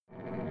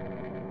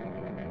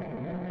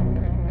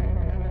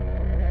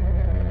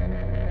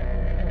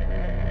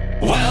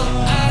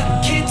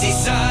can't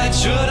decide.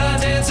 Should I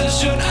dance or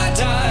should I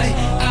die?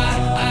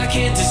 I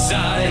can't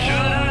decide. Should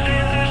I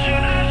dance or should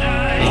I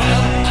die?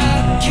 Well,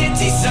 I can't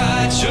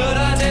decide. Should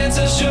I dance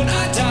or should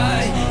I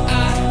die?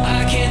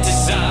 I can't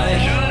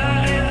decide. Should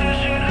I dance or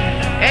should I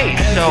die? Hey,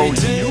 so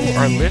you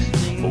are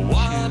listening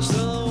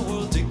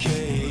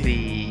to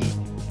the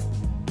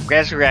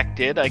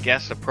resurrected, I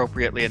guess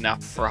appropriately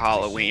enough for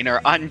Halloween, or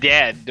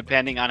undead,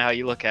 depending on how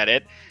you look at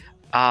it,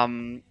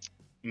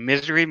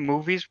 Misery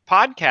Movies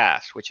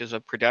Podcast, which is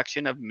a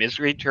production of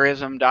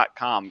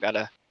miserytourism.com.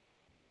 Gotta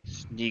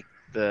sneak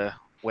the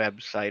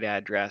website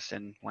address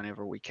in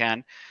whenever we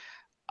can.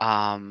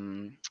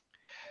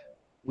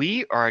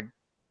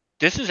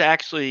 This is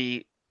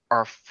actually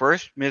our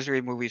first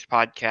Misery Movies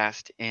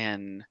podcast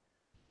in,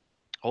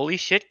 holy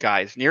shit,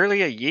 guys,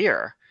 nearly a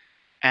year.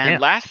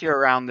 And last year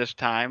around this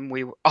time,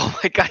 oh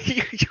my god,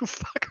 you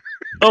fucker.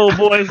 Oh,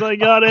 boys, I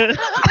got it.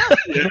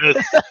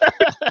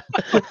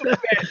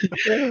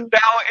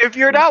 Now, if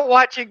you're not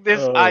watching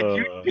this on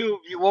YouTube,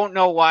 you won't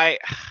know why.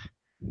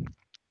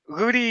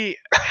 Rudy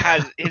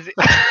has his.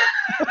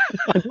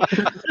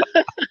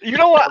 You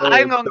know what?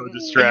 I'm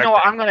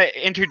going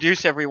to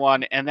introduce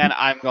everyone, and then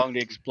I'm going to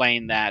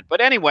explain that.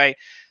 But anyway,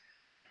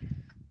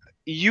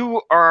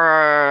 you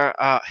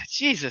are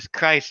Jesus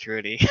Christ,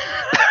 Rudy.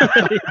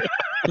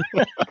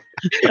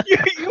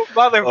 you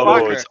motherfucker.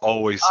 Oh, it's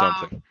always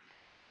something.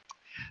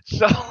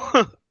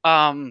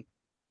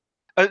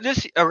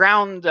 This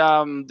around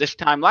this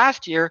time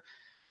last year,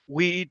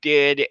 we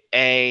did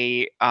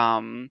a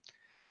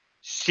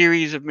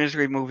series of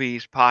Misery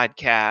Movies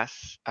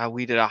podcasts.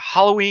 We did a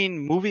Halloween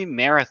movie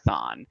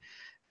marathon,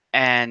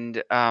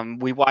 and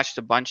we watched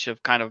a bunch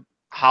of kind of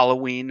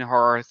Halloween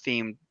horror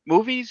themed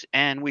movies,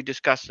 and we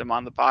discussed them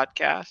on the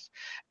podcast.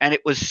 And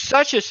it was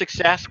such a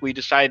success, we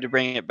decided to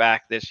bring it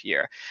back this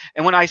year.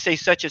 And when I say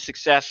such a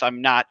success, I'm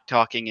not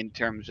talking in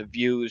terms of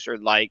views or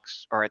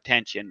likes or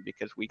attention,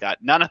 because we got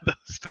none of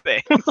those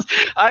things.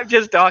 I'm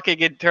just talking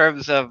in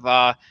terms of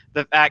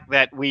the fact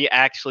that we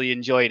actually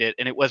enjoyed it,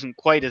 and it wasn't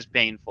quite as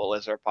painful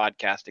as our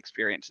podcast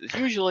experiences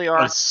usually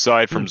are.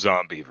 Aside from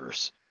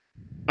Zombieverse.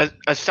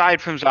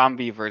 Aside from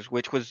Zombieverse,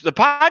 which was the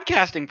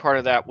podcasting part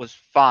of that was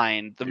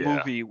fine. The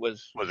movie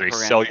was a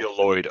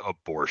celluloid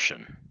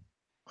abortion.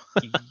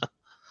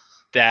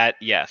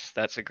 Yes,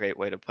 that's a great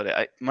way to put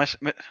it.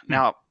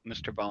 Now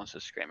Mr. Bones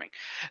is screaming.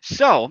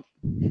 So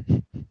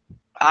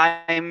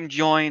I'm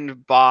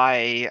joined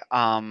by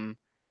I'm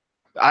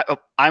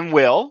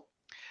Will,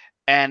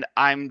 and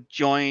I'm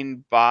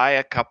joined by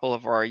a couple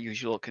of our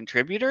usual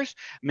contributors.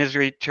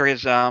 Misery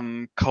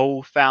Tourism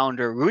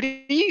co-founder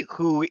Rudy,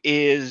 who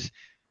is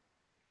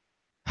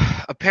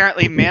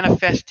apparently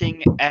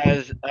manifesting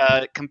as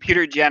a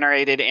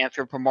computer-generated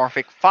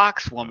anthropomorphic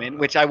fox woman,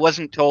 which I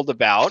wasn't told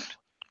about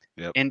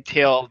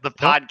until the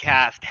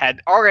podcast had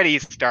already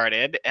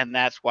started, and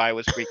that's why I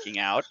was freaking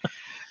out.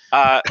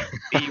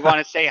 You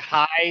want to say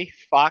hi,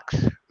 Fox,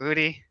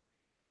 Rudy?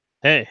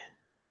 Hey.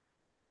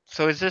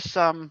 So is this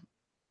do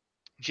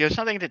you have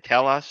something to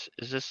tell us?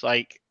 Is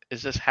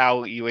this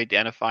how you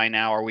identify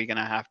now? Are we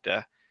gonna have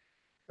to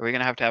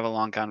have a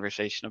long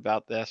conversation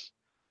about this?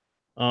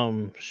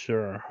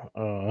 Sure.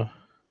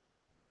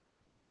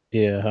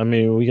 Yeah, I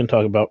mean, we can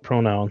talk about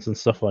pronouns and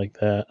stuff like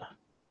that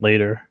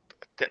later.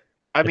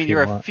 I mean,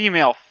 you're a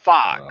female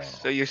fox,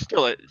 so you're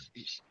still a...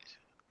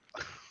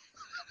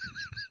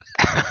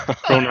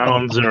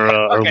 Pronouns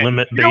are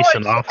limit-based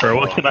and offer.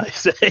 What can I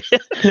say?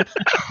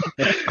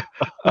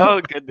 Oh,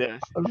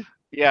 goodness.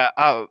 Yeah.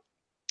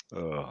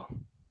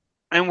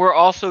 And we're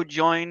also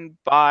joined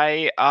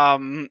by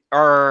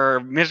our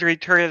Misery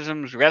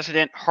Tourism's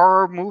resident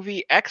horror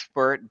movie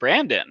expert,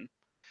 Brandon.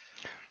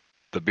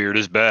 The beard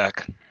is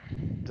back.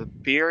 The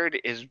beard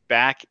is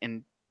back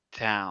in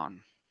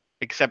town.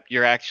 Except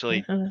you're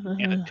actually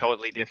in a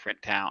totally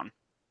different town.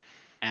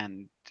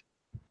 And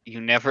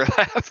you never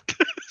left.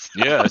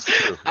 Yeah, it's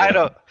true.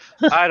 Yeah.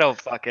 I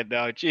don't fucking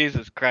know.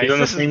 Jesus Christ. You're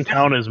in the same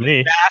town as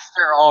me.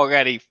 Disaster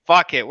already.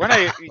 Fuck it. We're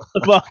not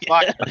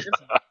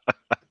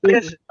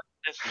This is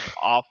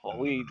awful.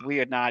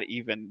 We are not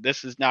even.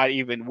 This is not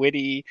even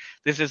witty.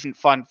 This isn't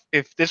fun.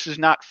 If this is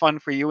not fun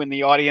for you in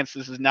the audience,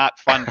 this is not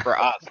fun for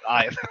us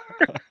either.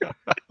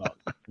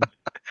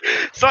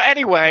 So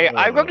anyway,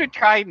 I'm going to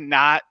try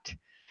not.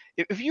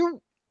 If you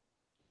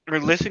are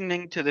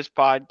listening to this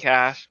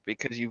podcast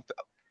because you've.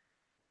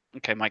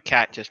 Okay, my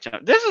cat just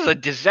jumped. This is a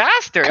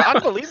disaster.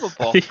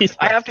 Unbelievable. I'm going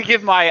to have to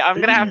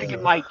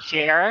give my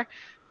chair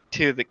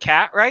to the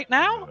cat right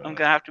now. I'm going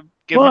to have to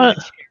give him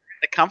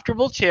the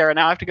comfortable chair, and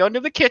now I have to go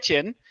into the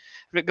kitchen. I'm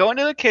going to go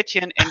into the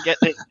kitchen and get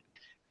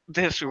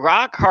this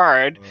rock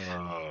hard,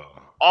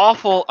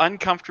 awful,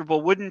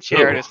 uncomfortable wooden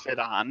chair to sit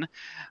on.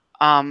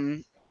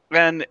 And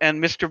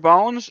Mr.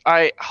 Bones,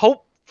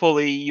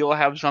 hopefully you'll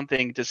have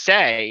something to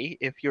say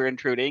if you're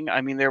intruding.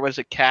 I mean, there was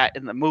a cat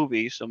in the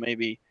movie, so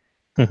maybe.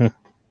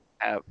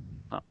 No.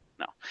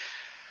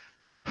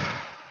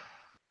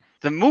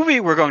 The movie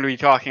we're going to be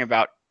talking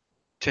about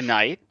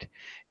tonight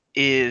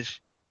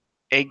is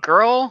a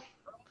girl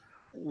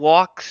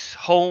walks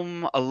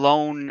home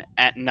alone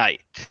at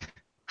night.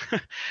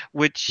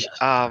 which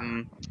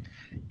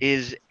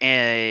is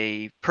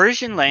a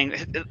Persian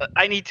language.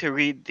 I need to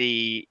read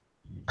the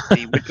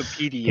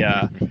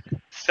Wikipedia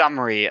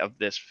summary of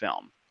this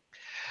film.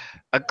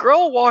 A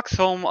Girl Walks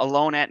Home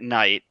Alone at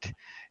Night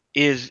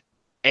is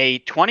a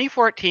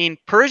 2014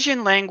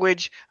 Persian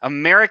language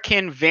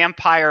American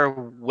vampire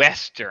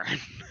western.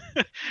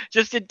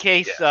 Just in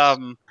case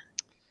you're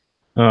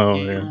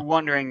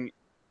wondering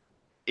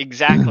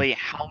exactly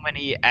how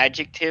many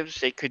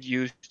adjectives they could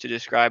use to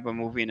describe a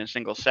movie in a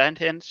single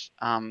sentence.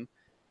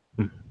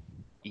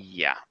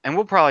 Yeah, and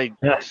we'll probably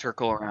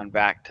circle around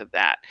back to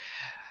that.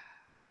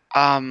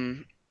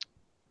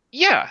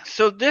 Yeah,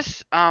 so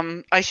this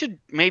I should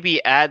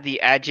maybe add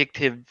the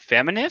adjective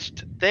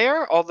feminist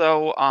there,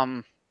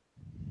 although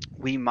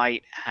we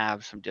might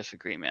have some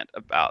disagreement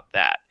about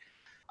that.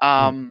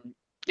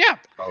 Yeah.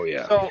 Oh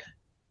yeah. So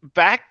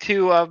back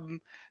to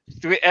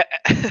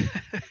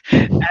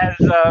as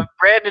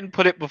Brandon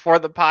put it before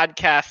the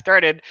podcast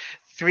started,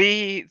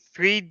 three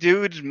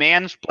dudes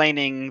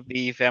mansplaining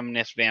the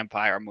feminist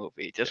vampire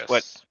movie. Just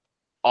what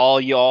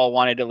all y'all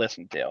wanted to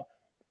listen to.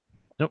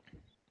 Nope.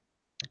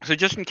 So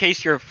just in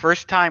case you're a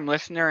first-time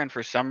listener and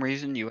for some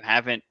reason you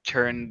haven't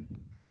turned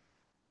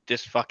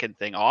this fucking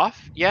thing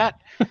off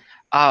yet,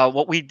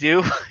 what we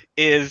do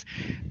is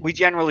we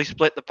generally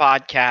split the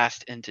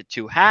podcast into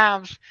two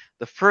halves.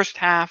 The first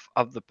half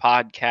of the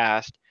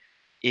podcast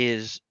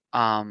is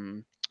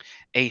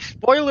a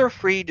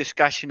spoiler-free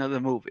discussion of the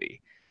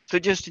movie. So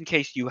just in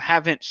case you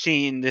haven't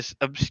seen this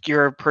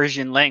obscure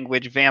Persian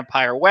language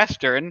vampire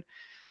western,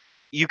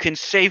 you can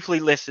safely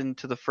listen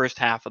to the first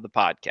half of the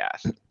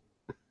podcast.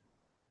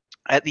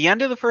 At the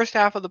end of the first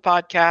half of the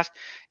podcast,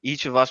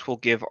 each of us will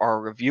give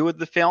our review of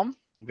the film,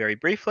 very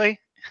briefly.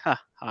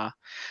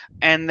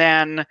 And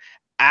then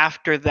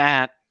after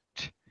that,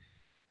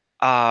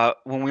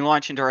 when we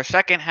launch into our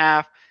second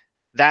half,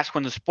 that's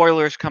when the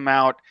spoilers come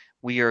out.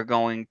 We are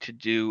going to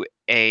do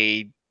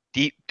a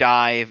deep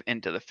dive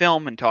into the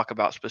film and talk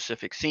about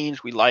specific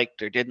scenes we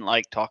liked or didn't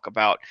like, talk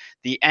about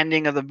the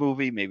ending of the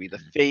movie, maybe the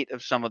fate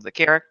of some of the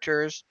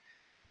characters.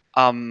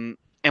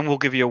 And we'll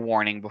give you a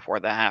warning before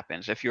that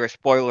happens. If you're a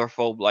spoiler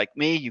phobe like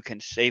me, you can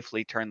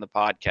safely turn the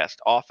podcast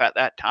off at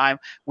that time.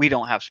 We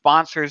don't have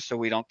sponsors, so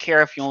we don't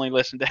care if you only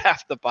listen to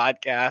half the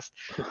podcast.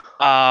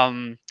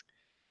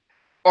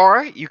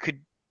 Or you could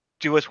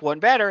do us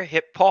one better,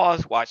 hit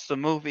pause, watch the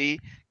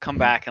movie, come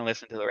back and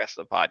listen to the rest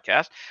of the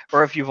podcast.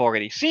 Or if you've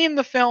already seen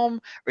the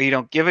film or you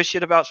don't give a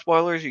shit about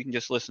spoilers, you can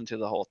just listen to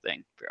the whole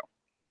thing through.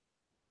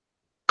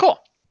 Cool.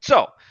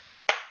 So,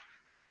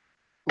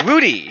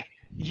 Rudy,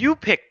 you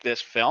picked this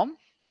film.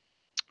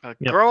 A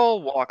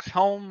Girl Walks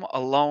Home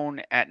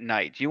Alone at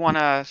Night. Do you want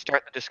to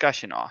start the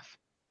discussion off?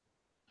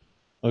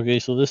 Okay,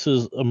 so this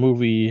is a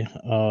movie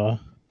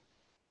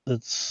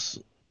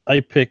I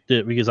picked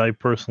it because I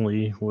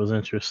personally was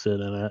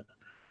interested in it.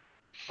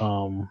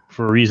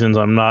 For reasons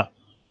I'm not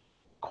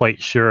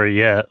quite sure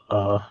yet.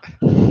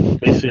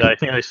 Basically, I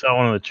think I saw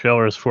one of the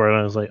trailers for it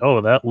and I was like,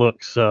 oh, that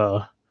looks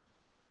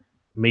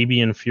maybe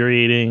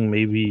infuriating,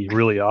 maybe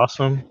really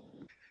awesome.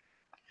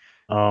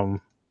 But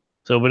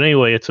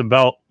anyway, it's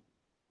about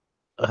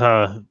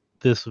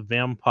this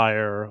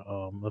vampire,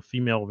 a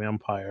female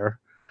vampire,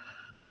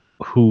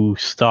 who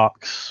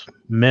stalks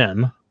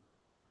men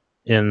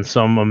in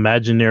some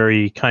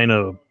imaginary kind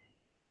of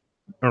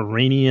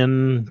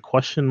Iranian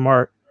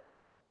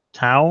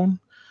town.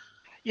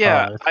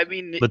 Yeah, I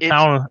mean the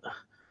town.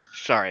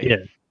 Sorry.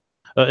 Yeah,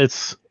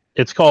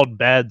 it's called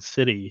Bad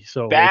City.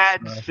 So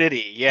Bad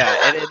City. Yeah,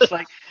 and it's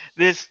like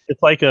this.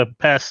 It's like a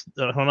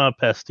not a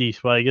pastiche,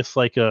 but I guess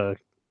like a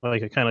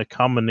kind of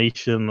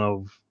combination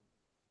of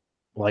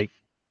like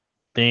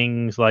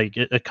things, like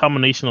a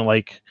combination of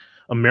like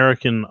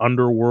American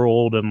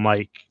underworld and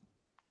like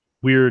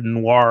weird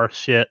noir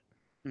shit,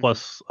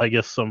 plus I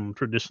guess some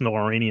traditional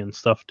Iranian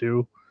stuff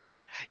too.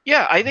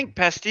 Yeah, I think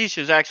pastiche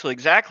is actually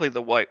exactly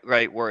the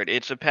right word.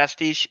 It's a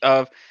pastiche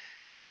of,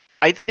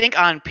 I think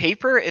on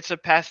paper, it's a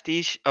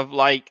pastiche of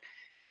like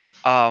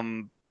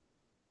a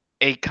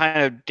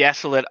kind of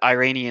desolate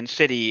Iranian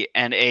city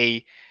and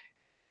a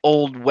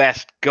Old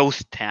West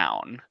ghost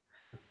town.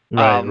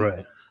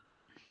 Right.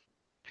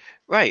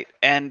 Right,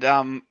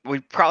 and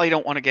we probably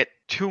don't want to get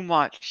too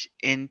much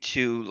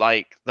into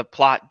like the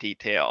plot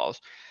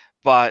details,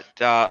 but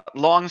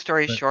long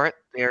story short,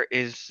 there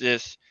is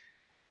this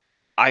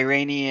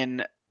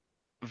Iranian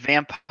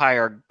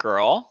vampire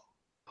girl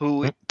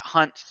who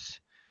hunts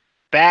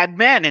bad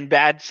men in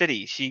Bad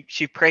City.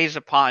 She preys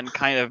upon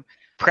kind of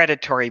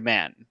predatory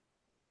men.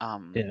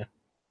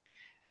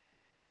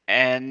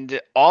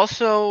 And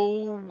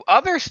also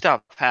other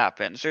stuff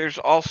happens. There's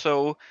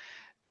also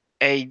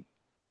a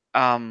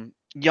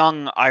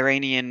young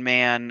Iranian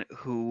man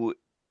who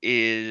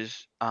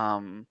is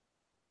who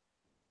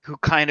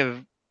kind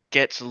of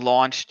gets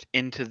launched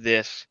into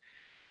this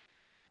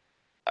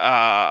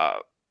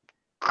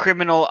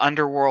criminal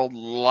underworld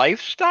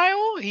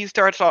lifestyle. He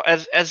starts off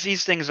as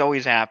these things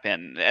always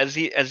happen. As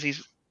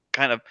these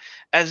kind of,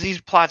 as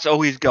these plots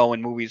always go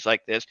in movies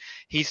like this,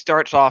 he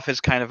starts off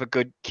as kind of a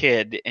good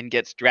kid and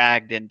gets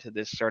dragged into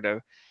this sort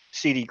of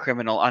seedy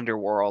criminal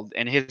underworld,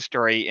 and his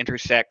story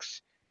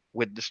intersects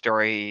with the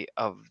story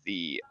of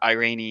the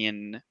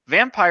Iranian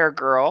vampire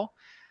girl,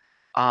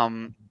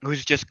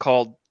 who's just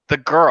called the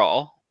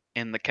girl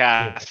in the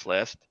cast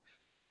list,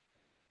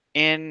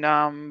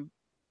 in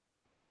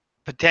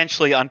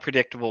potentially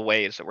unpredictable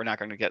ways that we're not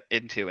going to get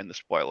into in the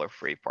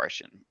spoiler-free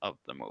portion of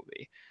the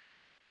movie.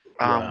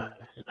 Right.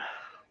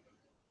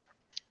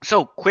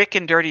 So, quick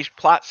and dirty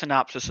plot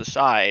synopsis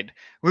aside,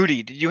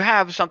 Rudy, did you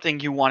have something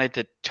you wanted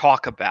to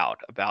talk about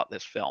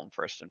this film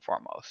first and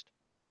foremost?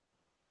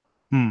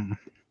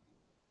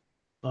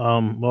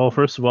 Well,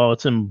 first of all,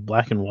 it's in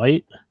black and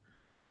white.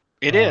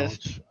 It is.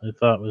 Which I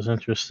thought was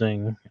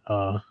interesting.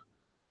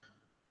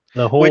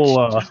 The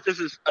whole. Just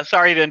as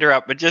sorry to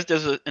interrupt, but just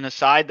as an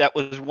aside, that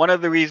was one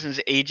of the reasons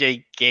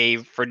AJ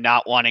gave for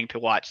not wanting to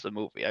watch the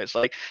movie. I was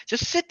like,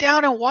 just sit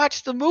down and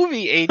watch the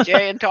movie, AJ,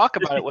 and talk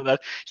about it with us.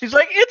 She's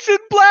like, it's in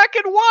black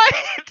and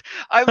white.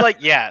 I'm like,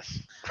 yes,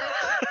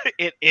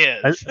 it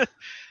is.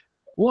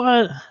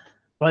 What?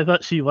 I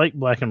thought she liked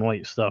black and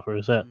white stuff, or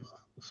is that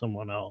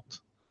someone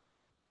else?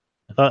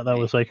 I thought that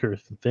was like her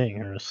thing,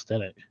 her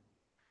aesthetic.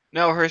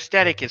 No, her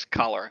aesthetic is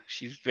color.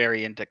 She's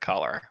very into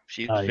color.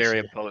 She's very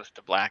opposed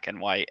to black and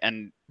white.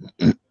 And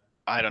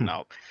I don't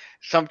know.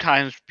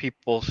 Sometimes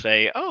people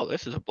say, oh,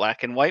 this is a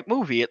black and white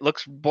movie. It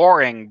looks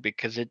boring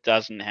because it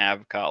doesn't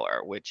have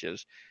color, which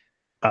is...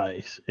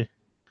 I see.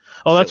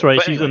 Oh, that's right.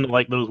 But She's anyway. into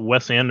like those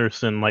Wes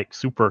Anderson, like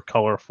super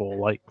colorful,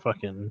 like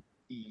fucking...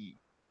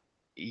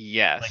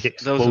 Yes, like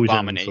those explosions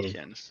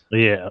abominations.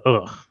 Yeah,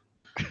 ugh.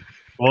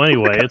 Well,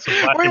 anyway, it's a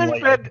black We're and gonna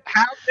white. spend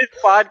half this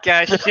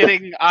podcast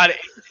shitting on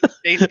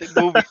basic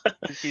movies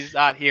when she's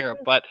not here,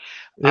 but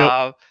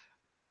Yep.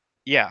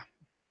 yeah.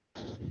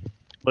 But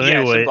Yeah, it's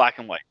anyway, in black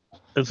and white.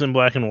 it's in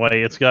black and white.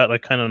 It's got a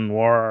kind of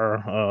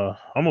noir,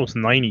 almost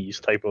 90s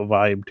type of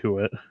vibe to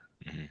it,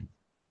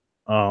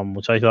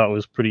 which I thought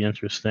was pretty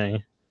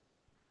interesting.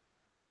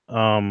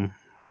 I'd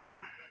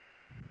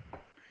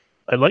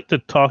like to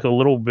talk a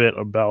little bit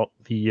about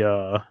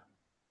the,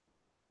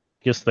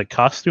 the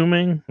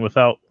costuming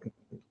without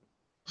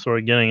sort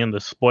of getting into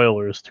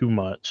spoilers too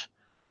much.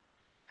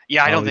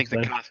 Yeah, I don't think the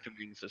Okay.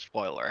 costuming is a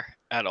spoiler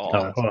at all.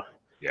 Well,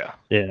 Yeah.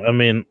 yeah, I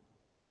mean,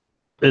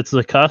 it's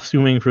the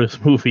costuming for this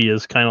movie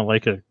is kind of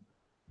like a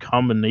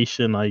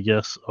combination, I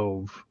guess,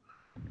 of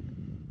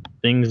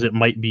things that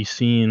might be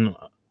seen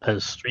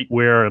as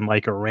streetwear in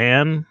like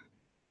Iran,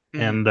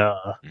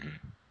 Mhm.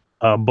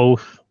 and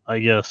both, I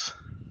guess,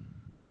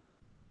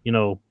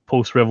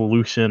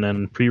 post-revolution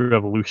and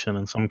pre-revolution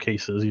in some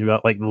cases. You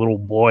got like the little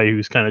boy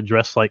who's kind of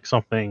dressed like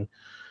something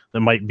that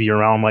might be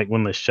around like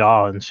when the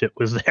Shah and shit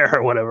was there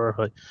or whatever.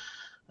 Like,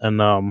 and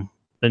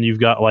then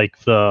you've got like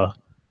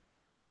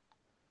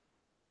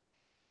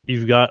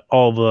you've got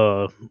all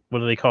the, what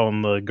do they call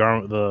them,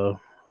 the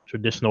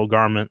traditional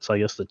garments, I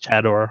guess, the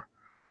chador.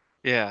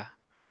 Yeah.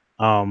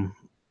 And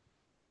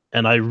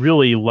I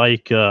really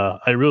like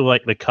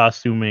the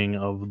costuming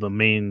of the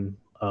main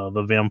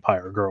the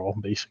vampire girl,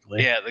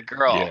 basically. Yeah, the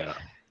girl. Yeah.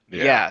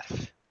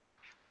 Yes.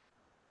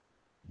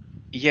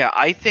 Yeah,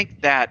 I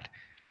think that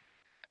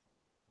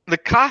the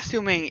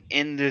costuming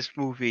in this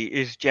movie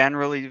is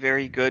generally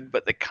very good,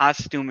 but the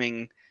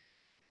costuming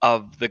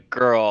of the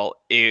girl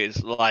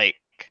is like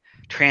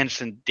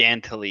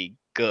transcendentally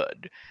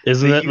good.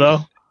 Isn't The it use- though?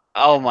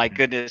 Oh my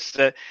goodness.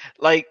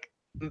 Like,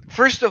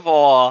 first of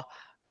all,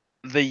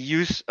 the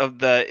use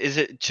of is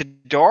it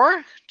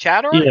Chador?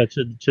 Chador? Yeah,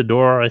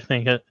 chador, I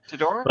think it.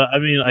 Chador? But I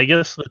mean, I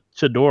guess the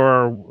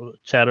chador,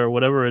 chatter,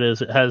 whatever it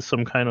is, it has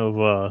some kind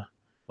of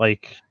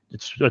like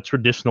it's a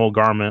traditional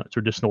garment,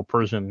 traditional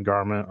Persian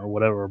garment or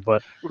whatever.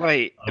 But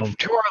Right.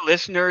 To our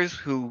listeners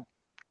who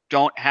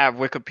don't have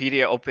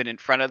Wikipedia open in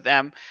front of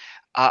them,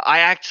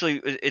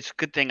 it's a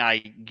good thing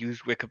I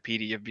used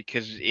Wikipedia,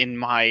 because in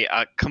my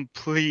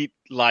complete,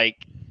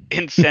 like,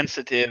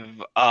 insensitive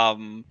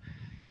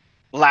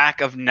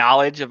lack of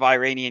knowledge of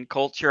Iranian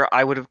culture,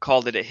 I would have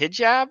called it a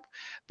hijab.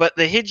 But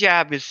the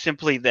hijab is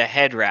simply the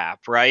head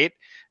wrap, right?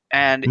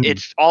 And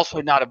it's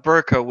also not a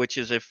burqa, which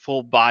is a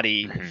full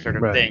body sort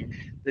of Right. thing.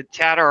 The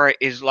chador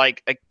is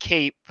like a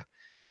cape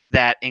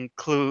that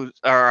includes,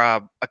 or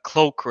a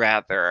cloak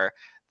rather,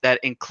 that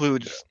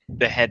includes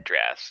the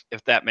headdress,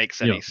 if that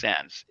makes any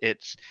sense.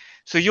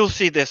 So you'll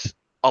see this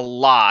a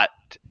lot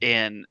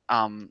in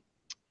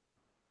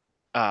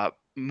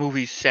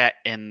movies set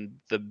in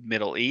the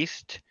Middle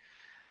East.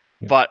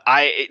 But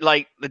I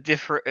like the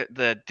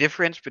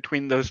difference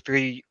between those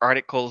three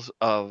articles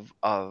of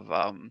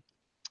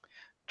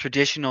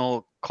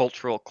traditional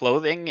cultural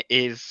clothing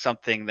is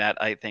something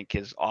that I think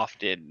is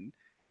often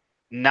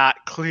not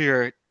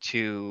clear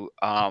to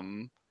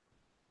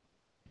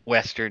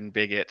Western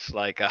bigots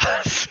like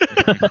us.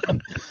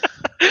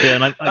 yeah,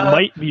 and I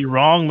might be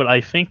wrong, but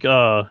I think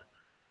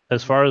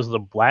as far as the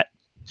black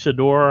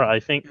chador, I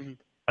think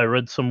I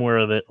read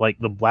somewhere that like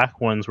the black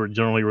ones were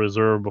generally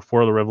reserved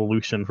before the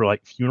revolution for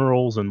like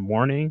funerals and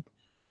mourning.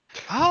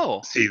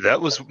 Oh, See,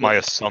 that was my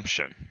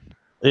assumption.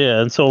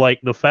 Yeah, and so like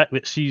the fact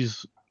that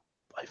she's,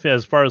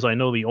 as far as I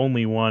know, the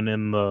only one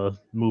in the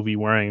movie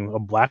wearing a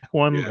black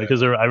one, Yeah.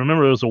 because I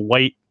remember there was a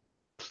white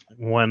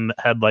one that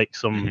had like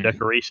some Mhm.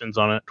 decorations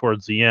on it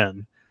towards the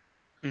end,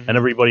 Mhm. and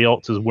everybody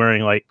else is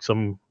wearing like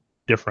some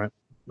different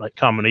like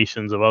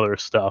combinations of other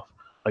stuff,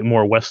 like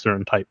more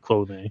Western type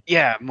clothing.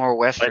 Yeah, more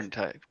Western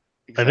type.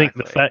 I think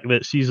the Exactly. fact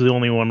that she's the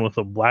only one with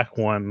a black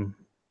one,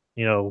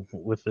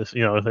 with this,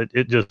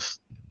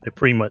 it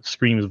pretty much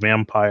screams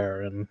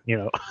vampire and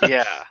Yeah.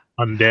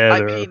 undead I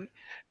or mean,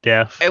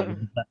 death it-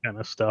 and that kind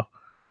of stuff.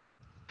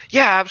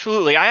 yeah,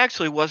 absolutely. I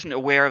actually wasn't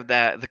aware of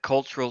the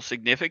cultural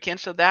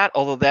significance of that,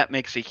 although that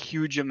makes a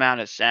huge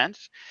amount of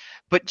sense.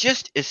 But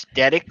just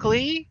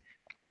aesthetically,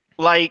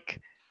 like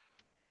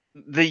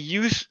the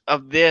use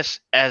of this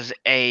as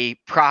a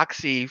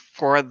proxy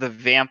for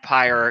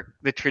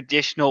the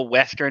traditional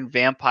Western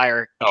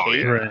vampire Oh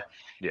cape yeah. Right.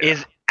 Yeah.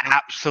 is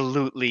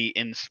absolutely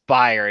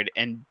inspired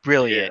and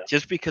brilliant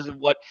just because of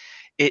what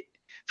it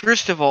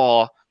first of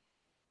all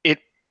it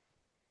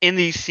in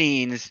these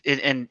scenes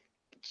and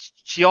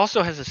she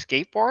also has a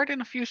skateboard in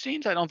a few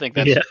scenes. I don't think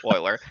that's Yeah. a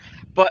spoiler,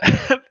 but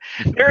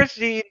there are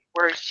scenes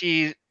where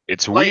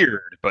It's like-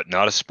 weird, but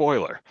not a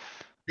spoiler.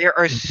 there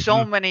are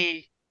so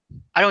many.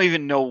 I don't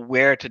even know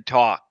where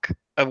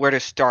to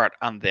start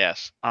on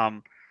this.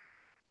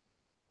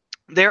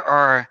 There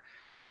are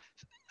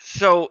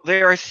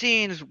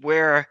scenes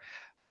where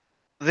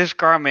this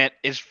garment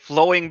is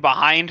flowing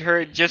behind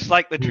her, just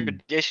like the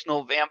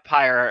traditional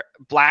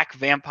black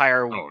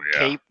vampire Oh, yeah.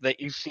 cape that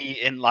you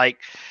see in like,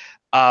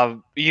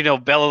 Bela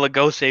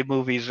Lugosi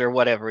movies or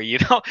whatever,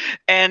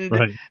 and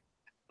Right.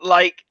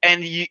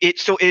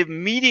 so it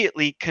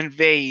immediately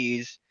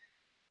conveys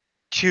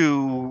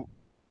to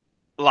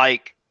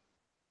like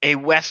a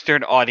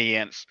Western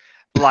audience,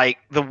 like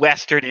the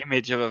Western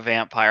image of a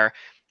vampire,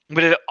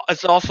 but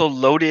it's also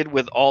loaded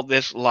with all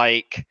this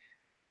like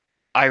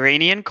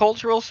Iranian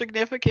cultural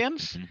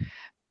significance.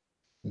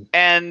 Mhm.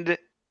 And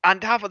on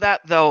top of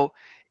that, though,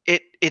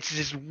 it's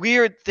this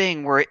weird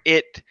thing where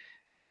it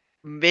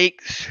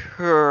makes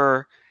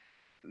her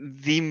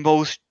the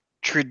most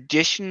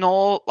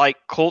traditional, like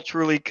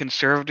culturally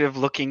conservative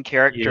looking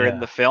character in Yeah.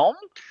 the film,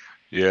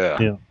 Yeah.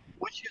 Yeah.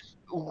 which is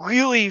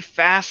really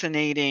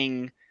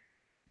fascinating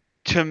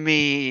to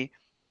me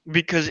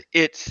because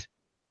it's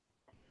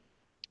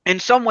in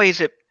some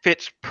ways it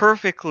fits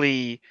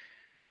perfectly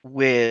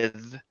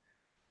with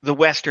the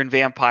Western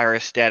vampire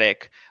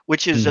aesthetic,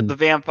 which is that the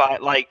vampire,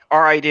 like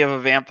our idea of a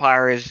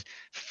vampire is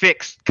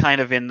fixed kind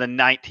of in the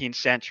 19th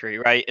century,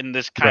 right? In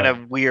this kind Right.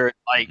 of weird,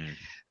 like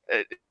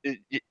Mhm.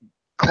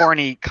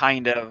 corny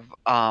kind of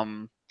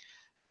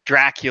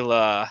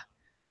Dracula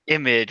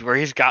image where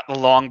he's got the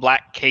long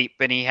black cape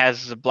and he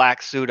has a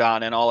black suit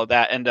on and all of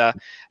that. And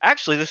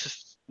actually, this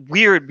is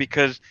weird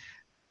because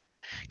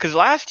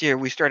last year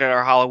we started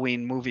our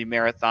Halloween movie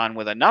marathon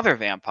with another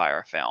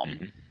vampire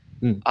film,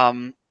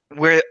 Mhm.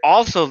 where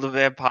also the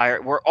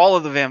vampire, where all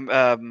of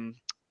the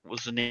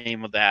what's the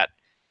name of that?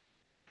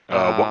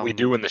 What We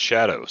Do in the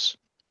Shadows.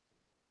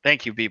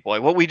 Thank you,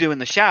 B-Boy. What We Do in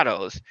the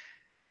Shadows,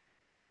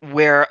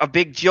 where a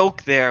big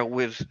joke there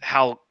was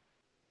how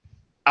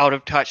out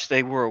of touch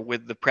they were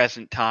with the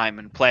present time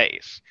and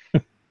place.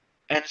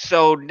 And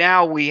so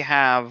now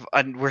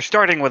we're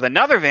starting with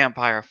another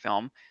vampire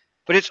film,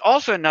 but it's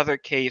also another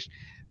case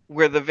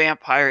where the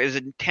vampire is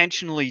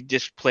intentionally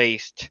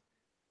displaced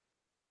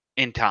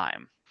in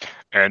time.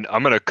 And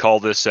I'm going to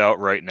call this out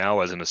right now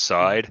as an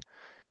aside.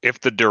 If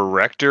the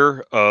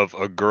director of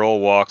A Girl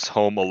Walks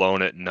Home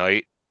Alone at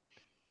Night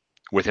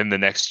within the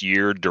next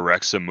year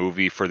directs a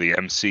movie for the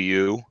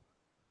MCU,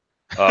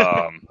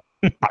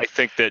 I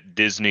think that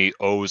Disney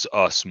owes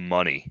us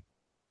money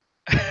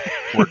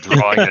for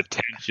drawing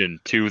attention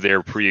to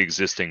their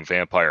pre-existing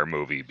vampire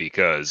movie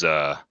because,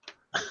 come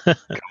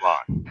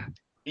on.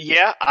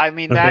 Yeah, I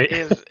mean Right. that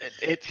is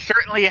it.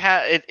 Certainly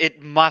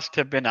it must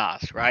have been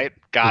us, right?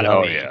 Gotta Yeah.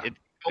 Oh, be. yeah.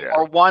 Yeah.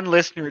 Or one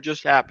listener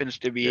just happens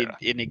to be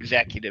Yeah. an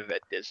executive at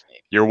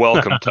Disney. You're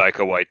welcome, Taika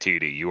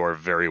Waititi. You are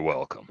very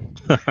welcome.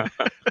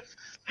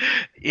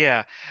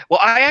 Yeah. Well,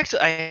 I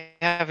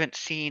haven't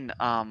seen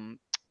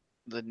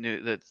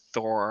the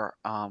Thor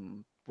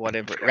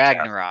whatever Fantastic.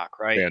 Ragnarok,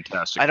 right?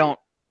 Fantastic. I don't.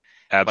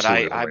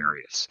 Absolutely I'm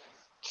hilarious.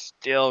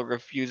 still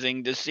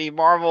refusing to see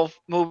Marvel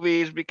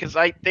movies because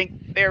I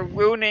think they're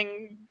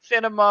ruining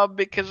cinema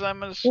because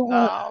I'm a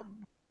snob.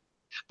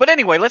 But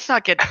anyway, let's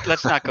not go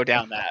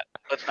down that.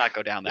 Let's not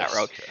go down that Yes,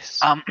 road. yes.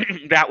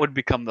 That would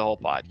become the whole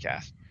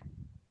podcast.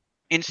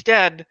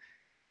 Instead,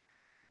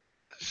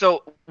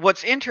 so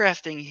what's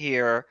interesting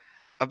here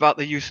about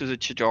the uses of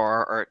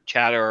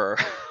chatter,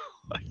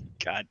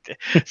 God,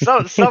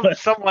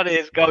 someone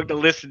is going to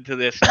listen to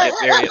this and get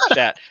very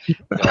upset.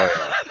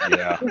 Oh,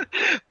 yeah.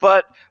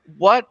 But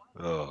what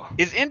Oh.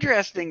 is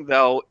interesting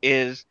though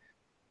is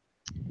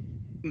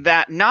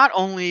that not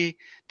only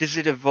does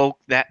it evoke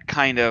that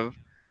kind of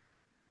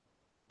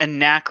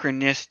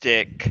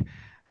anachronistic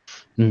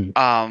look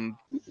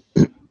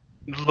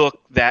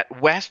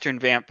that Western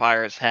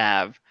vampires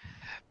have,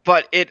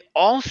 but it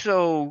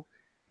also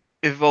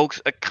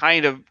evokes a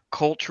kind of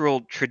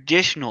cultural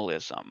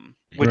traditionalism,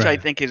 which I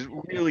Right. think is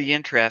really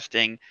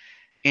interesting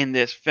in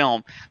this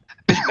film,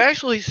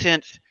 especially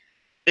since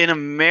in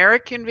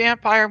American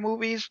vampire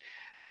movies,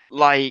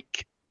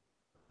 like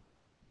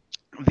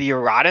the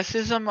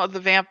eroticism of the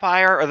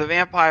vampire or the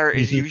vampire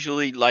is Mhm.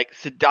 usually like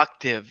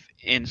seductive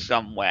in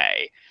some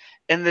way,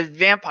 and the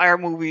vampire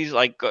movies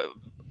like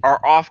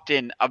are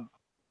often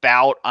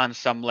about on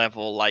some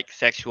level like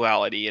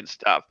sexuality and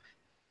stuff.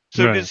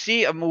 So to Right.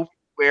 see a movie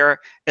where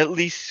at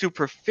least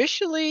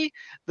superficially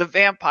the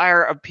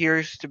vampire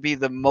appears to be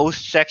the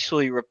most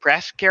sexually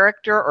repressed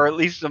character, or at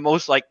least the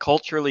most like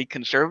culturally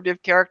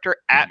conservative character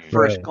at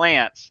first Right.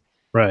 glance,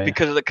 Right.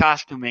 because of the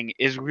costuming,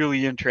 is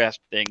really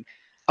interesting.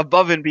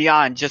 Above and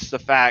beyond just the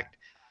fact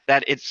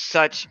that it's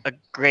such a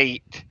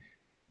great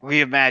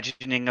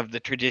reimagining of the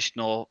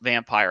traditional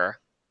vampire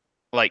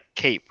like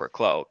cape or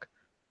cloak.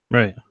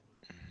 Right.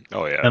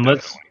 Oh yeah, And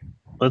definitely.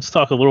 let's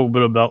talk a little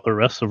bit about the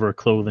rest of her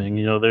clothing.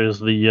 There's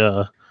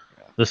the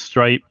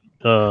striped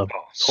polo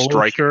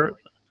Striking, shirt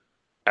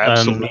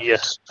absolutely and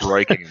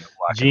striking in the black and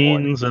white.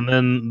 jeans, and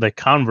then the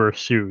Converse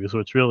shoes,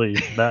 which really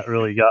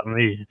got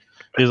me.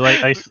 Because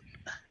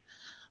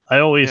I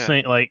always Yeah.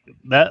 think like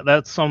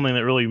that's something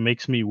that really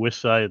makes me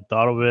wish I had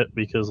thought of it,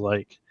 because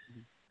like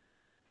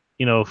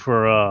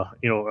for a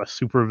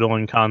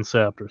supervillain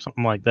concept or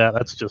something like that,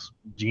 that's just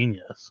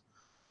genius.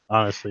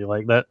 Honestly,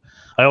 like that,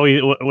 I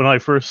always when I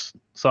first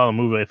saw the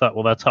movie, I thought,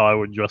 well, that's how I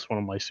would dress one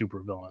of my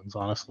supervillains.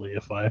 Honestly,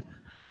 if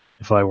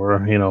I were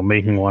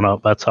making one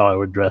up, that's how I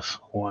would dress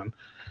one,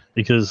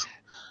 because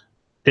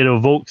it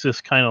evokes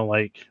this kind of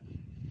like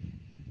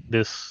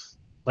this.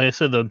 Like I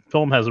said, the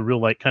film has a real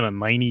like kind of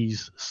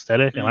 '90s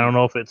aesthetic, and I don't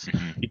know if it's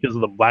Mhm. because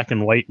of the black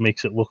and white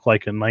makes it look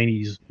like a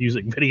 '90s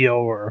music video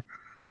or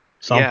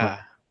something.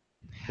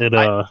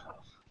 Yeah.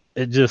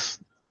 It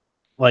just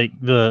like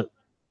the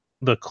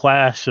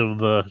clash of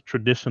the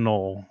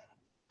traditional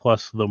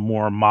plus the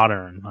more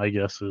modern, I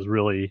guess, is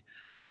really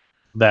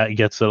that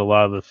gets at a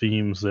lot of the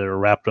themes that are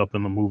wrapped up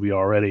in the movie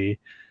already,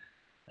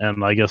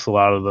 and I guess a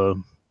lot of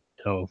the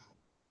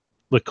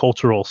the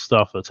cultural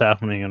stuff that's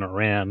happening in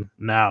Iran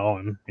now,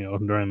 and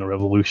during the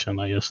revolution,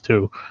 I guess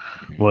too.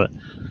 But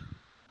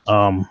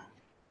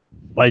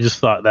I just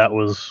thought that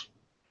was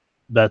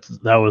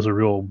a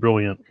real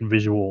brilliant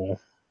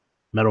visual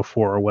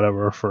metaphor or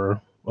whatever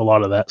for a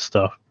lot of that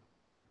stuff.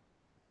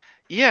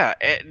 Yeah,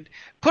 and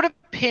put a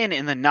pin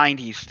in the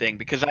 90s thing,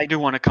 because I do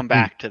want to come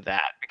back to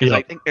that, because I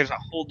Yep. think there's a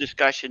whole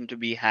discussion to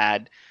be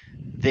had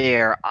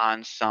there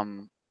on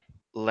some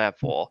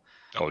level.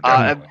 Oh,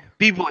 definitely.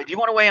 B-Boy, do you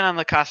want to weigh in on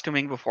the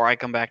costuming before I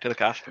come back to the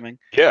costuming?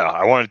 Yeah,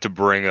 I wanted to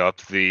bring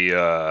up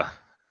the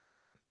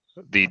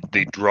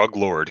drug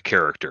lord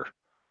character,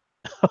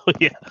 Oh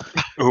yeah.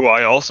 who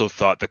I also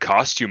thought the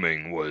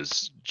costuming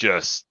was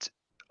just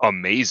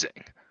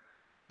amazing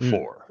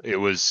for. It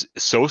was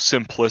so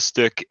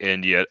simplistic,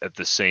 and yet at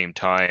the same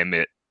time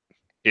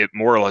it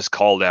more or less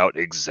called out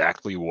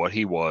exactly what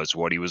he was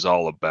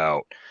all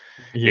about.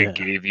 Yeah. It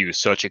gave you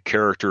such a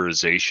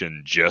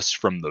characterization just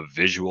from the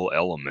visual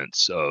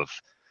elements of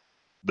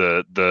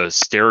the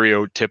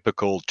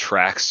stereotypical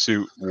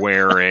tracksuit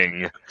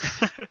wearing,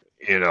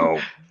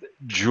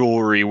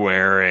 jewelry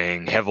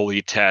wearing,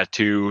 heavily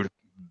tattooed,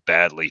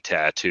 badly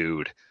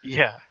tattooed,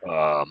 Yeah.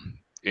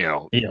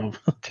 Yeah.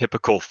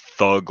 typical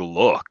thug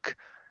look,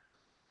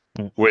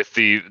 Mm. with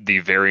the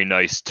very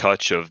nice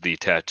touch of the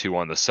tattoo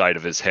on the side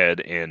of his head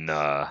in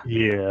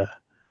Yeah.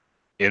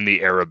 in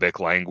the Arabic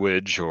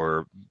language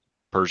or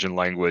Persian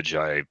language.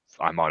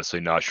 I'm honestly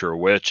not sure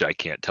which. I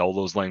can't tell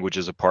those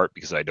languages apart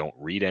because I don't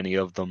read any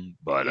of them.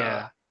 But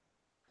Yeah.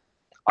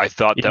 I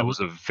thought Yeah. that was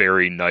a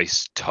very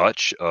nice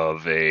touch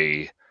of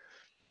a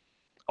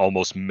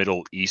almost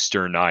Middle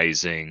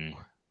Easternizing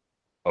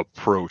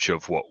approach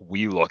of what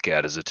we look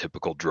at as a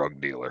typical drug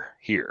dealer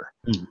here.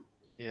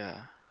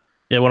 Yeah.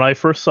 Yeah, when I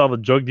first saw the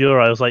drug dealer,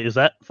 I was like, "Is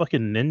that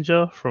fucking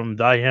Ninja from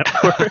Die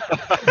Antwoord?"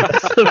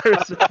 That's the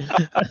first-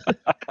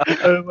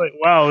 I was like,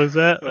 "Wow, is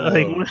that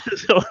like what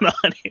is going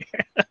on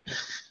here?"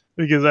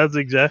 Because that's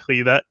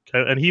exactly that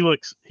kind and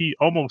he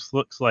almost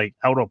looks like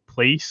out of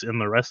place in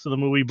the rest of the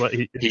movie, but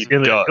it's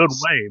in a good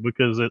does. way,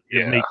 because it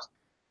Yeah.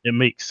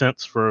 makes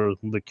sense for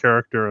the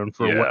character and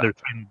for what Yeah. they're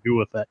trying to do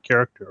with that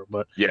character.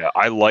 But Yeah,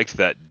 I liked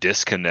that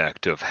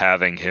disconnect of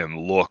having him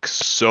look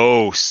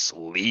so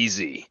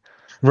sleazy.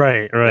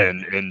 right.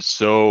 And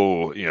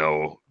so,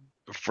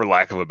 for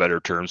lack of a better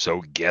term,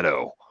 so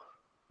ghetto.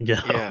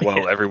 Yeah.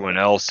 While everyone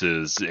else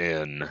is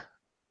in,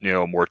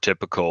 more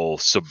typical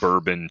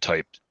suburban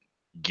type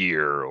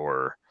gear,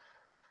 or,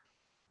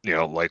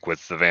 like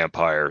with the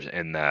vampires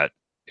in that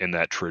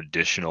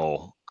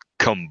traditional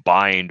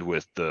combined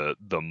with the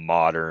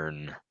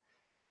modern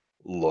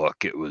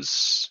look. It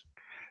was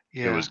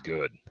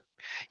good.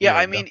 Yeah, Yeah,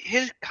 I mean,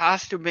 his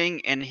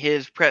costuming and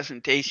his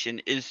presentation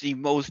is the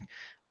most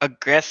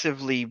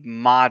aggressively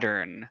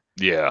modern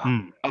Yeah.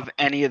 of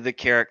any of the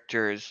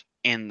characters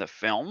in the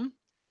film.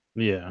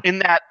 Yeah. In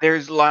that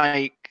there's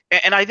like,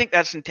 and I think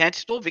that's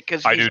intentional,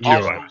 because I he's do too.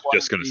 also I was one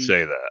just of going to the-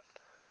 say that.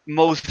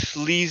 most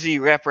sleazy,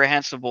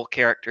 reprehensible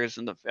characters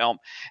in the film.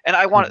 And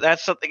I want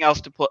that's something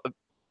else to put a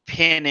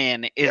pin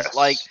in is Yes.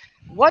 like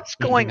what's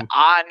going Mhm.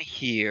 on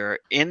here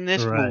in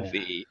this Right.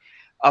 movie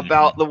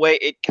about the way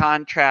it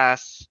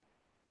contrasts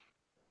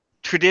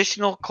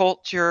traditional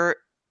culture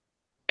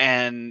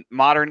and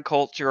modern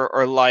culture,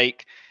 or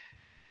like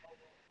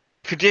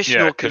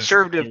traditional 'cause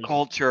conservative there's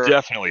culture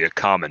definitely a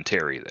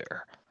commentary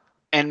there.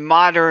 and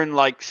modern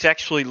like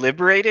sexually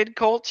liberated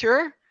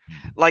culture.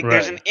 Like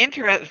there's an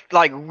interest,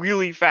 like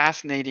really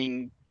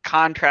fascinating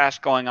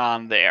contrast going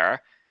on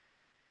there.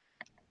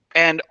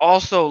 And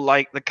also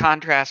like the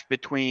contrast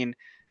between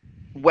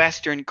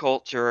Western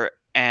culture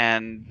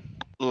and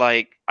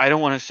like I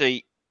don't want to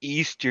say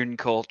Eastern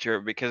culture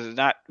because it's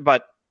not,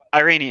 but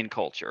Iranian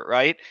culture,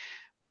 right?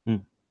 Hmm.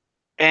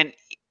 And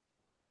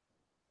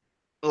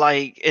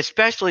like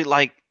especially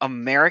like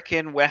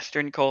American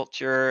Western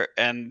culture,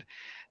 and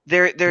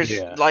there's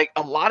Yeah. like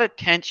a lot of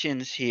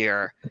tensions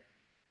here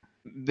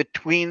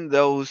between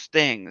those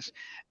things.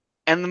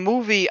 And the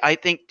movie, I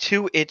think,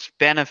 to its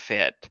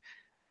benefit,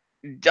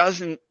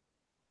 doesn't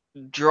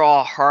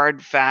draw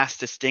hard, fast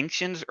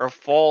distinctions or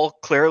fall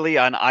clearly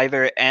on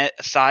either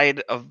side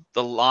of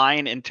the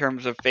line in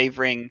terms of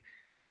favoring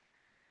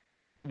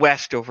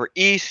West over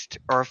East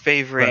or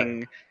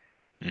favoring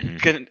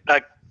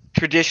a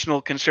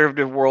traditional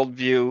conservative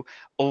worldview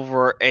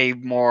over a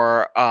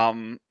more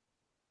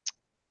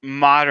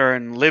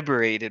modern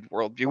liberated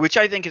worldview, which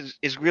I think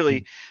is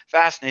really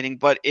fascinating.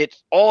 But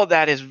it's all of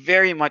that is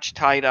very much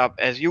tied up,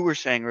 as you were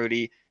saying,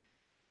 Rudy,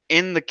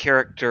 in the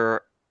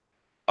character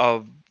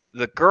of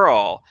the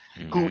girl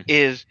who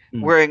is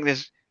Mhm. wearing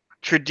this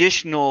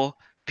traditional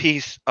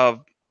piece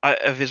of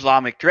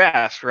Islamic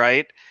dress,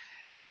 right?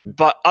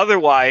 But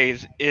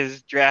otherwise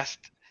is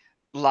dressed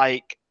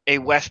like a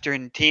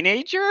Western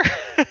teenager.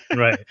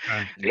 Right.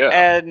 Yeah.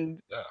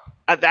 And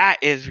Yeah. that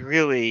is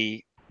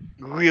really,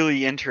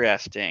 really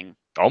interesting.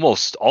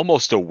 Almost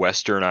a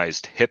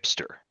westernized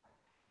hipster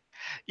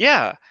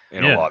Yeah.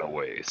 in Yeah. a lot of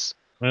ways.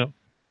 Well,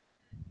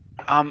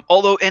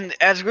 Although, and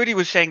as Rudy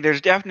was saying,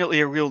 there's definitely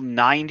a real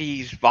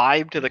 '90s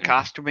vibe to the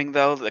costuming,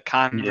 though. The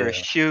Converse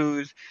Yeah.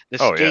 shoes, the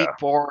Oh, yeah.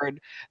 skateboard,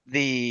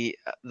 the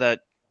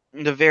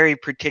very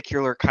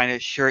particular kind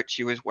of shirt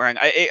she was wearing.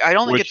 I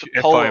don't think Which, it's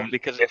a polo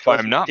because it if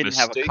I'm not didn't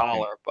have a mistaken,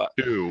 collar, but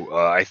too,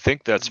 I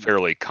think that's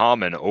fairly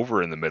common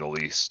over in the Middle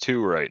East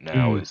too right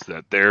now. Mhm. Is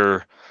that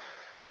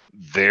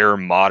their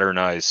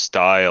modernized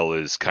style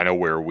is kind of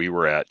where we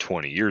were at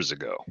 20 years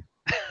ago.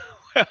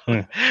 I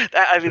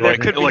mean, there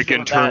could be Like some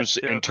in of that,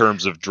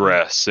 terms too. of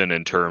dress and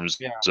in terms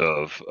Yeah.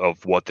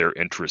 of what they're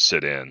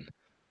interested in.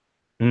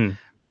 Mm.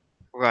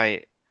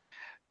 Right.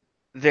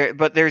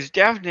 But there's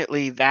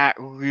definitely that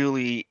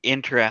really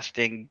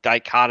interesting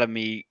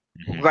dichotomy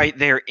right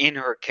there in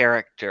her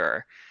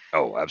character.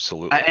 Oh,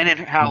 absolutely. And in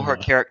how her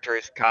Yeah. character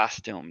is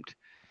costumed.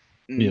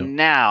 Yeah.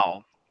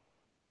 Now,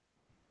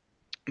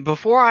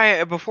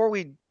 before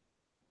we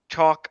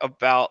talk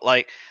about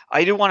like,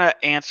 I do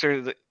want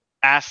to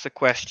ask the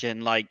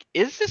question like,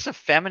 is this a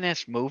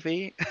feminist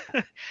movie?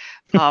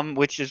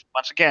 Which is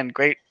once again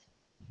great.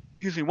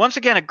 Excuse me. Once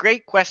again, a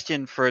great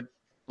question for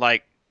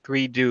like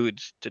three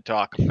dudes to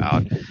talk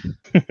about.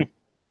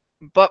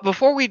 But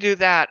before we do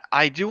that,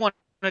 I do want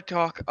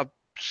to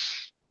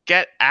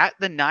get at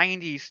the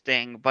 '90s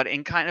thing, but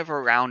in kind of a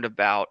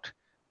roundabout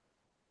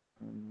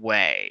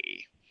way.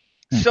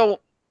 So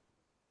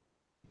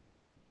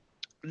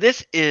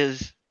this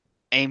is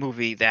a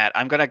movie that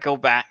I'm gonna go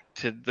back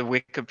to the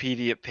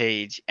Wikipedia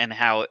page and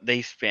how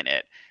they spin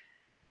it.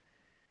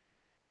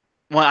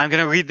 Well, I'm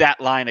gonna read that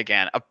line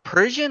again. A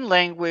Persian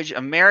language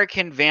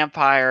American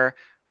vampire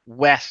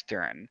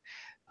Western,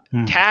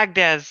 tagged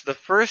as the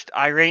first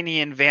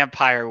Iranian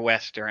vampire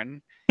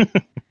Western.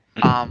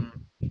 And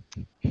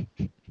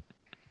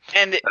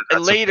That's a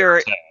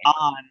later fair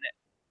on,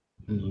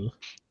 Mhm.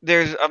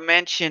 there's a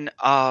mention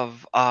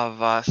of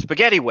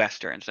spaghetti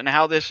westerns and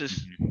how this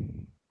is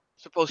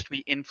supposed to be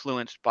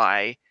influenced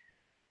by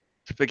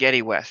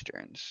spaghetti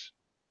westerns.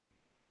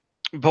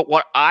 But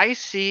what I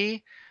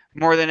see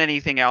more than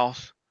anything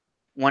else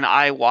when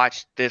I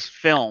watched this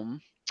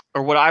film,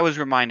 or what I was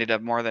reminded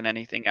of more than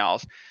anything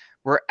else,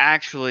 were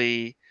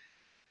actually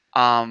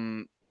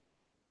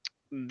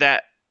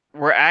that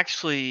were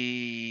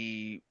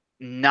actually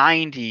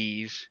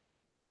 '90s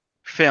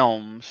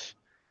films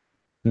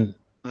Hmm.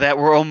 that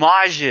were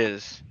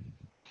homages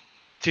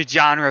to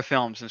genre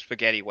films and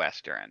spaghetti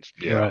westerns.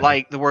 Yeah. Right.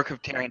 Like the work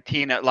of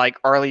Tarantino, like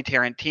Arlie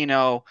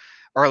Tarantino,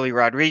 Arlie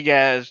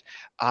Rodriguez,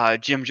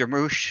 Jim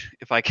Jarmusch,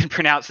 if I can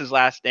pronounce his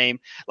last name.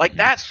 Like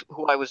that's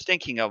who I was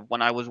thinking of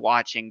when I was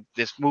watching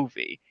this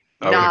movie.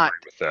 I would Not agree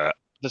with that.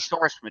 the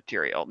source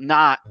material,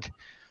 not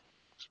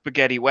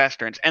spaghetti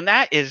westerns. And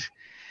that is,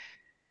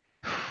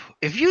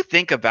 if you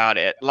think about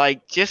it,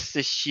 like just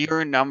the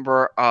sheer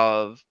number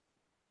of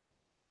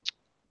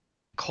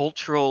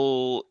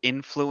cultural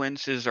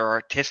influences or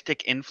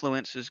artistic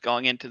influences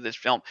going into this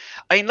film.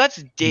 I mean,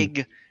 let's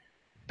dig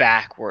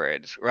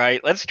backwards,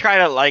 right? Let's try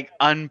to like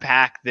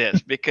unpack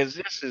this because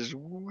this is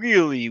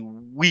really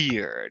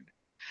weird.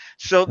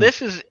 So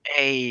this is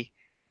a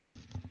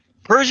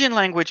Persian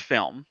language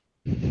film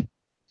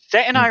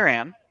set in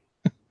Iran,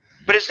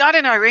 but it's not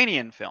an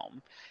Iranian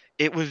film.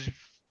 It was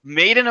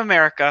made in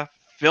America,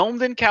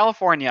 filmed in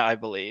California, I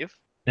believe,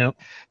 Yep.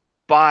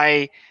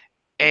 by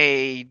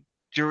a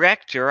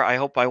director, I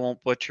hope I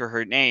won't butcher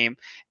her name,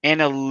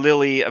 Anna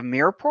Lily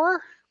Amirpour,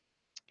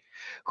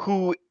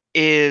 who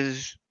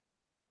is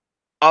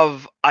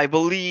of, I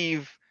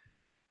believe,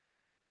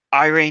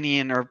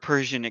 Iranian or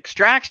Persian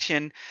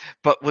extraction,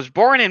 but was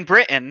born in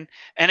Britain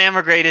and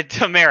emigrated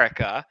to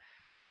America.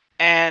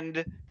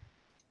 And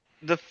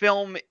the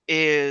film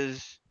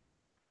is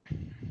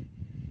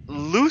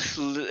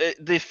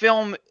the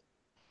film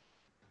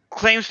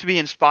claims to be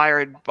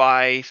inspired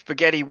by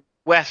spaghetti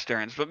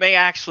westerns, but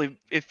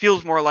it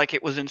feels more like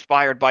it was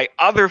inspired by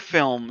other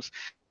films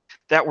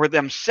that were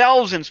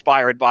themselves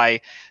inspired by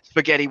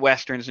spaghetti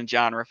westerns and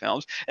genre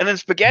films. And then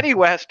spaghetti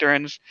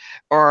westerns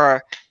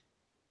are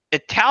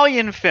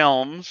Italian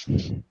films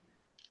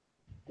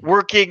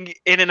working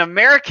in an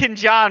American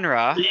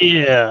genre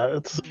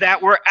that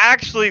were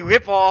actually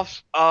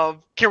rip-offs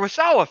of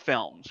Kurosawa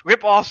films,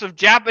 rip-offs of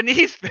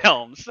Japanese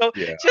films. So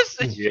just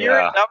the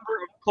sheer number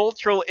of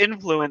cultural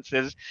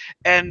influences.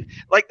 And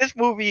like this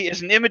movie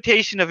is an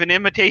imitation of an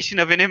imitation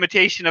of an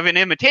imitation of an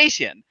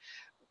imitation.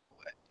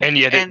 And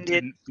yet it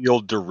didn't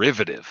feel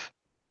derivative.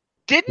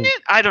 Didn't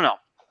it? I don't know.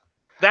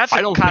 That's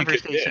a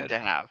conversation to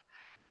have.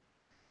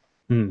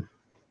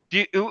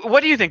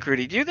 What do you think,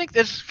 Rudy? Do you think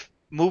this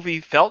movie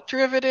felt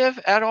derivative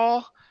at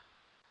all?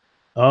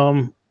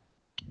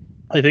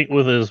 I think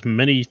with as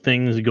many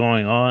things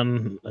going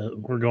on,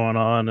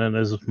 and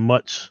as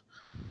much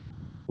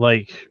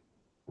like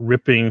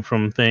ripping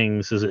from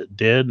things as it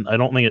did, I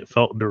don't think it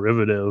felt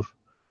derivative.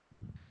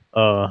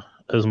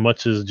 As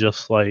much as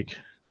just like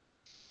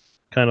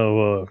kind of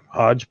a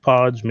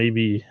hodgepodge,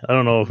 maybe, I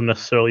don't know if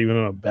necessarily even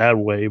in a bad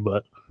way,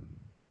 but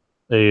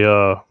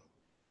a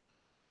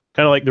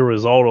kind of like the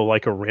result of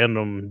like a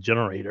random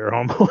generator,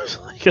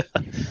 almost like a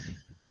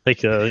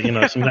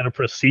some kind of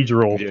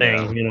procedural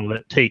thing,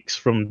 that takes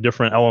from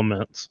different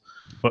elements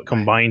but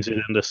combines it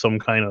into some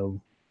kind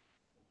of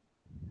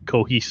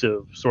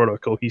cohesive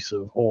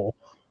whole.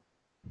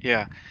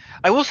 Yeah,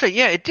 I will say,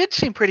 it did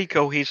seem pretty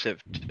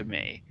cohesive to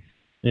me.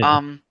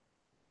 Yeah.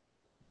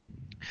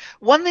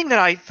 One thing that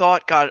I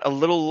thought got a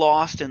little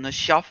lost in the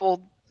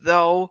shuffle,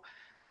 though,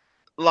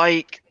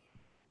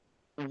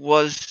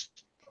 was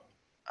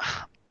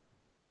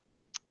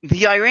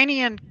the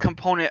Iranian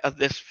component of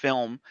this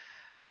film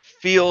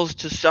feels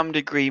to some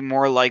degree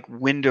more like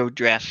window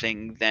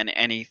dressing than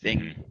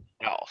anything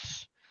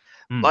else.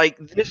 Like,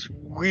 this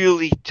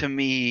really, to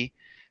me,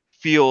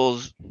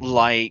 feels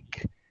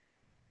like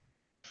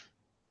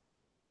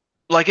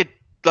a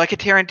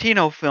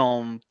Tarantino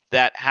film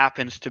that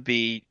happens to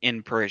be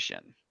in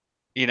Persian,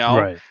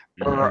 Right.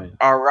 or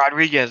a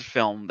Rodriguez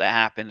film that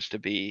happens to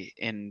be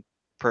in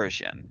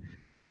Persian,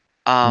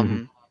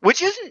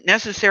 which isn't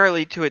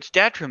necessarily to its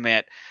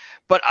detriment,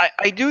 but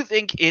I do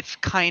think it's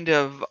kind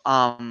of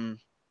I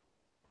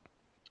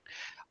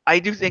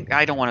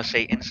don't want to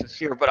say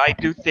insincere, but I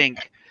do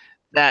think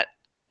that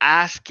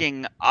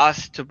asking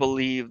us to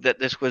believe that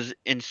this was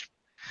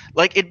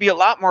it'd be a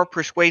lot more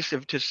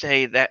persuasive to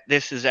say that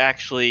this is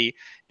actually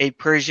a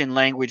Persian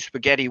language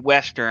spaghetti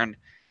western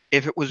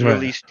if it was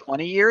released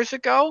 20 years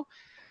ago.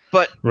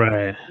 But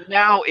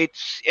now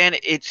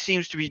it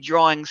seems to be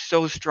drawing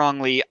so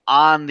strongly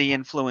on the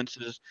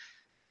influences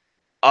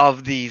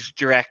of these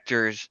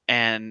directors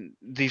and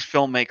these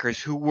filmmakers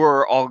who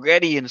were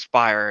already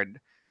inspired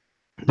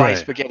by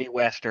spaghetti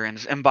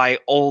westerns and by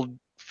old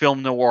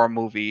film noir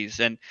movies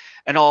and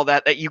all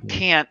that you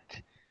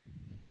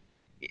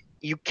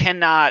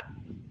cannot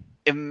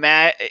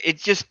imagine.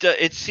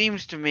 It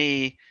seems to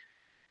me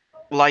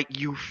like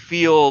you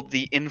feel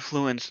the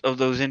influence of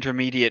those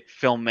intermediate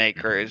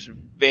filmmakers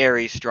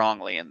very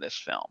strongly in this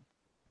film,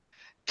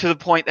 to the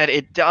point that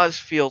it does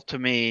feel to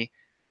me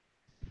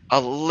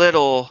a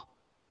little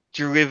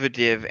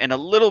derivative and a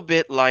little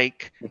bit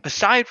like,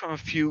 aside from a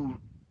few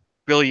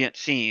brilliant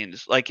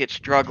scenes, like it's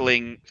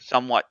struggling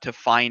somewhat to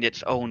find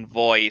its own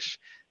voice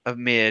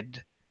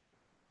amid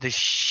the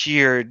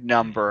sheer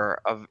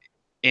number of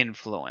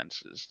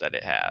influences that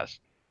it has.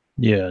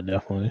 Yeah,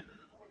 definitely.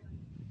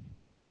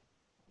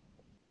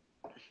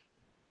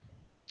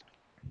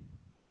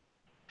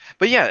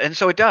 But and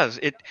so it does.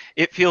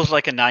 It feels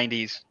like a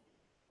 90s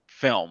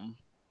film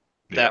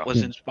that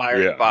was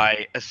inspired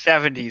by a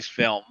 70s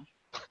film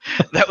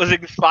that was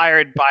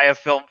inspired by a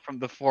film from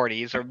the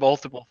 40s, or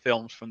multiple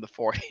films from the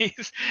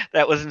 40s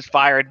that was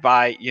inspired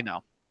by,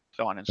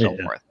 so on and so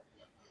forth.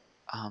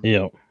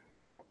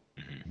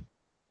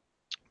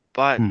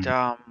 But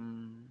I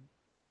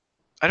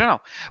don't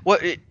know.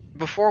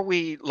 Before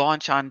we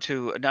launch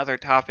onto another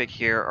topic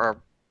here,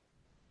 or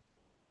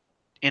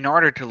in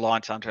order to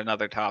launch onto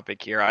another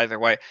topic here, either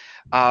way,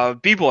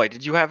 B-Boy,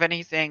 did you have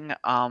anything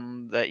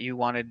that you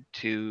wanted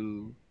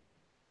to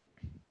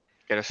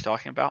get us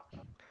talking about?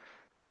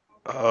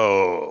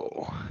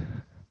 Well,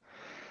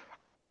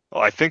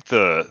 I think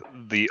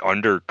the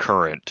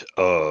undercurrent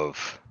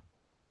of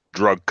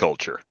drug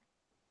culture.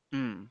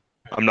 Mm.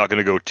 I'm not going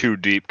to go too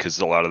deep because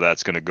a lot of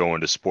that's going to go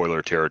into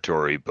spoiler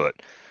territory, but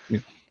Yeah.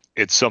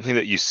 it's something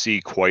that you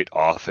see quite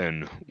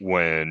often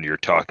when you're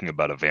talking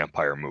about a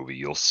vampire movie.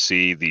 You'll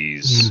see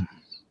these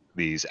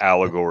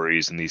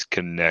allegories and these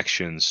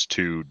connections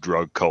to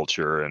drug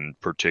culture, and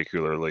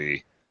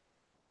particularly,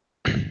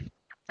 and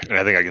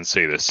I think I can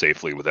say this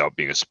safely without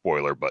being a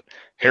spoiler, but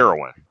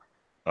heroin,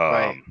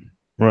 Right.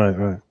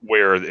 Right.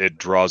 where it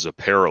draws a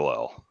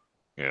parallel.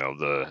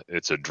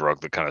 It's a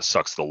drug that kind of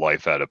sucks the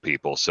life out of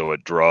people, so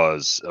it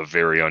draws a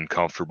very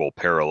uncomfortable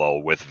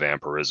parallel with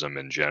vampirism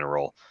in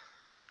general.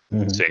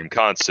 Mhm. Same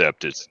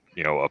concept. It's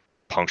a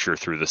puncture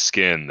through the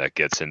skin that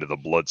gets into the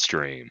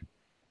bloodstream.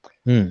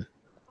 Hmm.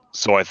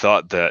 So I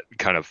thought that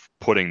kind of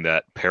putting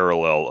that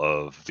parallel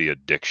of the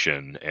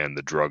addiction and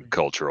the drug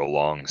culture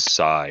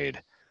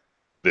alongside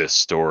this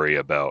story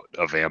about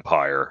a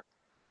vampire,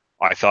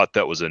 I thought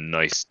that was a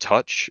nice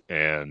touch,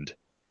 and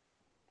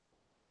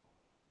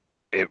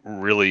it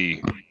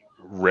really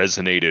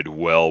resonated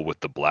well with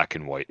the black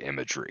and white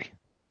imagery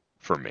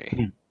for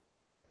me.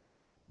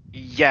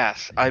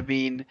 Yes, I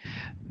mean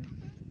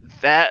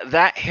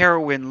that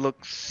heroine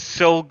looks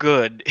so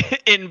good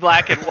in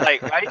black and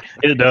white, right?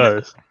 It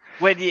does.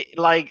 When you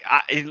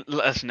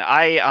listen,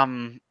 I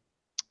am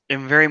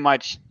very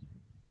much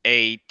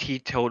a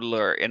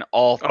teetotaler in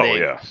all Oh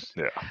things.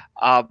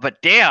 yeah.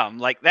 But damn,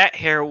 like that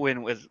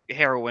heroin was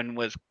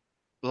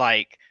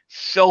like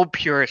so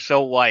pure,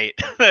 so white.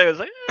 I was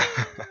like,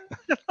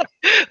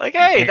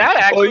 hey, that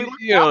actually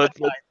looks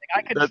appetizing.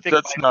 I could stick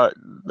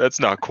that's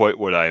not quite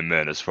what I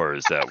meant as far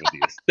as that with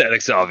the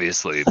aesthetics,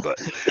 obviously,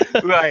 but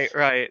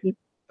right.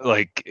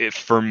 like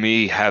for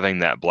me, having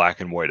that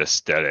black and white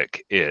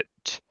aesthetic, it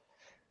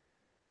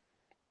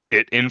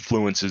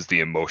influences the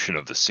emotion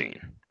of the scene.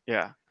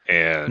 Yeah.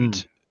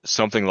 And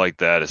something like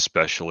that,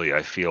 especially,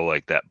 I feel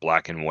like that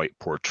black and white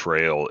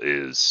portrayal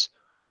is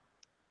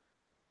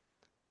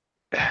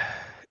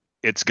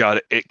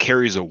it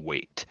carries a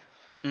weight.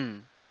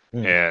 Mm.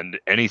 And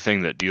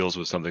anything that deals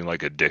with something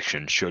like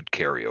addiction should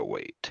carry a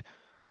weight.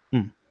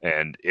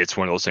 And it's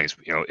one of those things,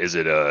 is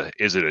it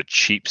a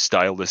cheap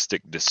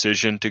stylistic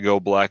decision to go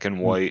black and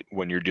white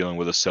when you're dealing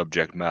with a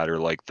subject matter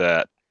like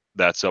that?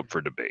 That's up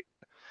for debate.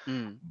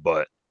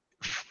 But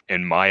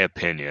in my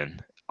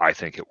opinion, I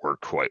think it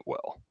worked quite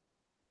well.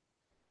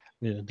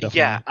 Yeah, definitely.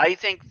 Yeah, I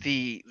think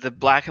the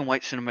black and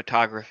white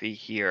cinematography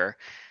here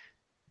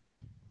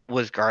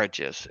was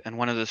gorgeous and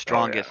one of the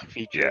strongest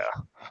features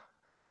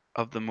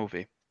of the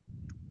movie.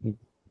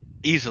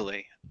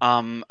 Easily.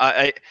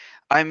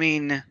 I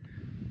mean,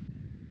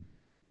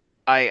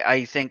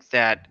 I think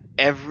that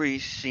every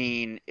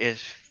scene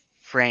is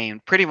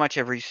framed. Pretty much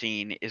every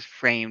scene is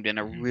framed in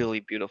a really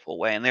beautiful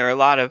way, and there are a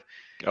lot of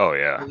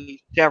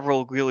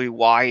several really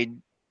wide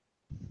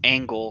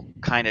angle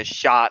kind of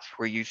shots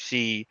where you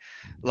see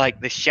like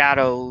the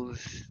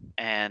shadows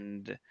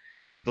and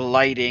the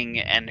lighting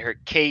and her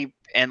cape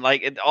and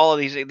like all of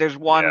these. There's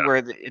one where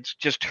it's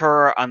just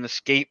her on the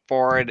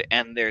skateboard,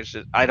 and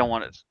I don't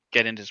want to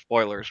get into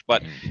spoilers,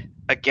 but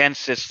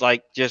against this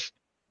like just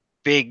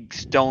big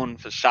stone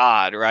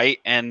facade, right?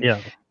 And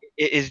it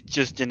is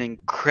just an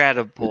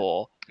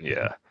incredible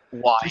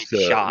wide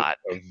shot.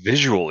 A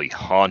visually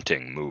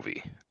haunting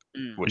movie,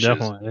 which is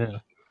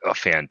a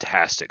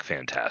fantastic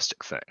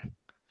thing.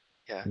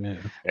 Yeah.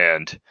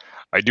 And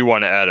I do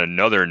want to add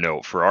another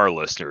note for our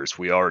listeners.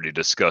 We already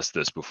discussed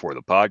this before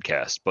the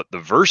podcast, but the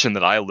version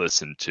that I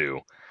listened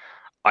to,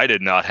 I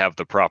did not have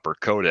the proper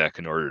codec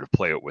in order to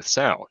play it with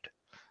sound.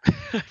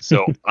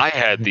 So I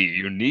had the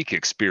unique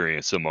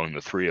experience among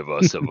the three of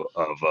us of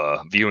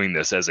viewing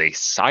this as a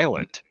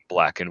silent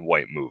black and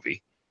white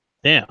movie.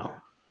 Yeah.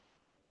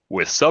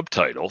 With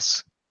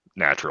subtitles,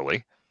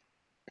 naturally.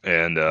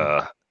 And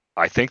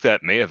I think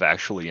that may have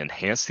actually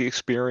enhanced the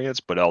experience,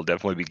 but I'll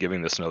definitely be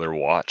giving this another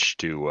watch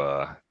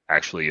to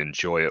actually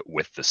enjoy it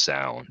with the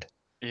sound.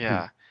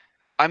 Yeah.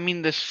 I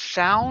mean, the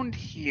sound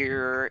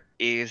here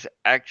is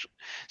actually...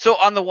 So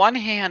on the one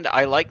hand,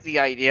 I like the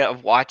idea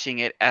of watching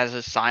it as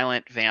a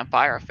silent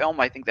vampire film.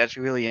 I think that's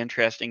really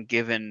interesting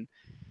given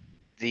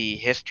the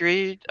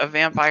history of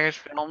vampires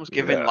films,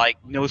 given like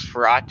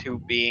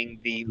Nosferatu being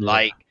the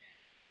like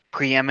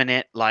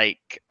preeminent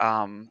like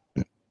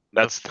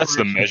that's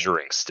the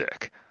measuring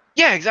stick.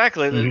 Yeah,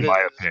 exactly. In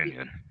my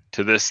opinion.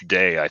 To this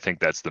day, I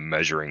think that's the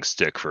measuring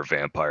stick for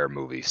vampire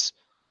movies.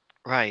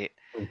 Right.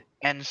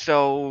 And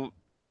so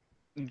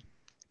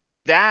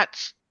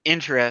that's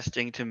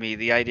interesting to me,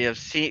 the idea of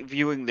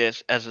viewing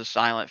this as a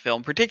silent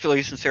film,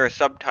 particularly since there are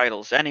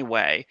subtitles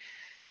anyway.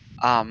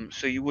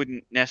 So you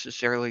wouldn't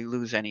necessarily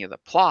lose any of the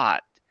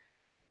plot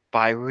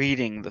by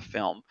reading the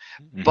film.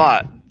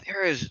 But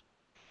there is...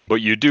 But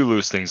you do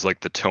lose things like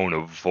the tone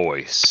of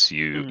voice.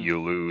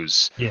 You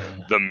lose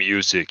the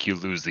music. You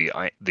lose the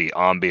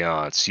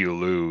ambiance. You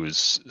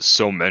lose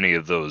so many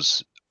of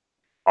those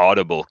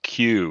audible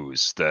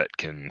cues that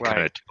can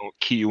kind of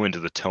key you into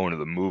the tone of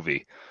the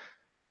movie.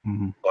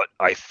 But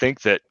I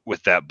think that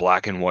with that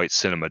black and white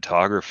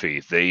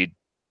cinematography,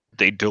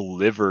 they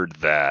delivered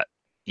that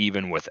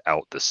even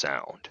without the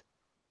sound.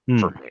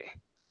 for me,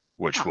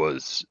 which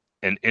was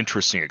an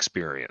interesting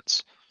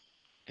experience.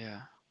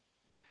 Yeah.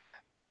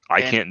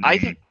 I And can't I name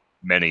think-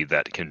 many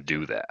that can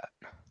do that.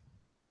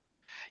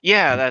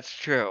 Yeah, that's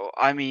true.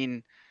 I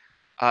mean,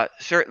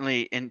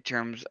 certainly in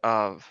terms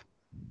of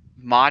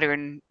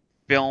modern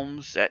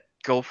films that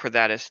go for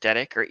that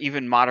aesthetic, or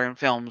even modern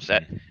films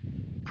that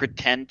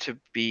pretend to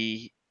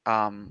be,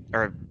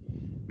 or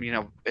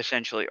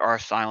essentially are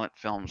silent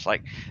films.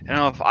 Like, I don't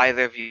know if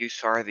either of you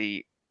saw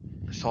the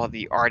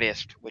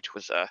Artist, which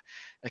was a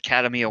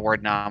Academy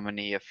Award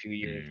nominee a few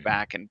years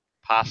back, and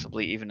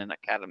possibly even an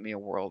Academy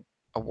Award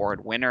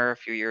winner a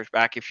few years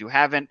back. If you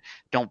haven't,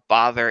 don't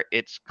bother.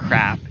 It's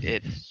crap.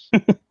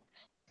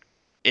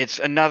 It's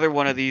another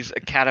one of these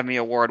Academy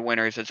Award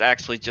winners. It's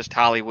actually just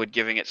Hollywood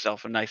giving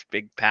itself a nice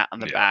big pat on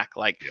the back.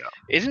 Like,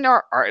 isn't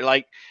our art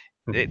like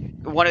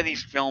one of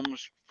these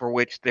films for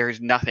which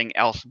there's nothing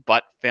else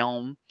but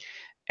film,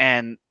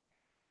 and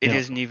it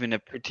isn't even a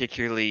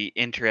particularly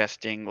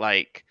interesting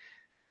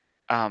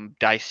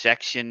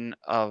dissection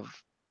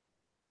of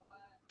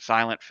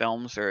silent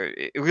films, or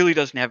it really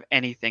doesn't have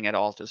anything at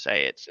all to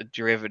say. It's a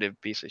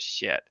derivative piece of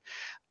shit.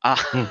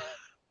 But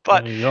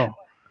there you go.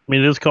 I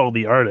mean, it is called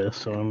The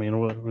Artist, so I mean,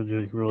 what would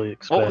you really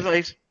expect? what was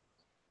I?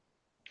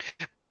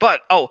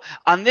 But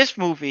on this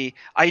movie,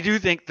 I do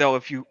think though,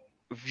 if you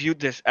viewed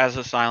this as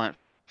a silent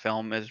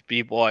film, as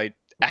B-Boy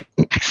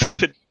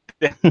accidentally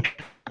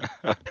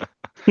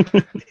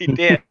he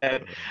did,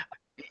 the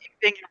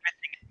thing you're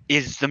missing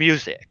is the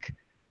music.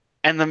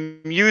 And the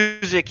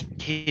music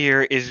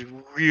here is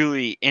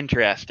really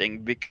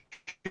interesting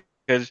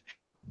because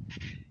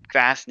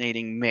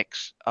fascinating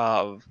mix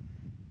of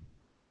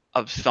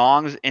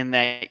songs, in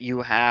that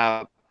you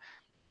have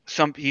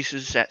some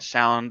pieces that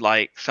sound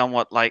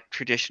somewhat like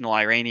traditional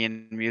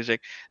Iranian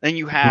music. Then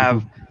you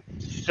have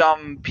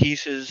some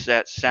pieces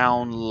that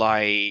sound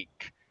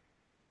like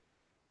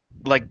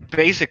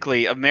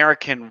basically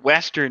American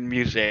Western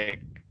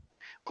music.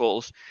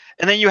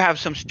 And then you have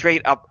some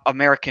straight up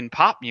American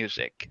pop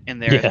music in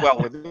there as well,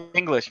 with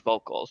English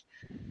vocals.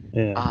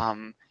 Yeah.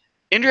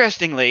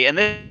 Interestingly, and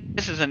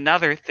this is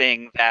another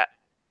thing that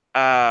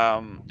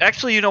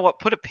actually, you know what?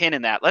 Put a pin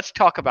in that. Let's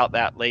talk about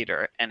that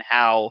later, and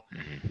how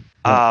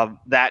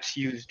that's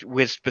used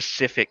with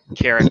specific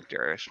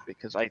characters,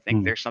 because I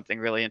think there's something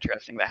really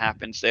interesting that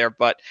happens there.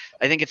 But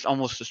I think it's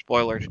almost a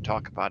spoiler to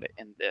talk about it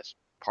in this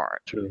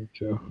part. True.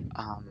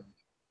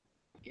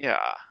 Yeah.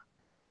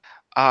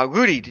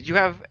 Rudy, did you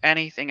have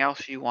anything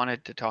else you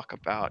wanted to talk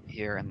about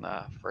here in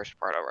the first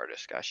part of our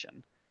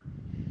discussion?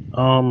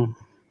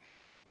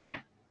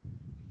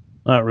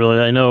 Not really.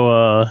 I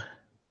know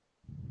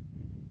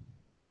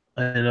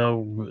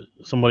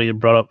somebody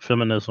had brought up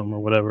feminism or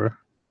whatever.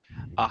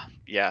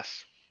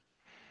 Yes.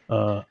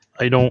 I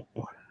don't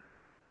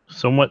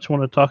so much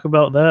want to talk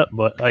about that,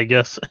 but I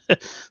guess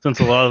since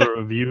a lot of the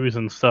reviews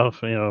and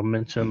stuff,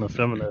 mention the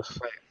feminist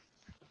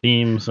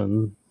themes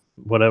and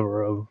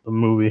whatever of the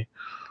movie.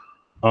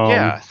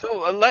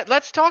 So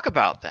let's talk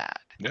about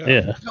that.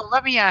 Yeah. So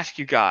let me ask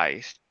you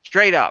guys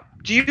straight up: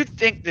 do you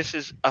think this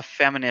is a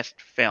feminist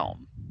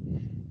film?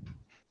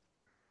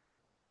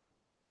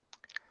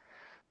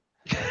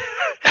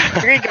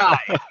 Three guys,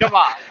 come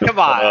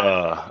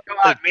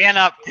on, man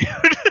up, dude.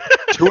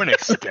 To an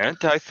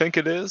extent, I think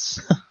it is.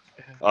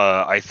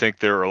 I think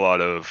there are a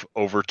lot of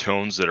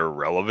overtones that are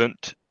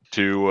relevant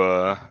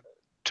to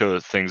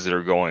things that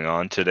are going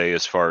on today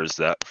as far as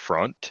that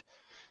front.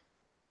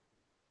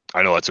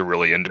 I know that's a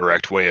really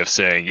indirect way of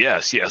saying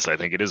yes, I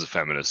think it is a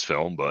feminist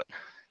film, but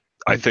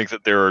I think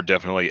that there are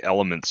definitely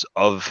elements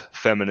of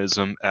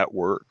feminism at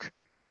work,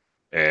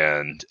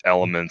 and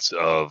elements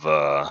of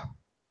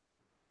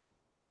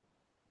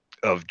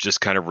just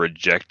kind of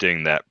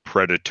rejecting that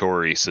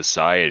predatory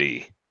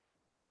society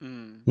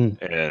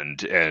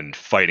and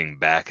fighting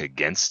back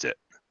against it.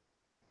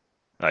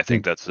 I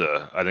think that's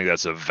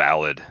a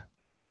valid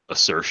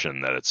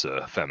assertion that it's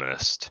a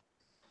feminist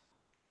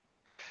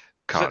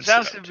concept. So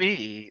it sounds to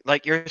me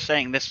like you're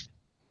saying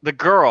the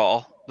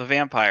girl, the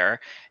vampire,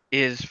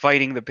 is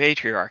fighting the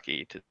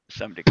patriarchy to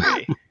some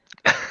degree.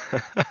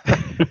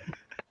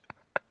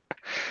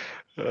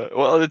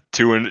 Well,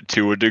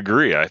 to a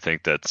degree, I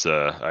think that's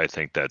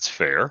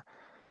fair.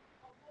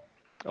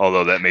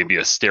 Although that may be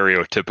a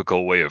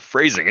stereotypical way of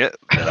phrasing it.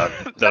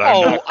 I'm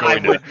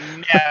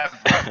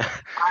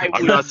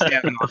not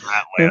standing on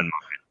that landmine.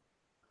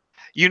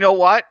 You know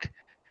what?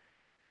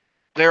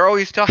 They're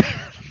always talking.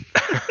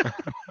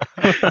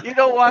 You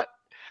know what?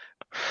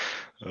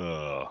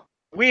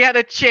 We had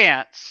a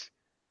chance.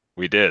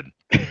 We did.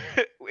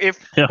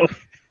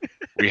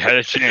 We had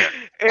a chance.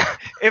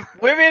 If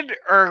women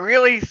are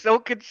really so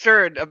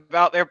concerned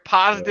about their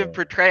positive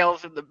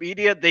portrayals in the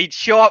media, they'd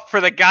show up for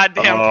the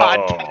goddamn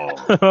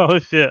podcast. Oh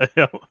shit!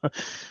 Yeah.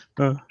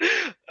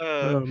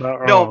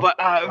 No,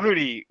 but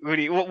Rudy,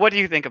 what do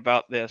you think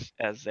about this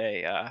as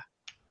a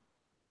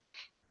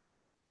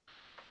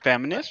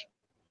feminist ?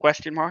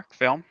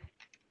 Film?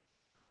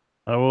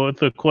 Well, if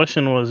the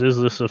question was, is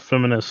this a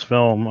feminist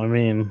film? I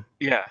mean,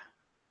 yeah.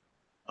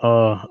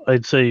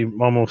 I'd say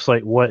almost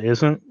like what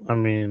isn't. I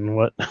mean,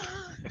 what?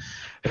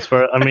 As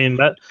far, I mean,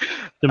 that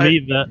to me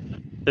that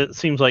it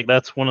seems like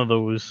that's one of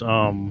those.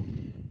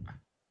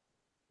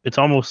 It's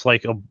almost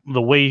like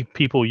the way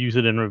people use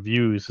it in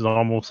reviews is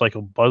almost like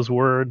a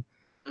buzzword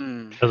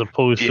Mm. as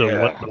opposed to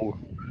what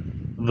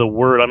the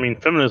word. I mean,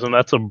 feminism.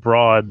 That's a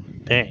broad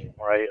thing,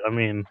 right? I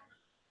mean,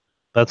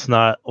 that's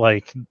not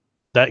like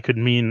that could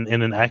mean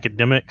in an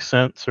academic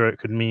sense, or it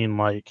could mean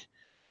like,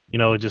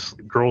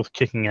 just girls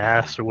kicking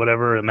ass or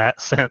whatever in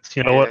that sense.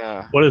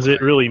 Yeah. What does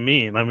it really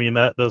mean? I mean,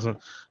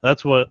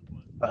 that's what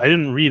I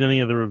didn't read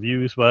any of the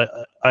reviews,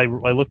 but I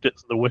looked at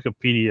the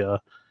Wikipedia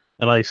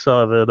and I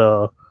saw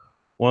that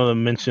one of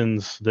them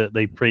mentions that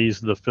they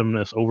praised the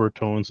feminist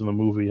overtones in the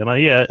movie, and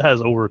yeah, it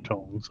has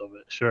overtones of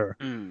it, sure.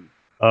 Mm.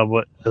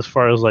 But as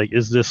far as like,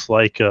 is this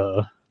like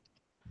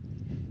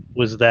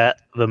was that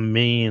the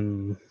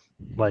main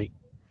like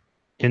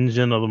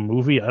engine of the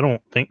movie? I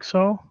don't think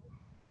so.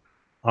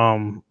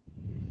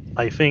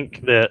 I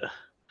think that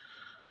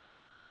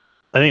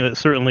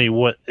certainly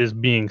what is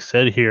being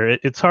said here.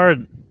 It's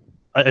hard.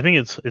 I think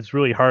it's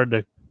really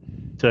hard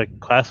to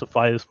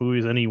classify this movie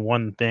as any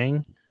one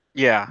thing.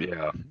 Yeah.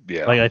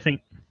 Yeah. Like I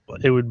think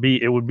it would be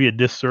a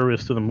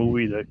disservice to the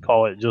movie to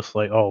call it just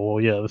like, oh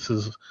well, yeah, this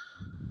is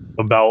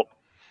about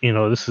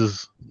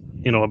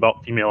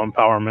about female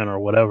empowerment or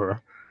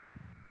whatever.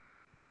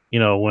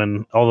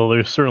 When although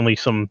there's certainly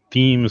some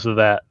themes of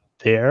that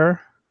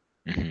there,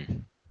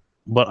 Mhm.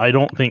 but I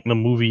don't think the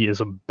movie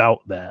is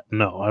about that.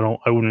 No,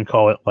 I wouldn't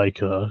call it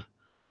like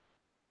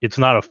it's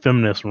not a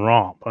feminist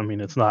romp. I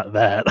mean, it's not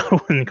that. I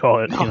wouldn't call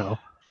it,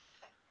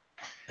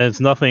 And it's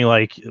nothing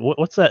like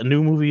what's that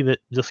new movie that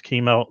just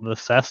came out, The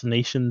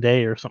Assassination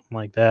Day or something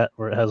like that,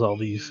 where it has all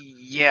these.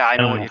 Yeah, I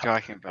know what you're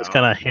talking about. It's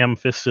kind of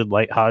ham-fisted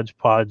like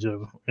hodgepodge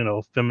of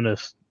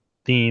feminist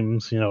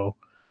themes,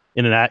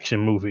 in an action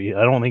movie.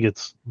 I don't think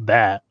it's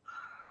that.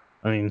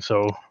 I mean,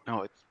 so.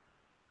 No, it's.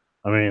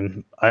 I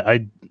mean,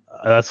 I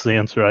that's the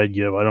answer I'd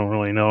give. I don't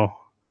really know.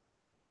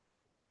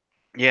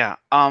 Yeah.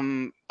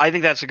 I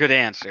think that's a good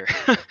answer.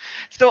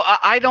 So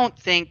I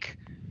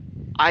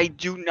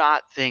do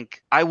not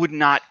think I would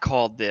not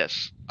call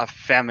this a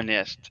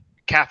feminist,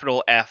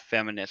 capital F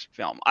feminist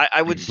film.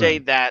 I would say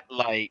that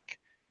like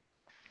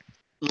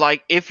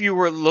if you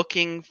were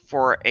looking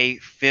for a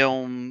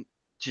film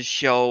to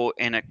show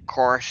in a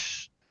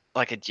course,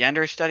 like a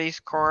gender studies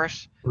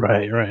course.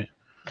 Right.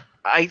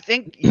 I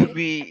think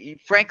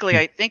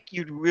I think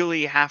you'd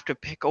really have to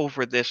pick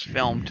over this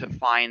film to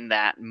find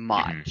that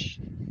much.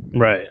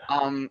 Right.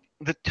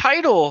 The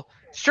title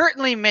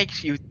certainly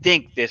makes you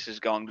think this is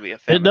going to be a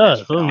It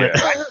feminist does, film.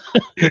 doesn't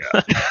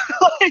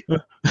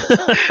it?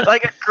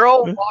 like a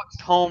girl walks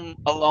home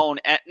alone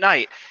at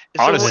night.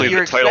 So Honestly, what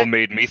you're the title expect-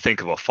 made me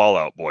think of a Fall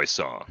Out Boy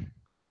song.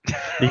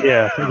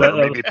 Yeah.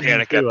 Maybe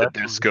Panic at the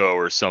Disco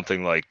or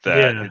something like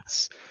that.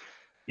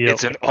 Yeah.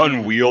 It's an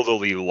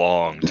unwieldily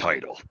long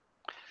title.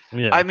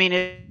 Yeah. I mean,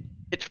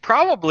 it's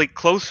probably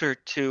closer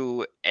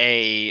to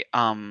a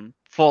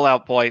Fall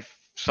Out Boy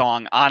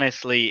song,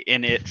 honestly,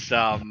 in its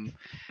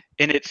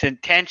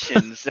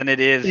intentions than it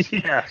is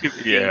to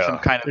be some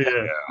kind of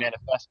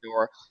manifesto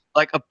or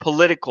like a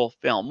political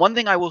film. One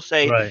thing I will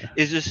say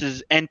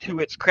is and to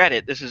its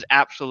credit, this is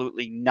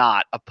absolutely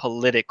not a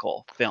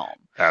political film.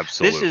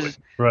 Absolutely. This is,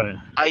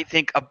 I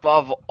think,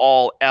 above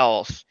all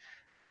else,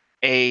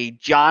 a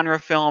genre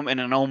film and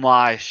an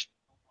homage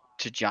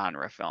to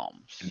genre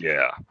films.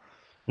 Yeah.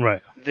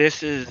 Right.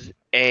 This is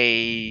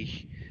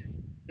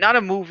not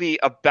a movie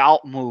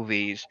about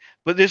movies,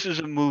 but this is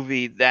a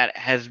movie that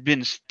has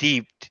been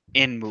steeped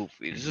in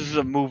movies. This is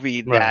a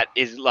movie that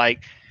is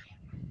like,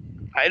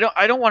 I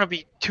don't want to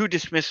be too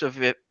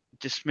dismissive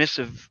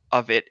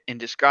of it in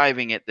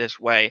describing it this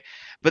way,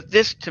 but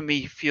this to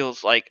me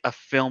feels like a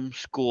film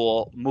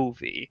school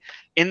movie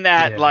in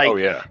that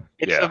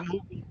it's a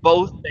movie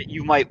both that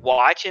you might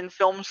watch in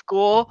film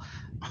school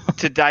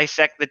to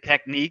dissect the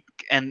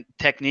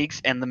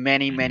techniques and the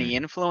many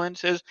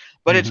influences,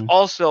 but it's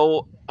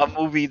also a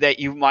movie that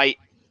you might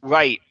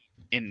write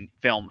in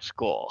film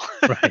school.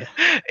 Right.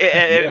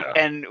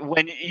 and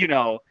when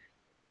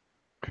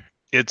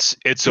it's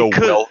a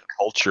well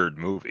cultured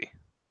movie.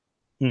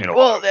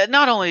 Well,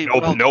 not only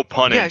no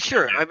pun. Yeah,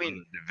 sure. I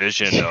mean, the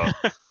vision of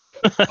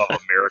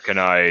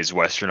Americanized,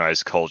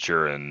 Westernized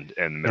culture and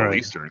Middle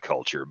Eastern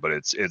culture, but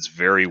it's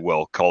very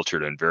well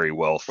cultured and very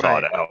well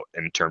thought out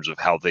in terms of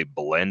how they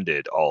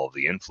blended all of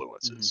the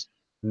influences.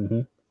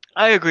 Mm-hmm.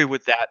 I agree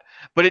with that,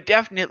 but it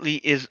definitely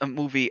is a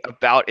movie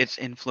about its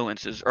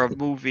influences, or a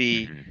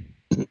movie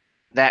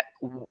that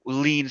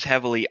leans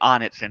heavily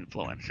on its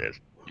influences,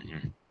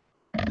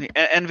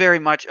 and very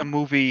much a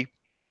movie.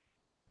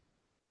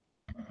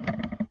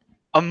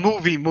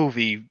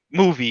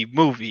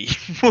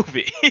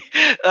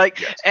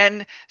 Like,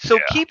 and so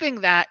keeping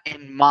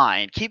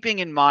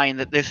in mind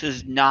that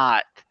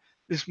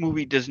this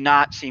movie does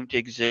not seem to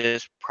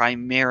exist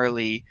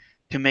primarily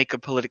to make a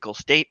political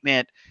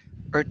statement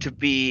or to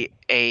be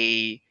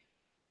a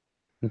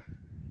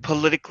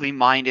politically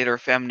minded or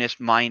feminist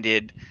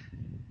minded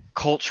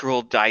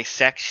cultural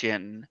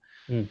dissection.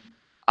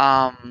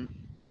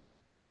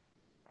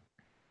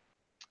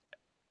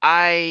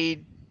 I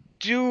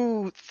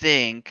do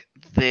think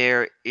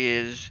there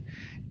is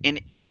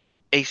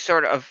a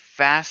sort of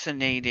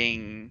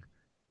fascinating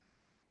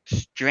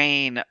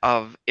strain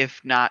of,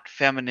 if not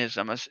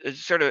feminism,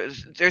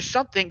 there's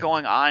something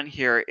going on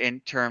here in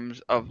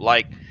terms of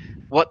like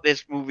what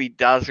this movie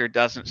does or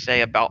doesn't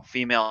say about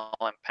female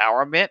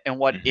empowerment and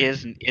what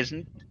is and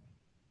isn't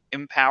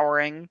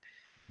empowering,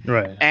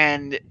 Right.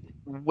 and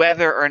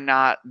whether or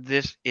not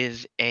this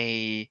is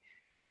a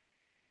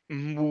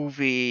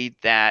movie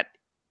that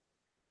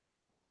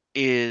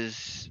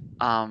is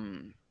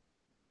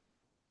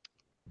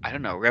I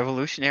don't know,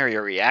 revolutionary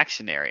or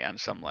reactionary on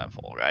some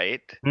level,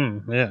 right?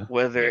 Yeah.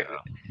 Whether,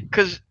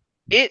 because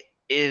it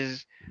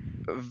is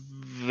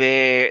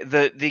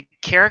the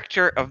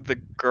character of the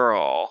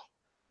girl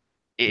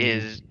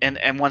is,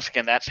 and once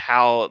again, that's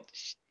how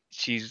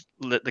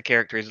the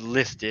character is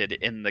listed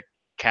in the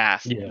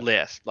cast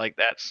list. Like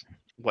that's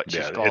what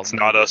she's called. It's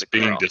not us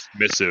being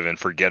dismissive and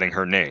forgetting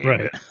her name.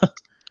 Right.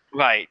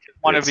 Right.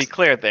 Want to be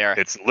clear there.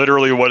 It's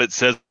literally what it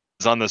says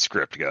on the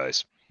script,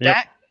 guys.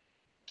 That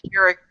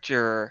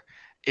character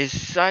is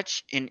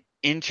such an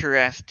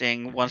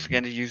interesting, once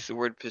again to use the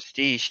word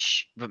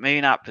pastiche, but maybe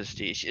not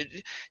pastiche.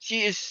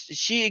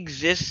 She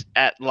exists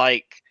at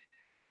like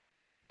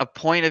a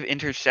point of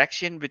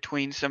intersection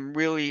between some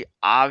really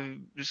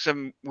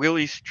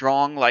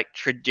strong like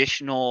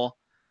traditional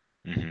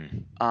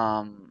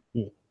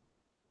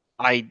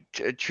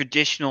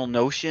traditional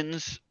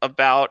notions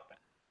about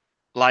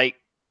like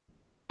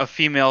a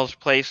female's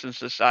place in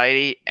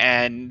society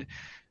and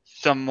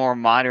some more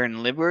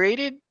modern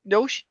liberated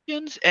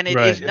notions, and it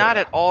is not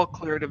at all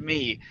clear to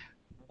me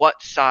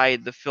what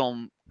side the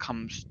film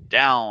comes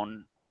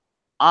down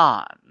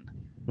on.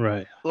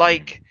 Right.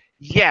 Like,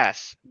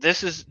 yes,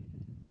 this is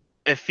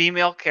a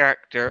female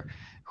character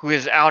who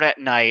is out at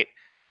night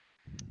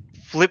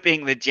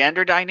flipping the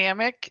gender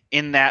dynamic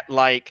in that,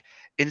 like,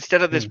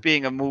 instead of this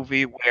being a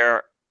movie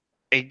where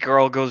a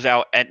girl goes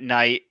out at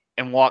night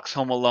and walks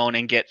home alone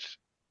and gets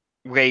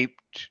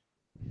raped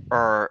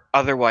or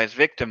otherwise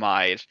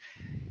victimized,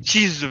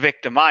 she's the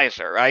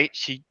victimizer, right?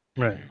 She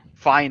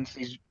finds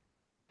these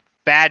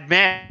bad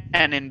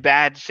men in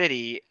bad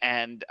city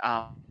and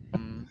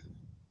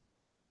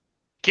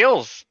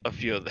kills a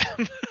few of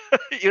them.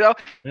 You know,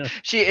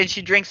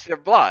 she drinks their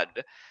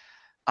blood,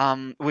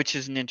 which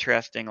is an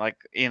interesting, like,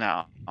 you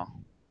know,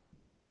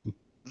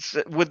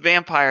 with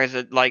vampires,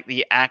 like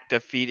the act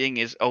of feeding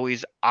is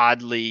always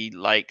oddly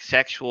like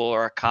sexual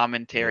or a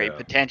commentary,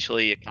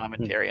 potentially a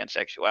commentary on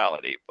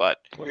sexuality, but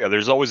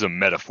there's always a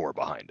metaphor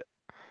behind it.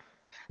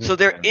 So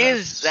there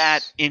is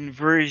that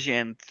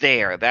inversion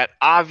there, that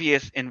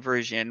obvious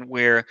inversion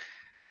where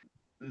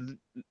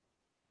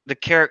the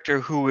character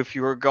who, if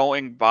you were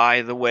going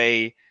by the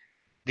way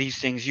these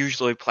things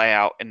usually play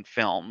out in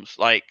films,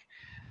 like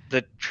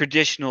the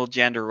traditional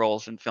gender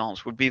roles in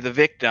films, would be the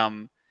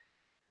victim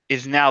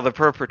is now the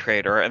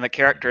perpetrator, and the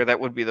character that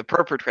would be the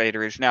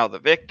perpetrator is now the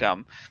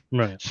victim.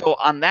 Right. So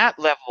on that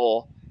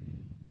level,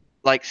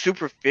 like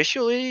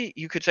superficially,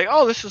 you could say,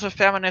 oh, this is a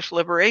feminist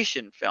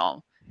liberation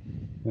film.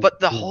 But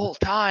the whole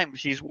time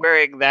she's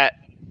wearing that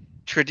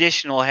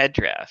traditional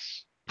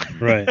headdress,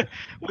 right,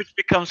 which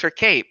becomes her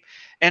cape.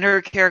 And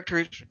her character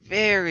is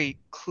very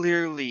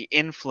clearly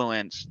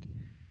influenced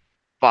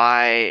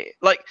by,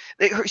 like,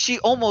 she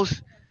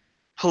almost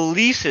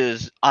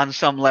polices on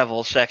some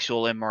level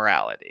sexual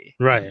immorality.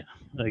 Right,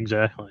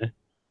 exactly.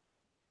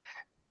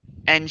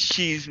 And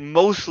she's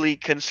mostly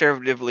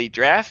conservatively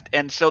dressed,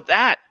 and so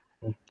that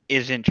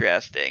is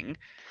interesting.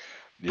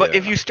 But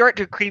if you start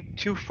to creep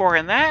too far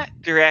in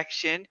that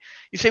direction,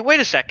 you say, wait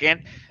a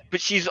second,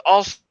 but she's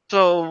also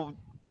on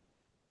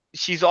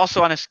a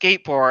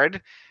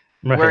skateboard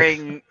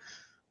wearing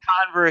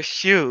Converse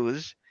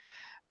shoes,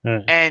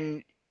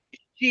 and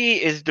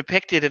she is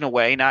depicted in a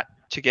way, not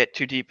to get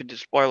too deep into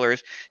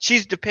spoilers,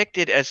 she's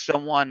depicted as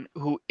someone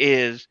who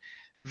is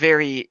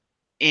very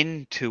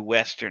into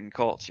Western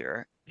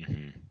culture.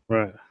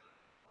 Right.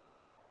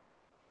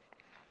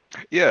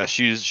 Yeah,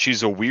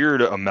 she's a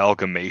weird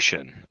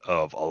amalgamation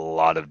of a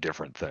lot of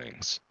different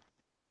things.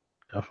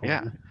 Definitely.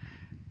 Yeah.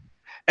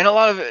 And a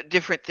lot of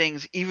different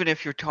things, even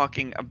if you're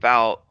talking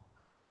about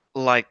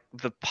like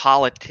the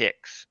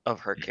politics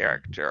of her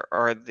character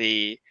or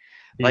the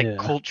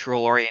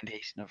cultural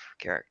orientation of her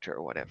character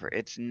or whatever.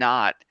 It's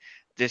not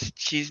this,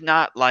 she's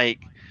not like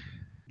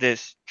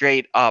this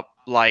straight up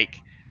like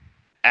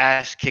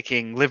ass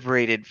kicking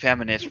liberated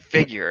feminist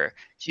figure.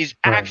 She's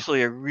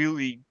actually a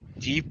really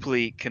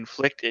deeply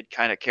conflicted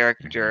kind of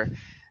character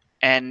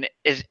and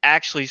is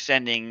actually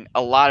sending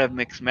a lot of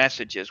mixed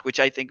messages, which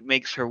I think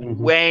makes her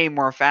way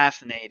more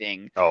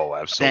fascinating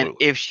than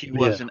if she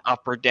was an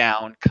up or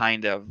down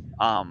kind of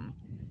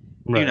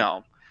you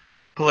know,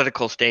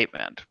 political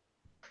statement.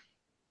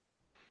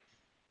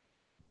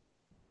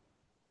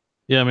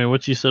 Yeah, I mean,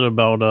 what you said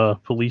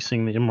about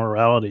policing the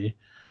immorality,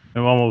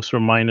 I'm almost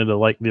reminded of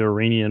like the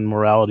Iranian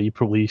morality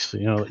police,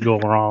 you know, that go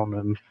around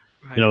and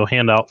you know,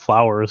 hand out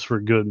flowers for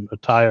good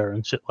attire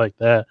and shit like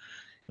that.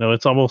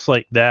 it's almost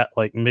like that,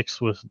 like mixed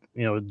with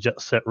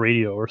Jet Set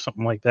Radio or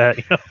something like that.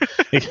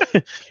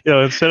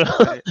 Instead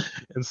of Right.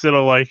 instead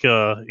of like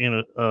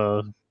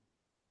a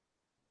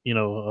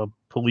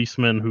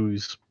policeman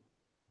who's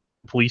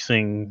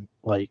policing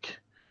like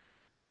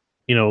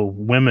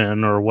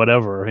women or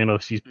whatever.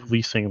 She's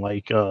policing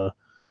like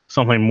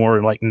something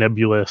more like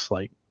nebulous,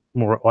 like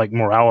more like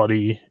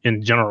morality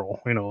in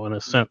general. In a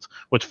sense,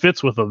 which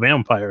fits with the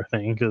vampire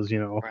thing because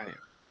Right.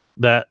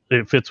 that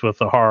it fits with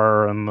the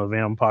horror and the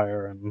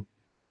vampire and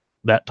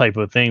that type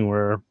of thing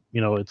where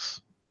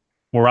it's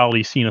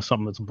morality seen as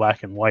something that's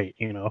black and white.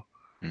 Yeah.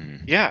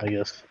 I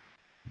guess.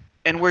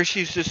 And where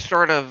she's just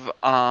sort of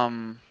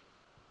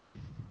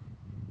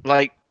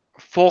like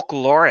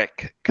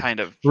folkloric kind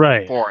of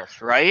Right.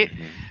 force, right?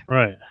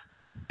 Right.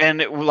 And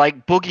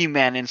like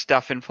boogeymen and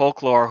stuff in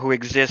folklore who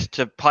exist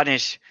to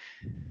punish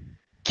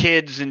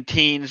kids and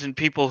teens and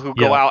people who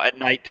go Yeah. out at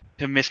night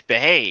to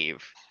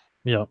misbehave.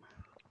 Yeah.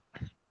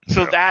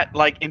 So that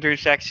like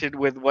intersection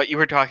with what you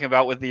were talking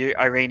about with the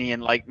Iranian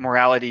like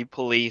morality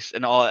police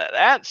and all that,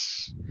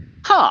 that's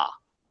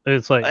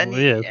It's like And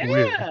it's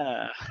weird.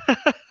 yeah.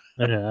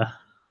 Yeah.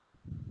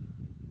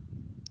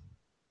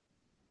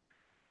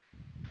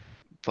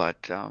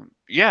 But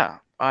yeah,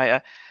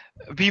 I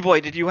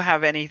B-Boy, did you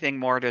have anything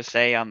more to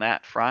say on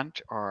that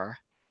front or?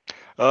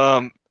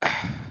 Not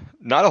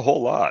a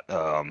whole lot.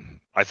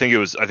 I think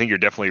you're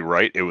definitely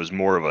right. It was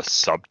more of a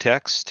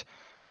subtext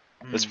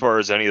as far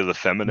as any of the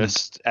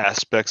feminist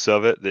aspects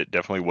of it. That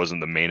definitely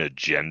wasn't the main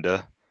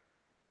agenda.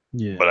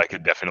 Yeah. But I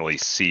could definitely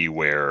see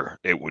where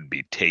it would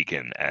be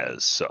taken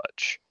as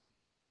such.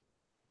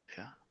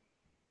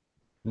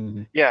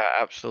 Mhm. Yeah,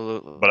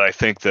 absolutely. But I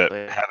think that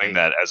Like, having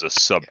that as a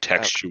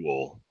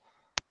subtextual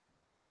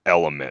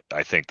element,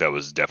 I think that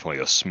was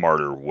definitely a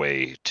smarter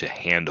way to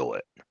handle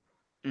it.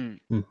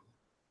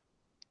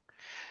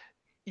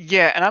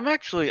 Yeah, and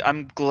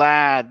I'm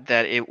glad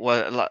that it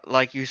was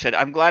like you said.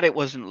 I'm glad it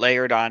wasn't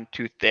layered on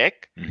too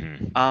thick.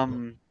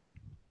 Mm-hmm.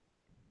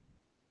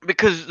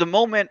 Because the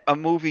moment a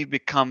movie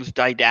becomes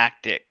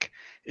didactic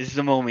is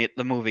the moment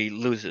the movie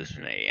loses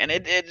me, and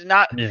it's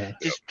not Yeah.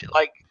 just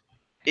like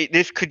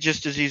this could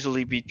just as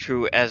easily be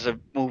true as a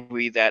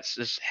movie that's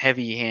this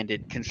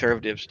heavy-handed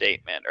conservative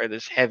statement or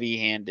this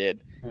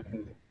heavy-handed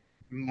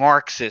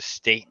Marxist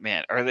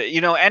statement or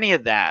any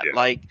of that. Yeah.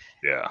 Like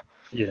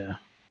Yeah.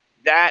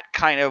 that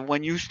kind of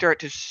when you start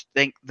to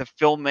think the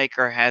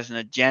filmmaker has an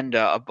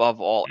agenda above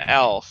all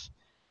else,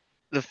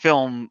 the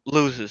film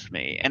loses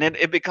me and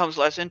it becomes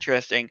less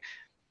interesting.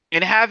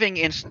 And having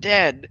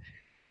instead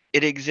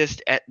it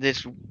exists at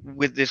this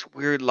with this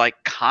weird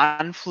like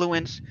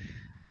confluence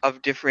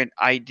of different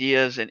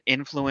ideas and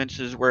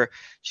influences where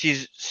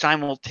she's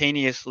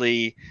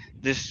simultaneously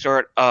this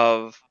sort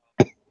of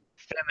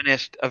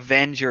feminist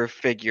avenger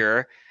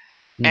figure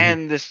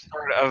and this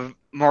sort of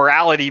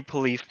morality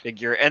police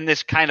figure and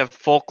this kind of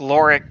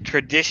folkloric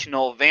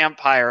traditional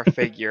vampire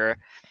figure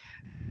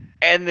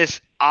and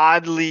this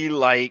oddly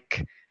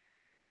like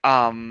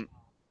who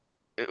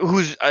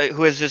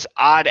has this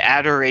odd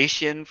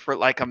adoration for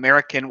like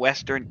American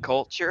Western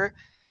culture,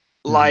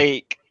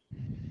 like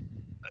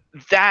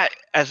that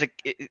as a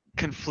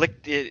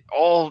conflicted,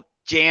 all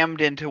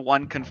jammed into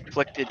one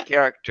conflicted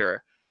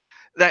character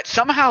that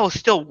somehow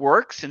still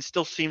works and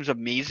still seems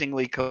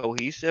amazingly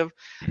cohesive.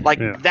 Like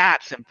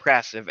that's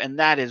impressive, and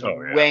that is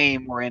way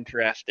more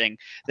interesting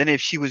than if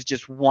she was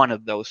just one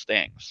of those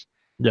things.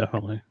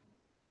 Definitely.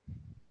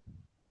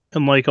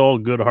 And like all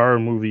good horror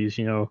movies,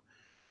 you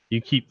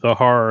keep the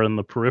horror in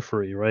the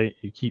periphery, right?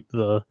 You keep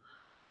the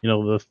I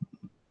don't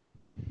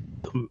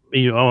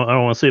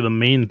want to say the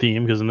main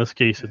theme because in this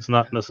case it's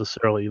not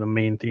necessarily the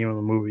main theme of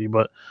the movie,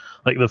 but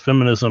like the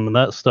feminism and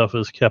that stuff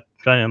is kept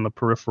kind of in the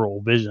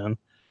peripheral vision,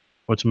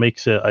 which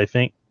makes it, I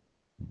think,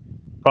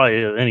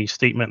 probably any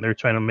statement they're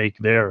trying to make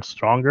there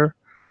stronger,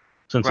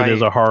 since it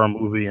is a horror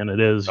movie and it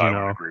is, I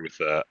would agree with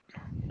that.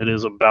 It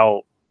is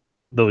about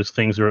those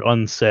things that are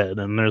unsaid,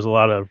 and there's a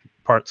lot of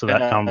parts of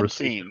that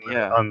conversation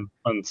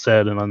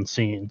unsaid and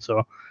unseen.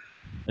 So,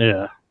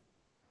 yeah.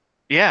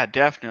 Yeah,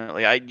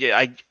 definitely.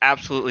 I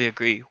absolutely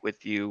agree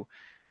with you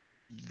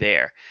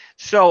there.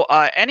 So,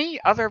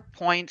 any other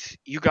points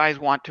you guys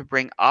want to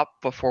bring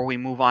up before we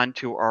move on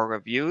to our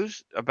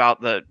reviews about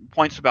the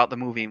points about the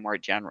movie more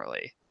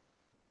generally?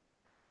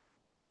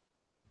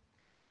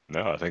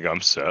 No, I think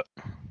I'm set.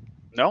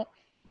 No?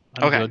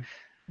 I'm okay. good.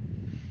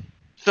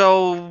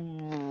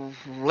 So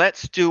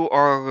let's do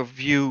our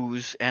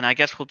reviews, and I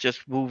guess we'll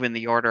just move in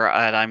the order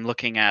that I'm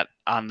looking at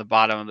on the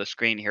bottom of the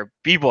screen here.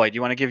 B-Boy, do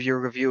you want to give your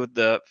review of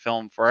the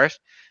film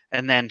first,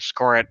 and then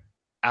score it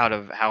out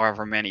of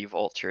however many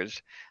vultures?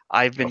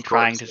 I've been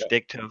trying to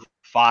stick to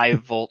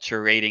 5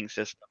 vulture rating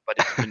system, but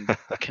it's been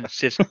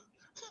consistent.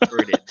 All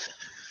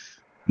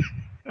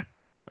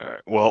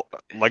right. Well,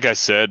 like I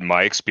said,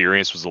 my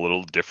experience was a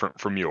little different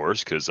from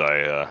yours because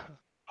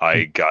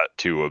I got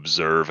to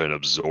observe and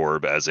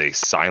absorb as a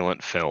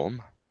silent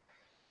film.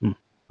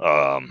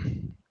 I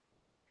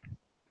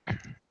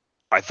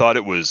thought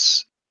it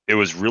was it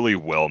was really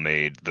well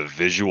made. The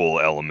visual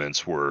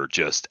elements were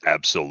just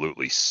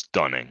absolutely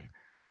stunning.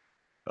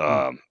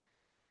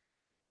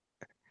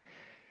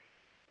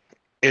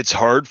 It's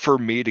hard for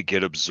me to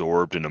get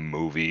absorbed in a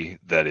movie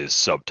that is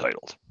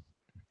subtitled.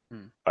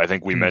 I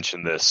think we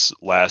mentioned this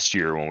last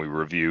year when we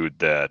reviewed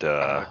that.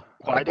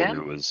 I believe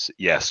it was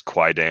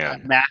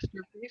Kwaidan.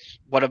 Masterpiece.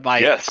 One of my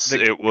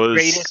it was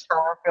greatest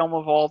horror film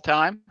of all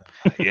time.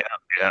 Yeah.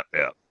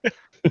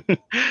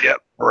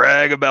 Yep.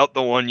 Brag about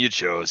the one you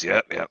chose.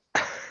 Yep.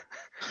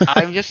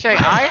 I'm just saying,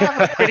 I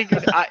have a pretty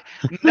good.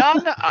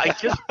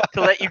 Just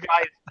to let you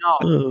guys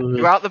know,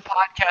 throughout the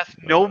podcast,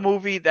 no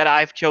movie that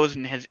I've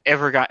chosen has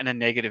ever gotten a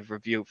negative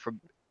review from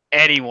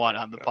anyone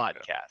on the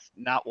podcast.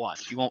 Not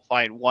once. You won't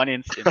find one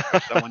instance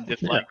where someone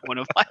disliked one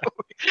of my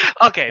movies.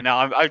 Okay, no,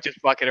 I'm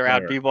just fucking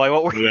around, people.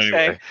 What were you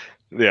saying?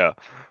 Yeah.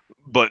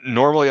 But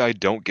normally I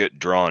don't get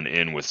drawn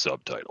in with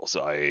subtitles.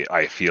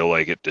 I feel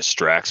like it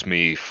distracts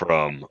me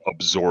from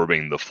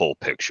absorbing the full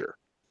picture.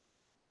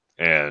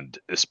 And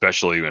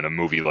especially in a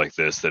movie like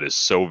this that is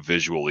so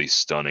visually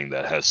stunning,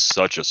 that has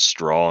such a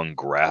strong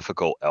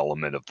graphical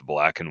element of the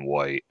black and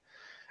white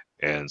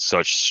and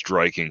such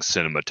striking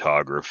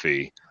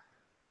cinematography.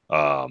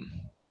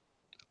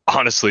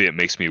 Honestly, it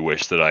makes me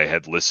wish that I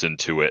had listened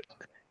to it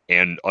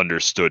and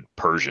understood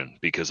Persian,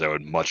 because I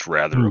would much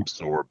rather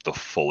absorb the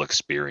full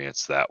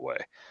experience that way.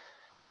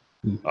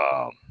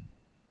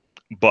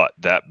 But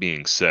that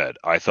being said,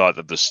 I thought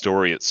that the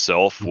story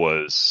itself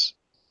was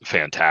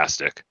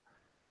fantastic.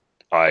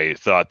 I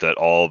thought that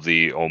all of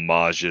the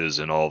homages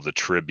and all of the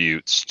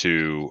tributes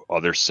to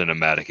other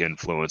cinematic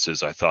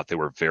influences, I thought they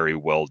were very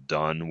well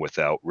done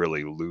without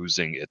really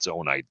losing its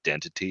own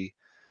identity,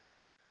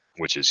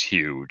 which is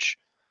huge.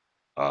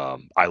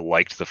 I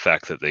liked the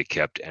fact that they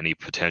kept any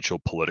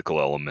potential political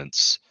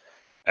elements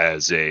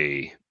as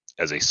a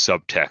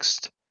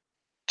subtext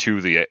to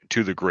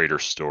the greater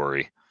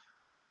story.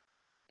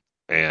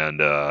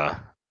 And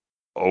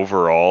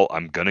overall,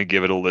 I'm gonna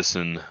give it a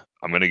listen.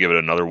 I'm going to give it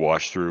another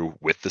watch through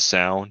with the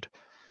sound.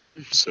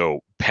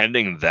 So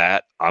pending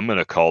that, I'm going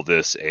to call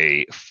this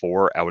a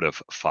 4 out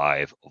of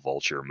 5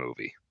 Vulture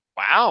movie.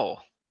 Wow.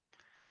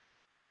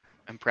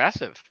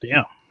 Impressive.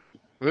 Yeah.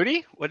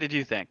 Rudy, what did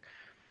you think?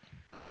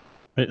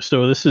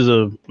 So this is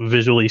a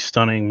visually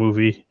stunning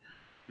movie.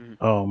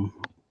 I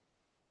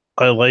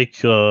like,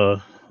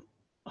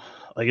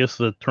 I guess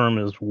the term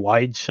is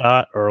wide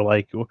shot, or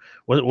like,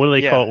 what do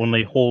they call it when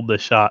they hold the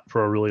shot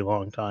for a really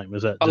long time?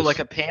 Is that just, like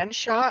a pan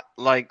shot,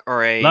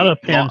 or a not a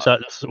pan shot,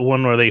 just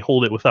one where they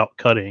hold it without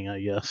cutting, I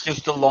guess.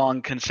 Just a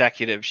long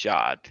consecutive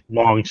shot.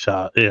 Long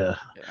shot, yeah.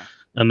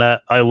 And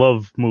that, I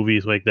love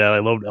movies like that. I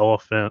loved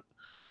Elephant,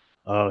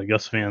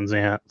 Gus Van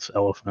Sant's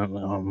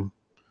Elephant.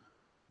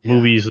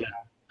 Movies that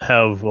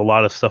have a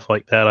lot of stuff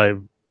like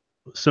that.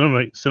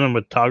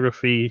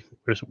 Cinematography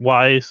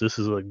wise, this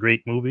is a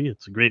great movie.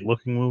 It's a great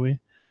looking movie.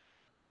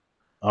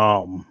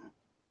 I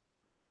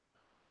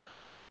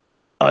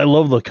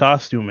love the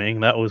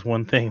costuming. That was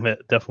one thing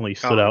that definitely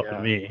stood out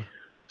to me.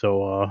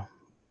 So,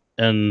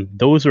 and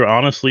those are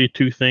honestly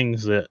two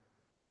things that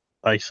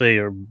I say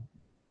are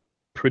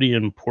pretty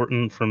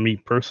important for me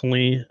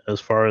personally as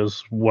far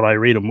as what I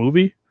rate a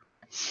movie.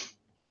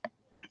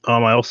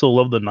 I also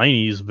love the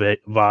 90s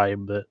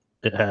vibe that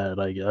it had,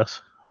 I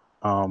guess.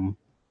 And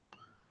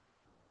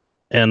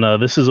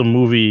this is a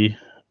movie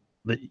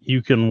that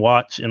you can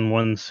watch in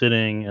one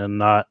sitting and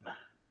not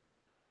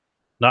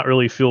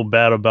really feel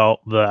bad about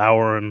the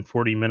hour and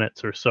 40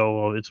 minutes or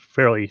so. It's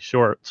fairly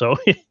short, so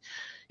you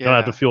don't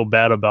have to feel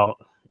bad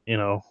about,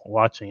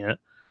 watching it.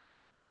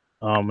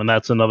 And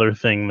that's another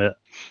thing that,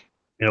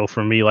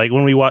 for me, like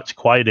when we watched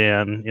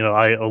Kwaidan,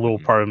 a little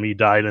part of me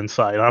died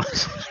inside,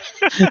 honestly.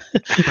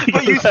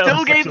 But you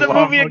still gave the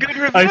movie a good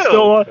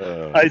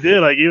review. I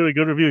did. I gave it a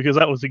good review because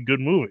that was a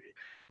good movie.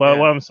 But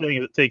what I'm saying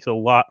is it takes a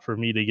lot for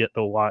me to get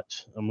to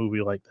watch a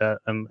movie like that,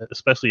 and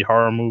especially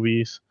horror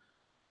movies.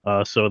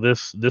 So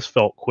this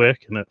felt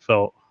quick and it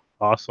felt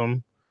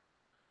awesome.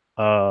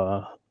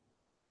 So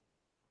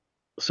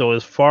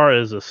as far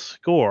as a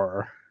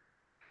score,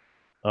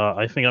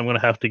 I think I'm going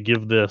to have to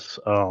give this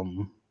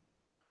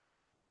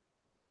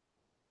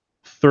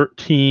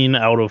 13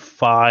 out of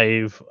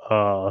 5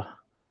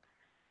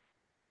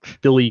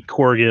 Billy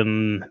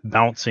Corgan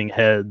bouncing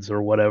heads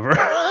or whatever.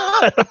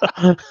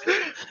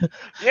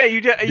 Yeah,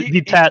 you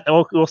did.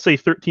 We'll say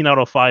 13 out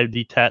of 5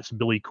 detached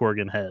Billy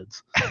Corgan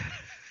heads.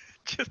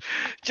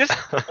 just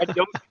I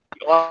don't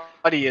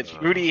audience.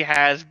 Rudy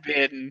has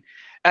been,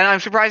 and I'm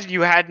surprised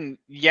you hadn't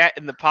yet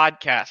in the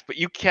podcast, but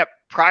you kept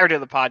prior to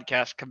the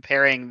podcast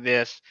comparing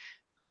this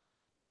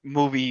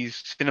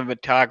movie's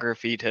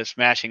cinematography to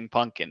Smashing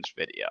Pumpkins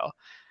video.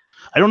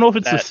 I don't know if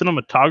it's the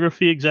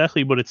cinematography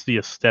exactly, but it's the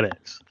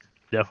aesthetics.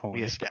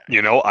 Definitely.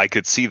 I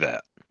could see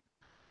that.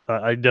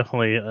 I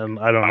definitely, and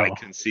I don't know. I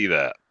can see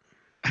that.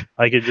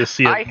 I could just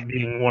see it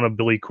being one of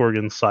Billy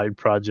Corgan's side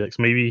projects.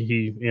 Maybe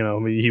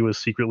he was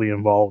secretly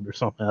involved or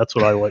something. That's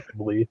what I like to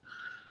believe.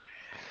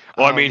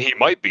 Well, I mean, he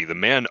might be. The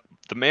man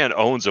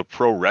owns a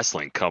pro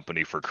wrestling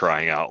company, for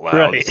crying out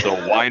loud. Right. So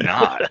why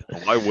not?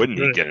 Why wouldn't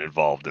he get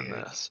involved in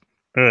this?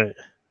 Right.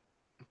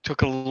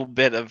 took a little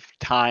bit of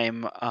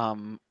time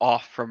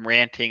off from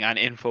ranting on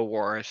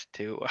Infowars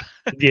to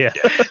Yeah.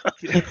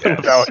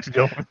 With Alex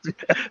Jones.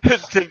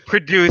 to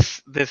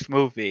produce this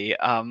movie,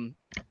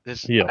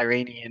 this Yeah.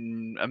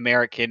 Iranian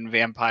American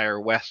vampire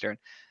western.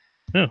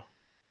 Yeah.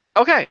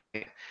 Okay,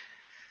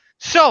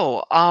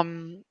 so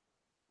I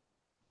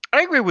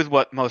agree with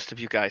what most of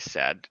you guys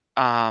said.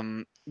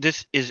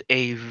 This is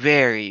a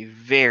very,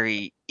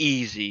 very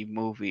easy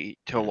movie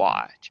to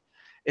watch,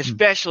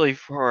 especially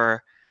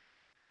for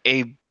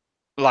a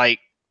like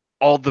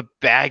all the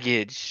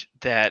baggage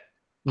that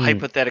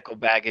hypothetical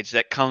baggage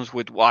that comes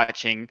with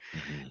watching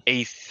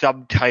a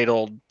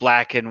subtitled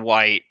black and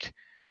white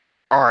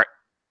art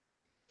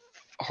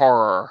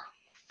horror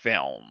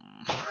film.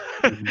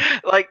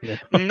 Like Yeah.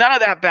 none of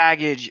that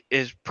baggage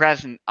is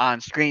present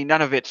on screen.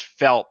 None of it's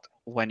felt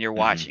when you're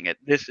watching it.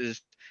 This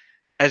is,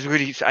 as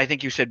Rudy, I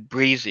think you said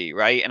breezy,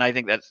 right? And I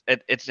think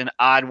it's an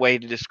odd way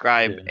to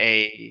describe Yeah.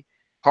 a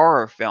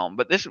horror film,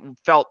 but this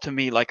felt to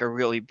me like a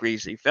really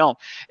breezy film.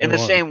 In It the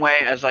was. same way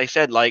as I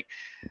said, like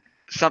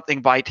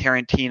something by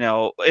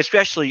Tarantino,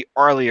 especially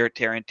earlier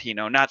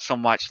Tarantino, not so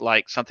much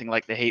like something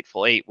like The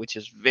Hateful Eight, which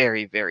is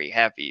very, very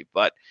heavy,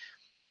 but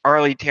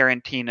early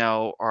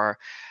Tarantino or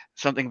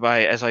something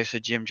by, as I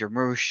said, Jim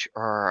Jarmusch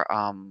or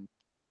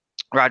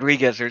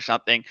Rodriguez or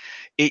something,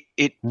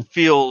 it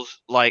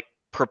feels like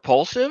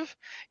propulsive,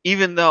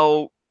 even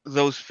though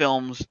those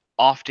films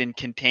often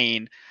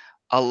contain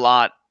a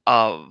lot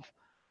of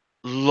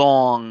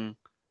long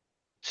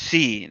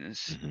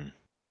scenes,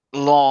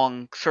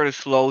 long sort of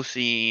slow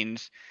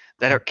scenes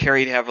that are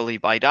carried heavily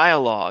by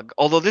dialogue.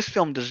 Although this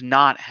film does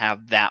not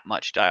have that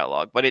much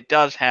dialogue, but it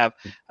does have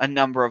a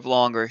number of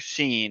longer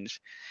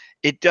scenes.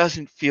 It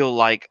doesn't feel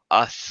like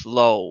a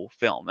slow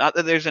film. Not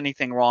that there's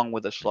anything wrong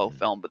with a slow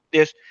film, but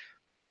this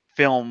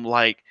film,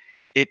 like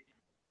it,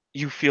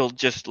 you feel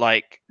just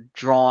like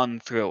drawn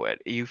through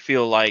it. You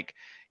feel like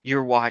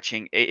you're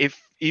watching. If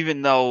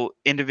even though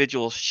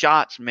individual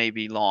shots may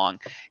be long,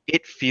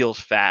 it feels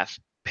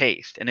fast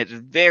paced and it's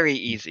very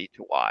easy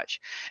to watch.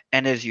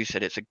 And as you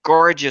said, it's a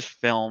gorgeous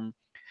film.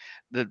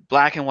 The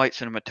black and white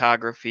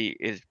cinematography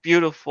is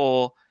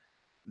beautiful.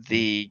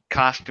 The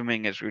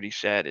costuming, as Rudy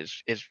said,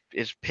 is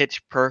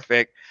pitch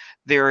perfect.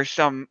 There are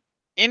some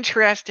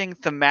interesting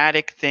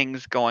thematic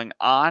things going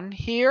on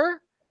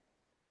here.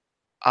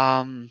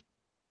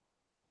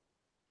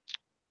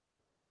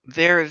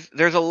 There's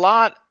a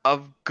lot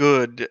of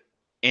good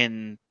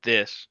in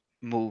this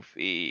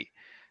movie,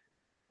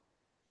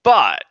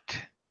 but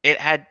it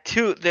had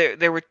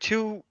there were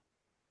two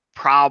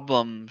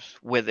problems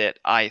with it,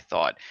 I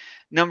thought.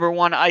 Number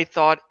one, I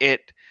thought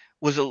it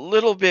was a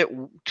little bit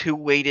too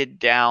weighted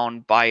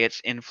down by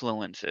its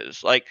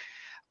influences. Like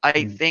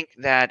I think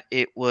that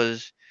it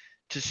was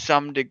to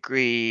some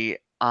degree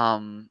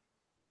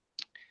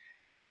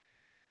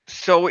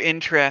so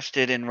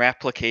interested in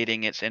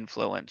replicating its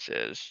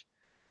influences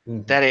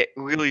that it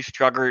really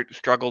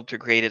struggled to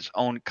create its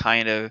own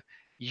kind of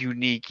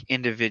unique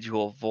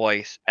individual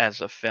voice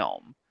as a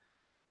film.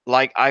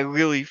 Like I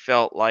really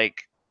felt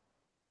like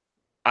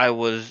I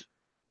was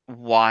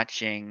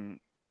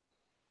watching,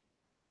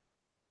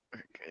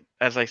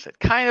 as I said,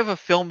 kind of a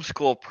film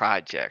school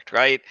project,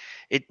 right?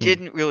 It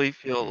didn't really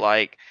feel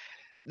like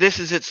this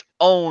is its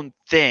own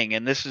thing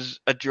and this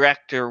is a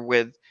director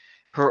with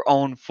her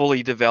own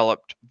fully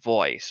developed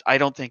voice. I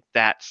don't think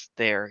that's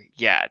there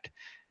yet.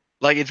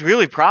 Like it's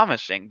really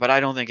promising, but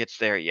I don't think it's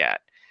there yet.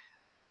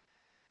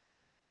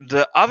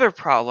 The other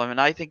problem,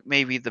 and I think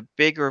maybe the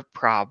bigger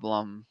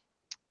problem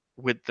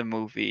with the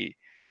movie,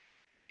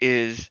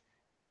 is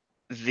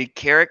the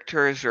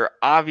characters are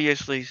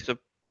obviously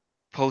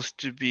supposed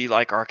to be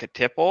like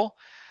archetypal.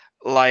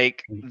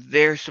 Like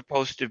they're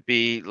supposed to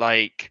be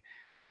like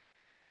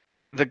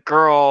the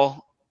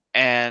girl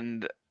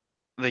and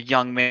the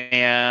young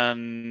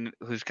man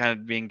who's kind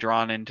of being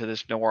drawn into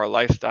this noir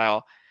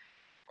lifestyle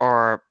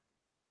are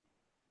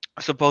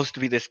supposed to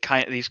be these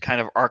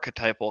kind of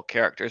archetypal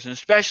characters, and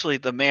especially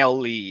the male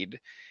lead.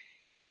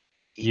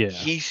 Yeah.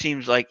 He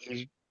seems like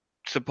he's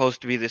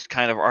supposed to be this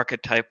kind of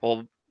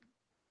archetypal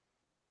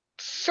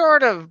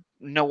sort of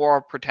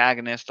noir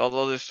protagonist,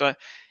 although there's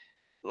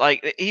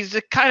like he's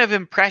a kind of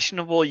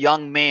impressionable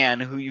young man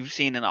who you've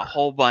seen in a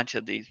whole bunch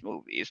of these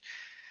movies.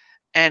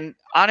 And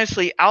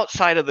honestly,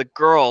 outside of the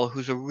girl,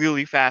 who's a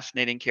really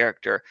fascinating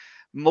character,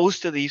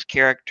 most of these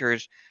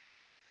characters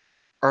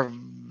are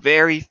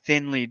very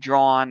thinly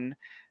drawn,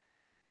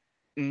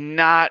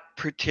 not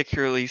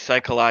particularly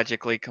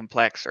psychologically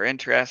complex or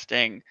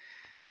interesting,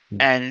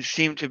 and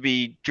seem to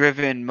be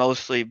driven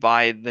mostly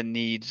by the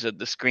needs of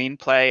the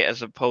screenplay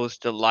as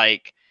opposed to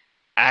like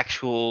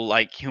actual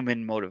like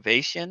human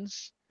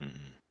motivations.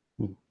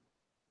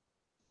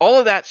 All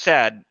of that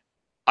said,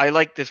 I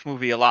like this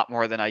movie a lot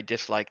more than I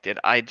disliked it.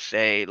 I'd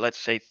say, let's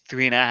say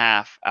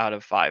 3.5 out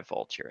of 5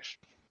 vultures.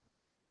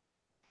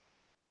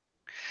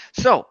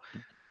 So,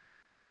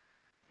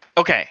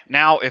 okay,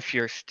 now if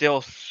you're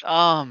still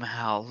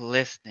somehow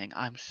listening,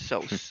 I'm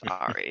so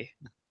sorry.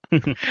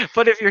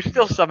 But if you're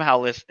still somehow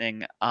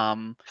listening,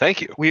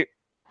 Thank you.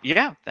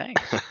 Yeah,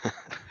 thanks.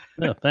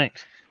 Yeah,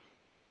 thanks.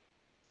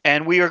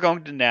 And we are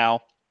going to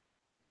now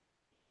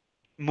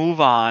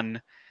move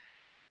on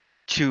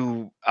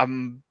to a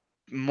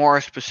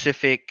more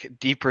specific,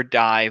 deeper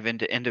dive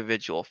into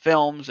individual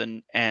films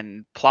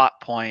and plot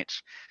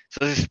points.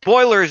 So there's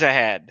spoilers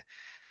ahead.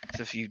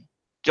 So if you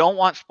don't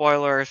want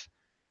spoilers,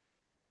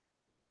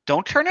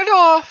 don't turn it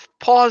off.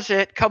 Pause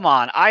it. Come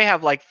on. I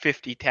have like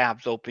 50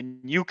 tabs open.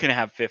 You can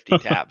have 50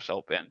 tabs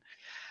open.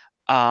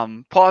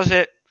 Pause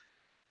it.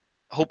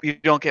 Hope you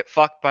don't get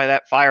fucked by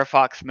that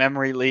Firefox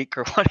memory leak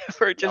or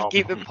whatever. Just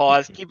keep it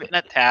paused. Keep it in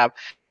a tab.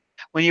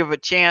 When you have a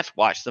chance,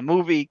 watch the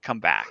movie.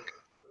 Come back.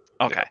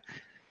 Okay.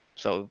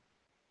 So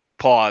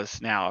pause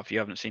now if you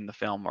haven't seen the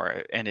film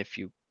and if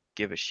you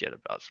give a shit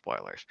about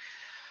spoilers.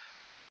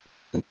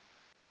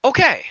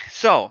 Okay,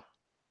 so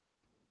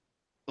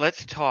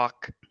let's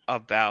talk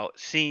about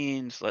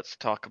scenes. Let's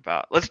talk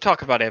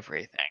about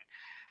everything.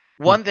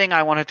 One thing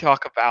I want to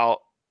talk about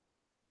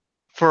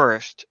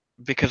first,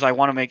 because I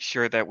want to make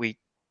sure that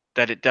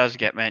it does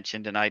get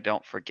mentioned and I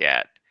don't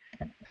forget.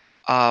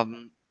 I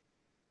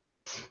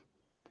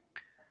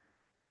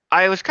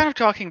was kind of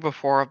talking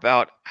before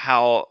about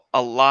how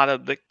a lot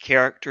of the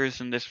characters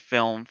in this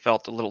film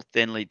felt a little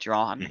thinly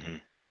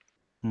drawn.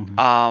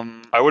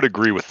 Mhm. I would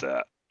agree with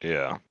that.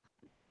 Yeah.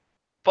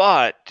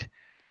 But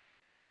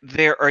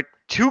there are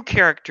two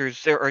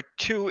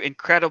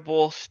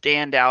incredible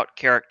standout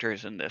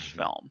characters in this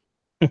film.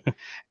 And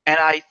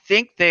I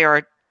think they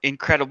are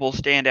incredible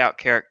standout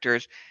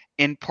characters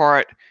in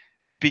part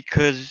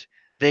because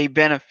they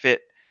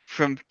benefit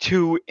from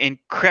two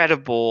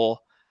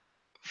incredible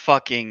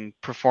fucking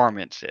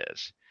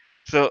performances.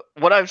 So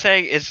what I'm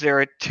saying is there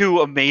are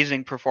two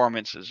amazing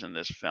performances in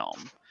this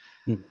film.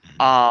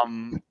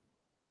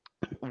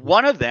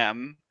 One of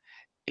them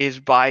is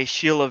by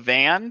Sheila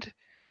Vand,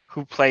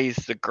 who plays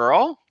the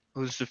girl,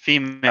 who's the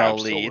female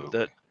lead,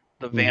 the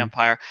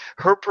vampire.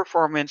 Her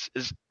performance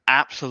is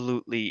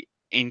absolutely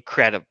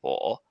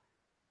incredible.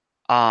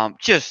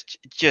 Just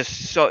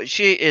so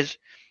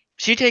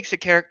she takes a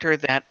character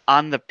that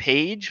on the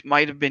page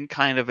might have been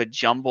kind of a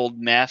jumbled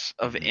mess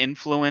of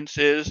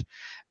influences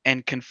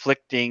and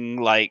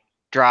conflicting like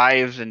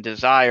drives and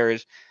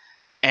desires,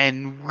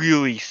 and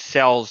really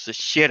sells the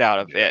shit out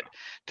of it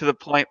to the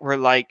point where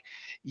like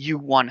you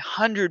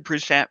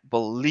 100%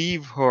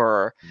 believe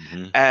her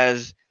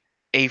as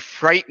a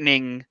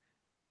frightening,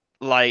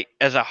 like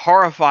as a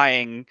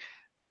horrifying,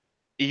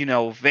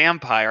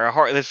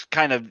 vampire, this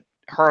kind of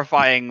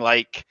horrifying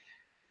like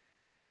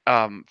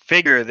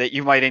figure that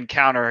you might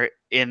encounter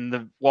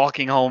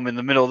walking home in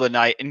the middle of the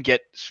night and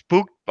get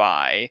spooked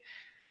by,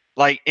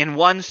 like in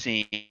one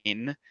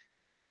scene,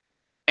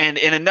 and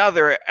in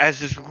another as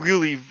this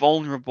really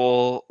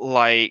vulnerable,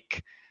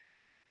 like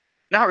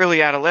not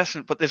really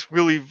adolescent, but this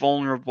really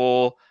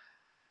vulnerable,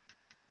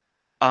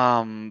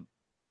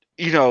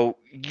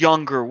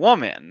 younger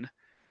woman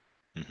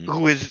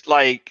who is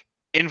like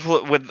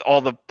with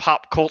all the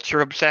pop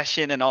culture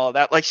obsession and all of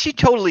that. Like she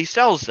totally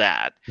sells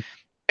that.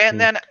 And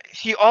then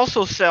she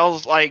also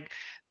sells like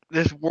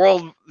this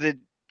world that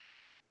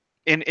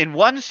in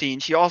one scene,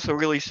 she also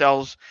really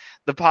sells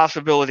the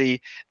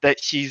possibility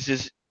that she's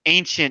this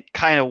ancient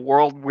kind of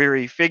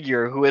world-weary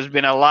figure who has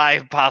been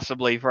alive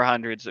possibly for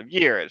hundreds of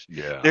years.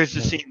 Yeah. There's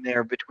a scene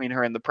there between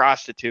her and the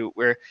prostitute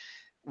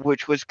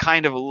which was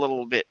kind of a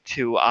little bit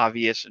too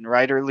obvious and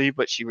writerly,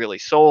 but she really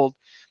sold,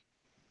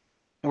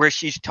 where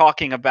she's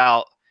talking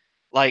about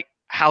like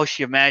how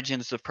she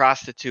imagines the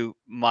prostitute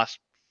must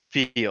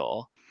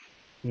feel.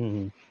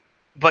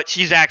 But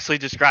she's actually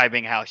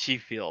describing how she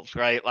feels,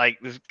 right? Like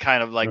this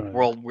kind of like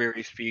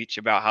world-weary speech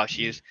about how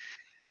she's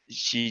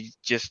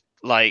just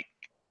like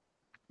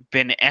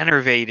been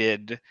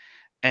enervated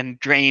and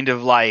drained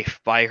of life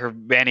by her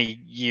many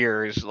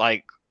years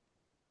like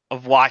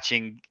of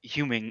watching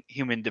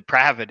human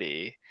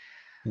depravity.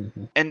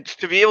 And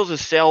to be able to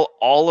sell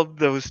all of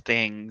those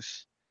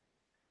things,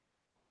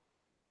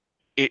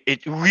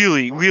 it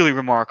really, really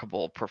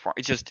remarkable performance.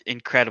 It's just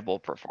incredible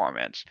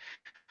performance.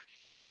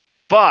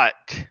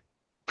 But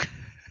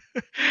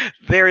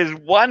there is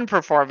one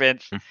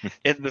performance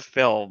in the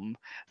film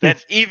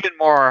that's even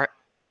more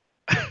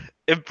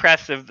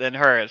impressive than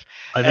hers.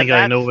 I think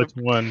I know which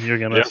one you're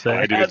gonna say.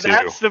 I do And too.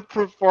 that's the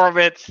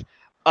performance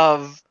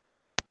of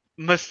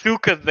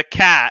Masuka the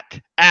cat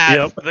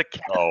as the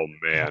cat. Oh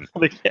man.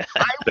 I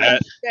will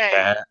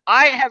say,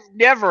 I have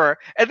never,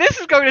 and this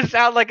is going to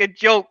sound like a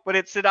joke, but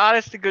it's an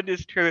honest to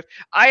goodness truth.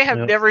 I have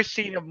never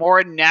seen a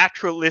more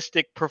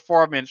naturalistic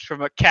performance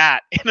from a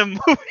cat in a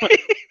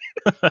movie.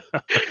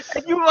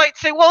 And you might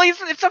say, well,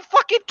 it's a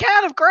fucking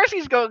cat. Of course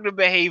he's going to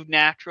behave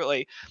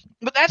naturally.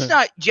 But that's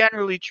not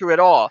generally true at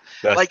all.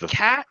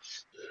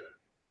 Cats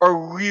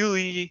are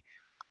really...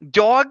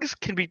 Dogs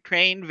can be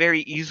trained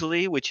very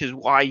easily, which is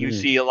why you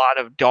see a lot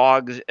of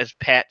dogs as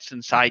pets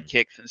and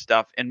sidekicks and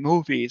stuff in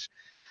movies.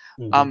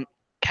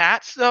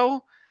 Cats,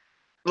 though,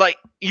 like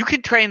you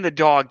can train the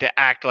dog to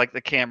act like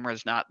the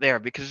camera's not there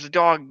because the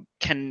dog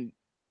can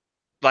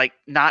like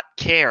not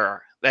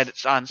care that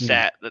it's on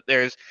set, that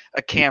there's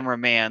a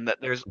cameraman,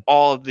 that there's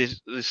all of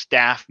this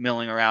staff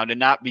milling around, and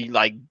not be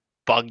like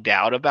bugged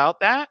out about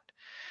that.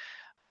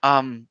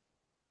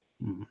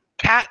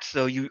 Cats,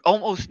 though, you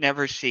almost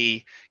never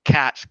see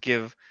cats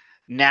give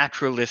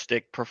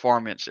naturalistic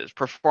performances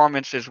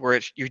where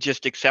you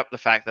just accept the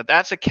fact that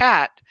that's a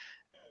cat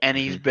and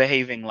he's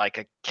behaving like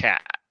a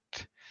cat.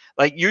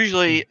 Like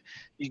usually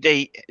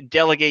they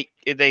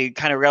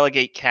kind of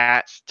relegate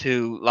cats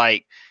to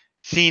like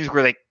scenes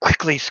where they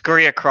quickly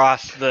scurry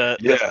across the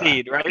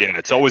scene, right? Yeah,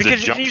 it's always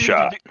Because a jump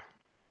shot.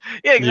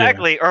 Yeah,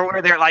 exactly. Or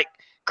where they're like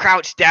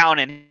crouched down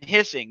and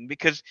hissing,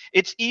 because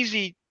it's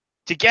easy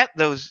to get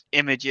those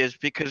images,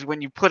 because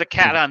when you put a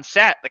cat on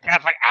set, the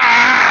cat's like,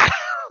 ah!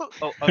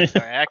 Oh, I'm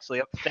sorry. I actually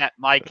upset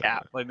my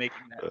cat by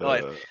making that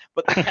noise.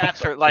 But the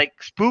cats are like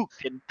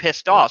spooked and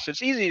pissed off. So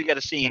it's easy to get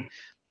a scene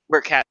where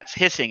a cat's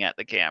hissing at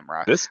the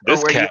camera. This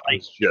cat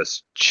is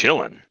just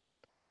chilling.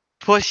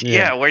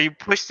 Where you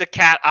push the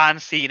cat on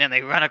scene and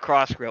they run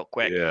across real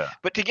quick. Yeah.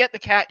 But to get the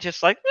cat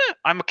just like,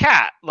 I'm a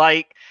cat.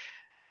 Like,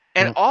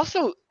 and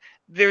also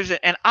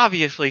and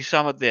obviously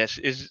some of this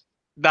is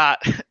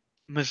not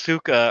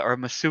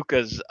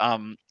Masuka's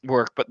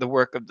work, but the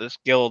work of this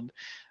guild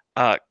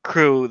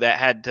crew that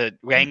had to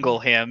wrangle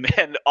him,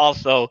 and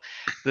also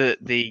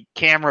the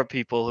camera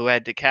people who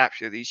had to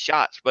capture these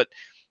shots. But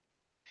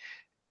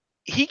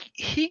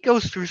he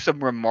goes through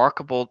some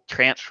remarkable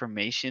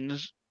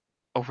transformations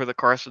over the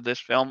course of this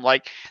film.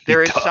 Like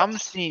there is some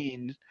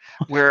scenes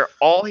where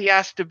all he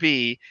has to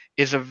be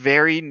is a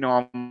very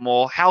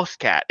normal house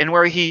cat, and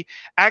where he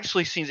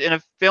actually seems in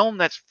a film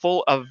that's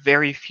full of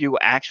very few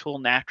actual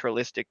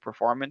naturalistic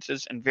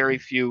performances and very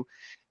few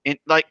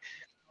like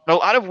a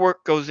lot of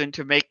work goes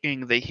into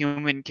making the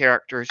human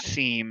characters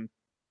seem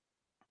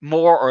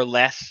more or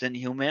less than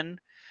human,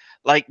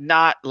 like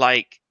not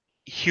like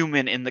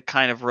human in the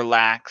kind of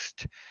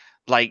relaxed,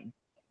 like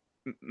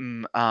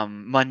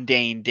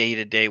mundane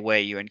day-to-day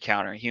way you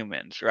encounter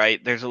humans,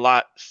 right? There's a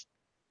lot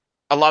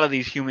of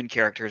these human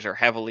characters are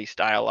heavily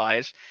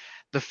stylized.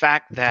 The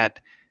fact that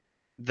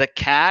the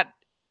cat,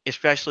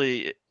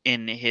 especially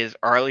in his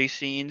early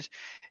scenes,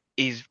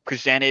 is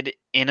presented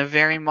in a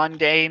very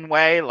mundane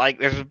way. Like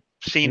there's a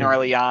scene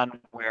early on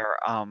where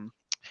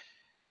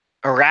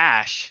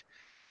Arash,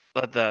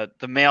 the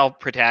male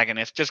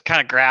protagonist, just kind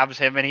of grabs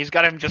him, and he's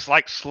got him just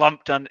like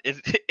slumped in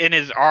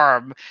his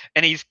arm,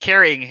 and he's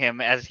carrying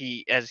him as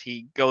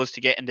he goes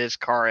to get into his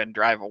car and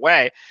drive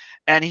away,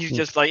 and he's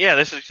just like, yeah,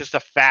 this is just a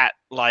fat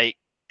like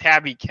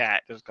tabby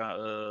cat just kind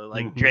of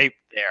like draped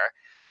there.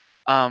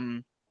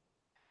 And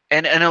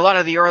a lot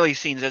of the early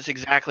scenes, that's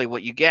exactly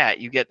what you get.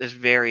 You get this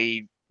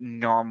very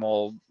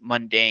normal,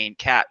 mundane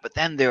cat, but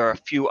then there are a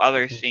few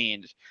other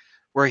scenes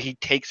where he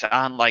takes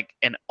on like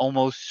an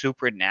almost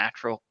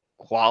supernatural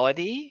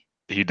quality.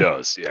 He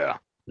does, yeah.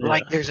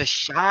 Like there's a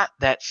shot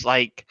that's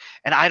like,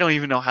 and I don't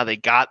even know how they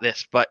got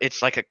this, but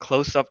it's like a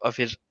close up of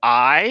his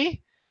eye,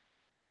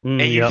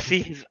 and you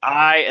see his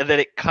eye, and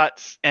then it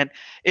cuts, and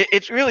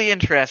it's really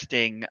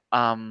interesting.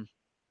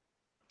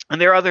 And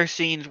there are other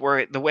scenes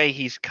where the way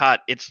he's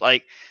cut, it's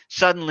like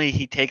suddenly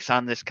he takes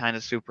on this kind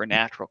of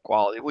supernatural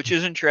quality, which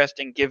is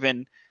interesting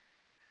given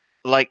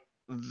like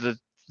the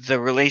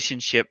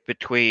relationship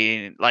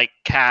between like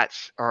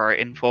cats are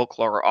in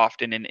folklore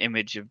often an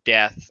image of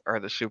death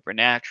or the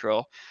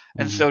supernatural.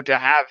 And so to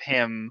have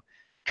him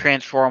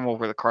transform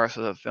over the course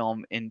of the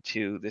film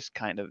into this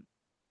kind of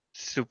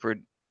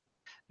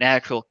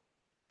supernatural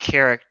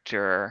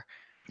character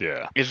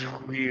is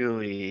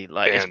really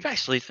like,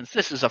 especially since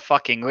this is a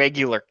fucking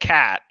regular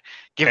cat.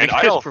 And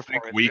I don't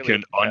think we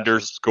can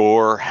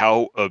underscore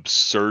how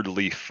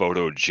absurdly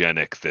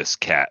photogenic this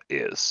cat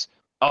is.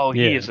 Oh,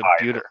 he is a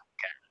beautiful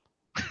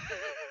cat.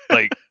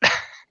 Like,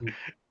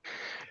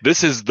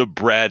 this is the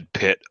Brad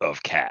Pitt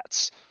of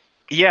cats.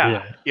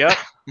 Yeah.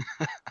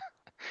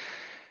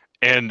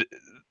 And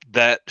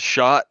that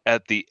shot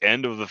at the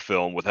end of the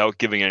film, without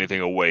giving anything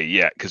away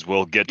yet, because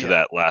we'll get to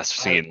that last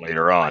scene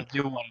later on. I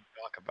do want to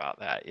talk about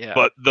that,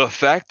 But the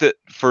fact that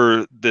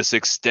for this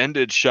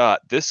extended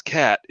shot, this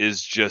cat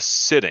is just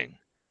sitting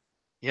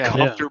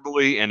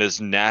comfortably and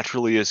as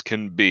naturally as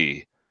can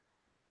be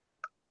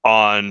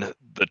on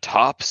the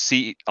top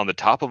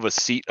of a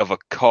seat of a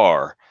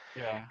car,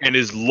 and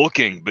is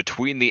looking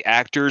between the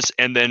actors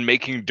and then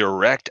making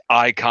direct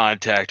eye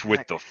contact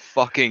with the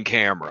fucking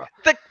camera.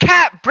 The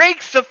cat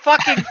breaks the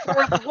fucking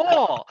fourth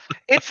wall.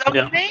 It's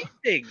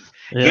amazing.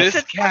 This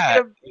It's cat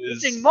an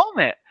amazing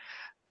moment.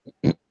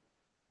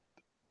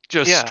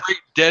 Just straight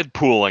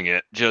Deadpooling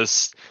it,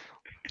 just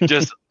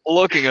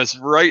looking us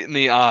right in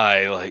the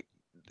eye. Like,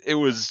 it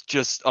was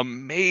just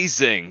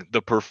amazing,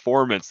 the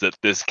performance that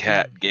this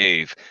cat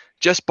gave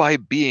just by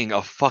being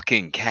a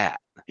fucking cat.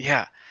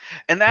 Yeah.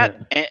 And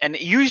and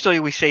usually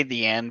we say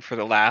the end for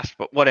the last,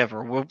 but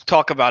whatever, we'll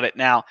talk about it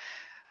now.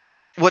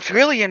 What's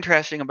really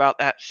interesting about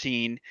that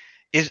scene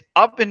is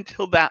up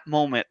until that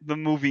moment, the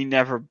movie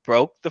never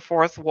broke the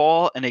fourth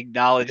wall and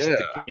acknowledged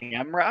the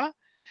camera,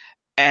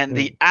 and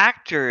the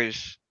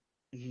actors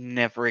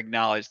never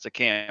acknowledged the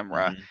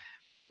camera.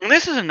 And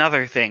this is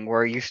another thing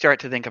where you start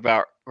to think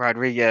about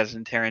Rodriguez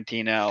and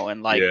Tarantino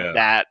and like Yeah.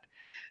 that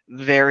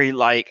very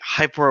like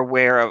hyper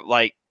aware of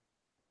like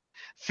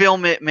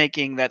film it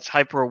making that's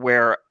hyper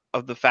aware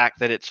of the fact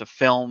that it's a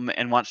film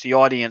and wants the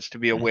audience to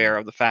be aware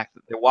of the fact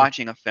that they're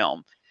watching a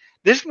film.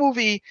 This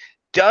movie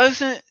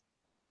does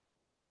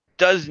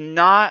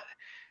not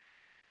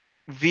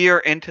veer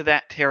into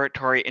that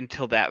territory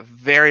until that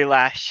very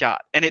last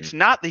shot. And it's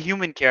not the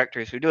human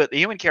characters who do it. The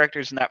human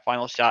characters in that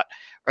final shot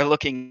are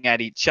looking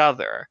at each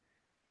other.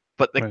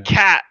 But the Right.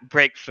 cat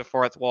breaks the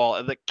fourth wall,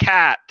 and the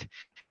cat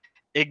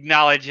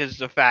acknowledges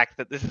the fact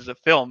that this is a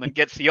film and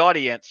gets the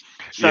audience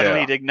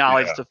suddenly Yeah, to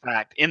acknowledge yeah. the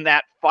fact in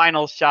that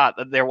final shot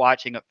that they're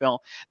watching a film.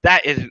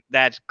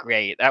 That's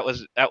great. That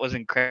was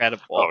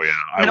incredible. Oh yeah.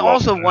 I And love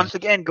also that. once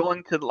again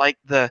going to like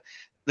the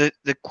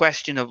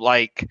question of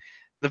like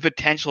the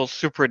potential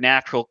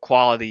supernatural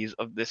qualities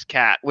of this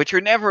cat, which are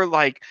never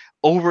like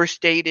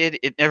overstated.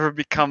 It never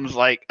becomes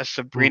like a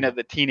Sabrina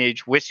the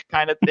Teenage Witch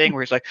kind of thing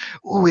where it's like,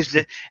 oh, is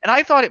it? And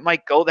I thought it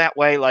might go that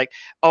way. Like,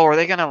 oh, are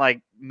they gonna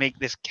like make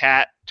this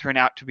cat turn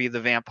out to be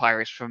the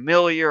vampire's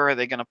familiar? Are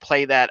they gonna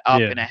play that up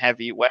Yeah. in a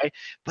heavy way?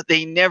 But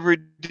they never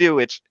do.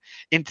 It's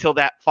until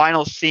that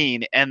final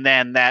scene, and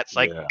then that's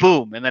like Yeah.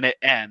 boom, and then it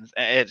ends.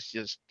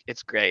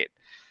 It's great.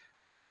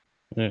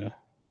 Yeah.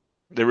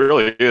 There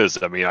really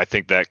is. I mean, I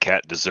think that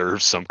cat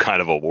deserves some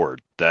kind of award.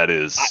 That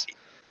is,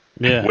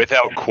 Yeah.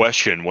 without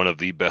question, one of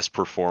the best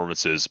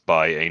performances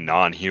by a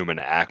non-human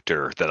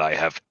actor that I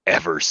have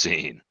ever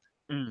seen.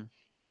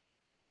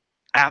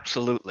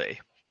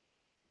 Absolutely.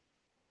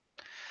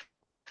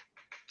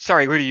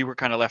 Sorry, Rudy, you were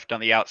kind of left on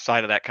the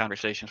outside of that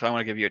conversation, so I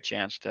want to give you a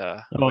chance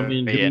to. Oh, I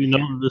mean, do weigh in we know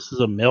here. that this is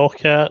a male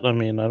cat? I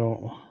mean, I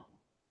don't.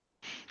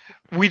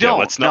 We Yeah, don't.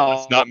 let's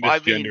not I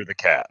misgender mean, the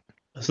cat.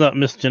 It's not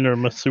misgender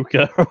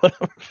Masuka or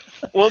whatever.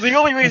 well, the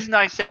only reason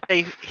I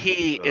say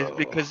he is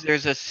because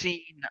there's a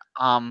scene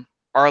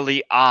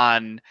early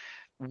on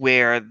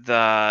where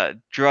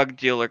the drug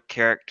dealer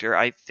character,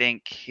 I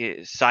think,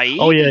 is Saeed.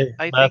 Oh yeah,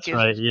 I that's think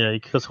right. Yeah, he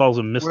calls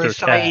him where Mr.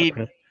 Cat. Saeed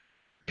right?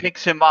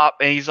 picks him up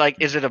and he's like,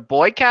 "Is it a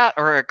boy cat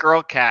or a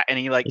girl cat?" And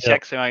he like Yeah.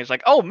 checks him out. He's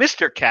like, "Oh,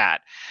 Mr.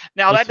 Cat."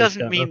 Now that Mr.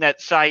 doesn't Cat, mean that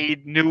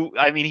Saeed knew.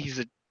 I mean, he's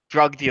a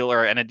drug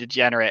dealer and a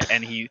degenerate,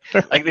 and he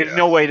like there's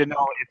no way to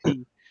know if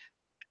he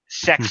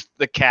sexed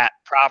the cat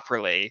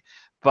properly.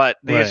 But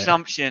the Right.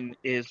 assumption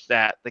is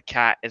that the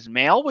cat is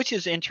male, which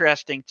is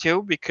interesting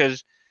too,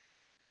 because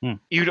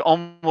you'd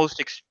almost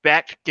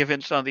expect, given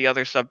some of the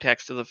other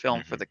subtext of the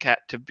film, for the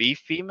cat to be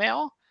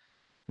female.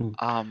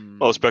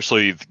 Well,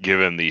 especially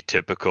given the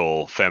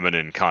typical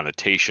feminine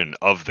connotation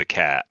of the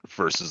cat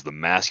versus the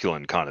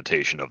masculine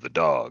connotation of the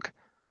dog.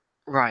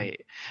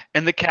 Right.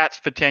 And the cat's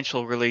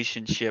potential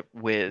relationship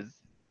with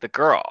the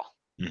girl,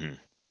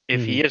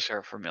 if he is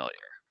her familiar.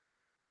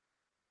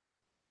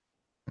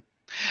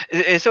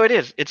 So it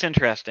is. It's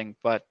interesting,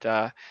 but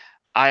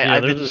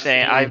I've been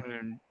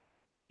saying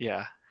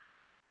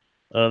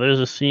There's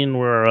a scene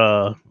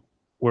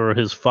where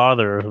his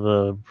father,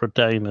 the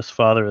protagonist's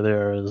father,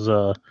 there is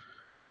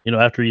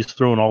after he's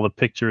throwing all the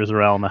pictures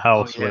around the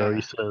house, whatever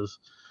he says,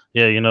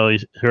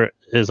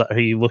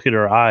 he look at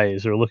her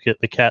eyes or look at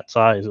the cat's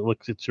eyes. It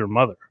looks at your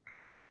mother,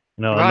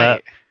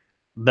 right.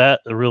 and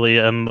that really,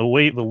 and the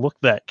look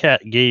that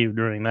cat gave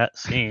during that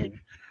scene,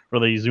 where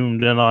they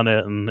zoomed in on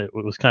it and it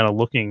was kind of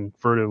looking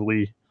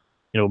furtively,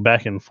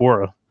 back and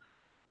forth.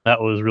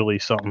 That was really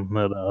something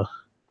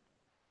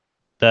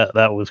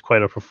that was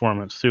quite a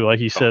performance too. Like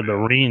you said, the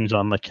range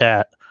on the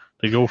cat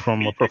to go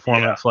from a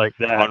performance like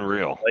that,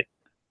 unreal, like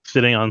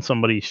sitting on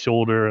somebody's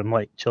shoulder and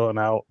like chilling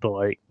out to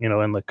like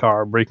in the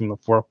car breaking the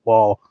fourth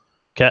wall.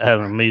 Cat had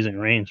an amazing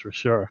range for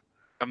sure.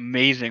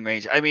 Amazing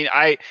range. I mean,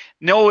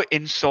 no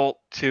insult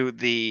to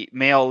the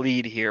male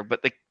lead here,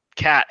 but the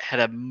cat had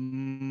a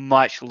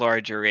much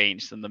larger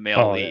range than the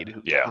male lead,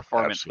 whose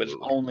performance was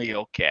only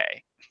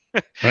okay.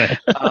 Right.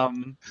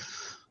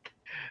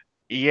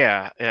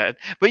 Yeah.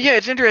 But yeah,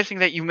 it's interesting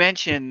that you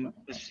mentioned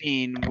the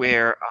scene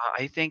where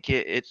I think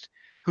it's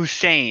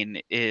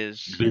Hussein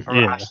is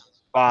Aras's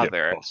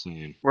father,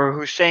 where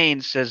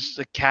Hussein says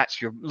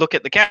look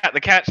at the cat,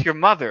 the cat's your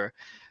mother.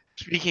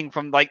 Speaking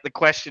from like the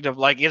question of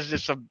like, is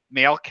this a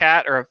male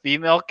cat or a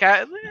female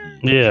cat?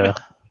 Yeah.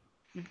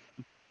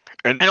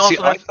 And see,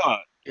 also,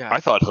 I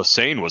thought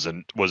Hussein was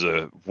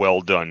a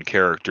well done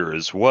character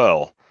as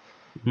well.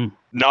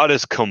 Not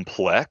as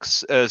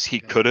complex as he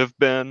could have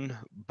been,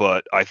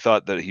 but I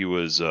thought that he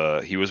was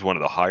one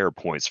of the higher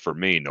points for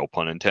me, no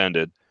pun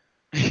intended.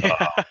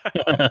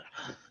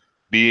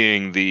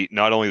 Being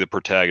not only the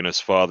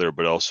protagonist's father,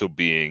 but also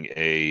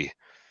being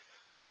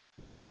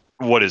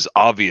what is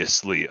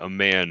obviously a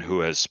man who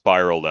has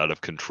spiraled out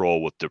of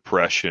control with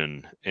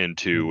depression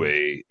into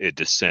a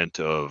descent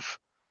of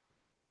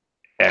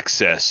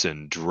excess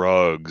and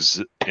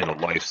drugs in a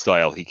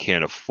lifestyle he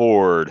can't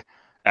afford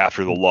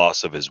after the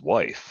loss of his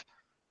wife.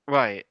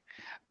 Right.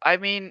 I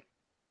mean,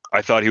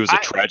 I thought he was a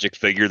tragic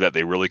figure that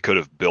they really could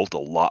have built a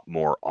lot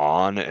more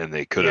on, and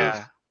they could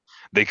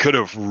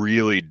have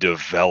really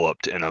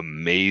developed an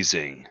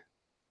amazing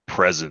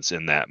presence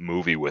in that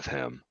movie with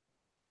him.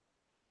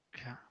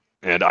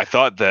 And I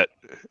thought that,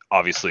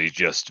 obviously,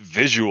 just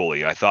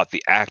visually, I thought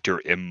the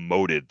actor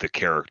emoted the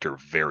character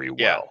very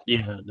well.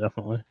 Yeah,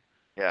 definitely.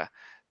 Yeah.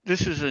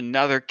 This is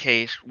another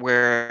case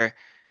where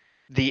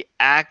the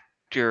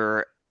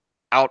actor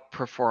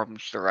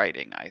outperforms the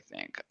writing, I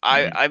think.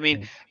 I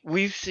mean,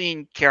 we've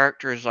seen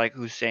characters like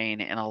Hussein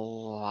in a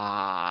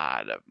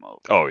lot of movies.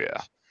 Oh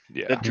yeah,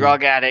 The yeah,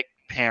 drug addict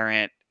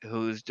parent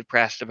who's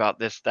depressed about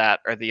this, that,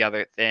 or the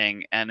other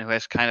thing, and who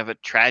has kind of a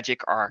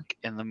tragic arc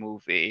in the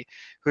movie,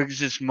 who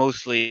exists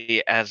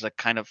mostly as a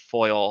kind of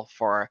foil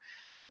for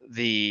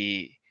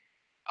the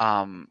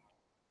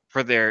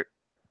for their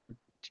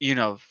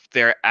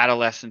their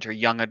adolescent or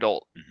young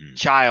adult Mhm.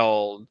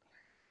 child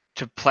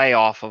to play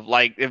off of.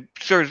 Like it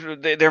serves,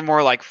 they're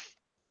more like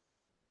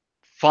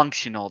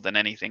functional than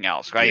anything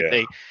else, right? Yeah,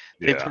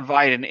 They yeah.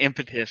 provide an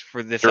impetus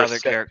for this They're other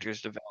set-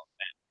 character's development.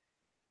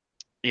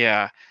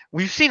 Yeah,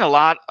 we've seen a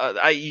lot.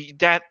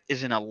 That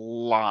is in a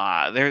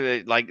lot.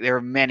 There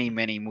are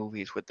many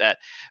movies with that,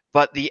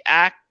 but the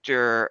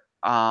actor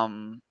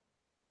Marshall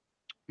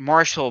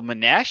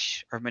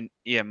Manesh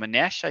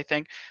Manesh, I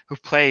think, who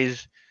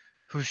plays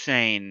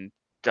Hussein,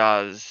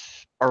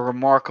 does a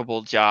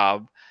remarkable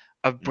job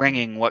of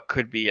bringing what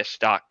could be a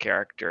stock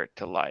character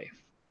to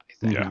life, I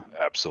think. Yeah,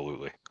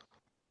 absolutely.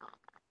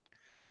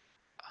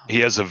 He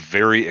has a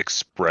very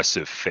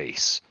expressive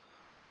face,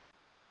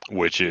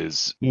 which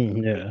is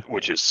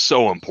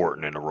so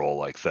important in a role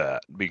like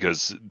that,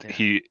 because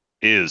he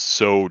is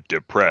so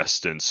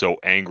depressed and so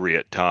angry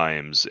at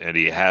times, and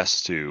he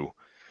has to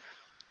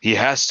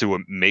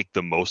make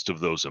the most of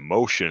those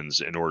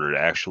emotions in order to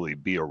actually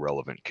be a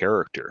relevant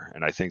character.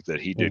 And I think that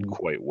he did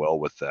quite well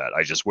with that.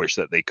 I just wish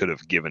that they could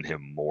have given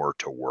him more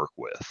to work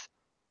with.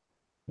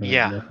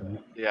 Yeah,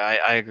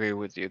 I agree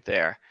with you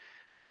there.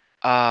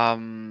 Are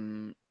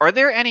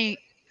there any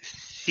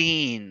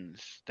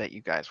scenes that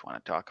you guys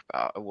want to talk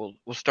about? We'll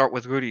start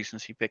with Rudy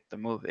since he picked the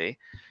movie.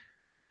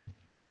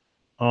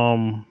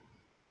 One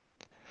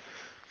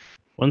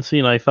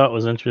scene I thought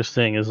was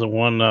interesting is the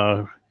one,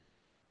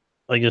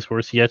 I guess,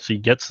 where she actually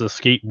gets the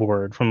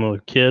skateboard from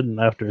the kid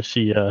after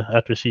she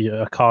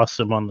accosts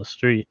him on the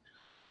street,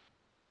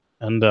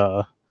 and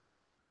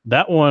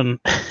that one,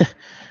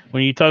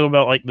 when you talk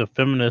about like the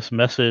feminist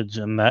message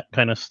and that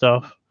kind of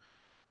stuff,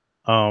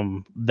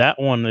 that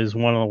one is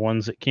one of the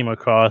ones that came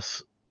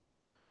across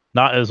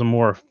not as a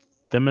more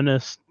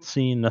feminist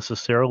scene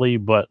necessarily,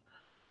 but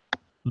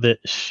that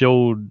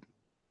showed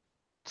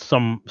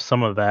some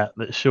of that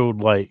showed,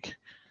 like,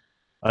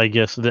 I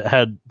guess, that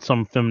had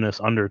some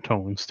feminist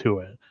undertones to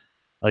it,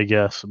 I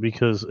guess,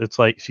 because it's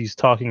like she's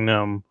talking to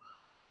him.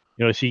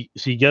 You know, she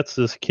gets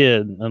this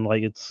kid, and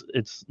like it's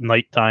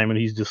nighttime, and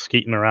he's just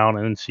skating around,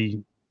 and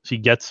she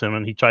gets him,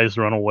 and he tries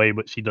to run away,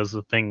 but she does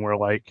the thing where,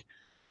 like,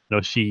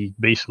 she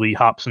basically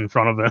hops in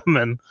front of him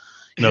and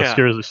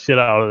scares the shit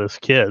out of this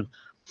kid,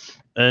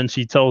 and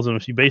she tells him,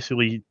 she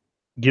basically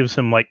gives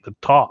him like the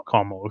talk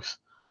almost.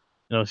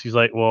 She's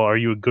like, well, are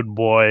you a good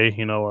boy?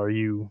 Are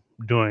you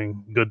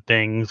doing good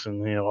things?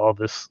 And, all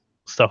this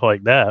stuff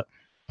like that.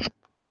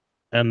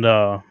 And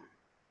I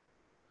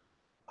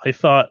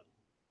thought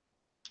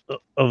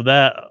of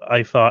that.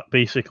 I thought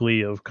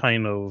basically of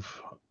kind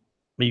of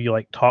maybe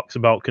like talks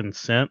about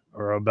consent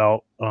or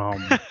about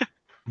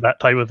that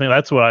type of thing.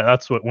 That's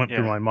what went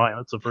through my mind.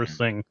 That's the first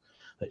thing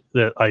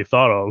that I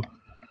thought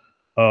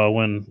of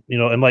when,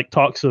 and like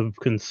talks of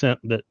consent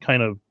that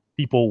kind of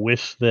people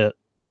wish that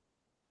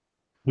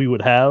we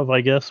would have,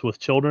 I guess, with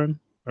children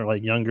or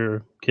like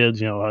younger kids.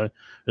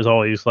 There's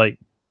always like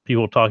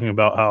people talking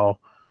about how,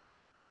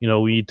 we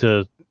need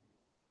to,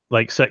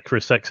 like,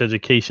 sex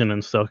education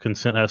and stuff,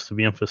 consent has to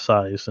be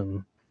emphasized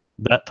and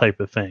that type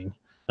of thing,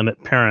 and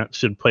that parents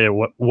should play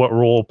what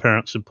role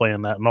parents should play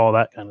in that and all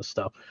that kind of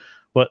stuff.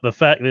 But the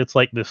fact that it's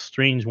like this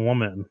strange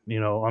woman,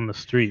 on the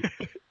street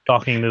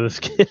talking to this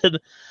kid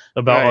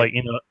about like,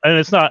 and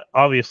it's not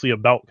obviously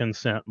about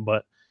consent,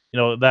 but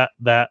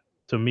that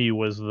to me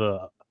was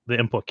the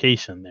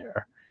implication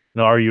there.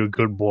 Are you a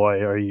good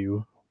boy? Are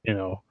you,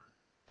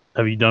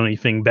 have you done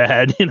anything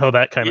bad?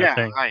 That kind of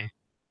thing. Right.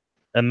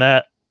 And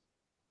that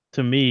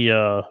to me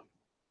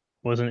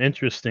was an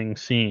interesting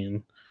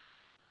scene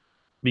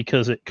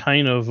because it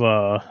kind of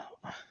I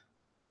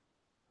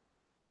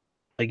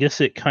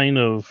guess it kind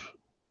of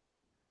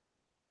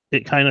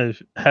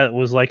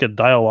was like a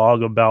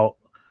dialogue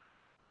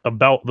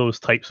about those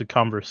types of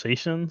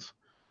conversations.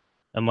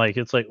 And like,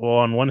 it's like, well,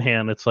 on one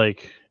hand, it's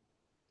like,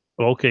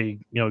 well, okay,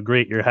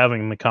 great, you're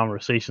having the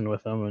conversation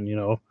with him,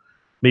 and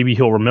maybe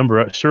he'll remember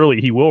it.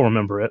 Surely he will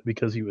remember it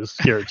because he was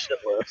scared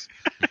shitless.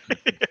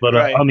 But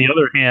on the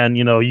other hand,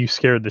 you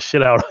scared the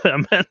shit out of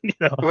him, and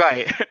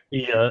right.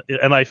 Yeah,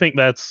 and I think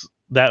that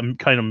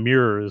kind of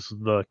mirrors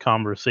the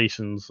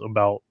conversations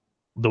about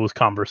those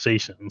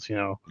conversations.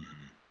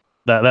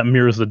 That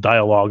mirrors the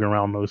dialogue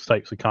around those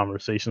types of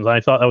conversations.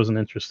 I thought that was an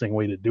interesting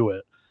way to do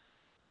it,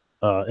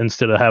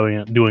 instead of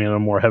doing it in a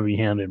more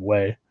heavy-handed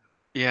way.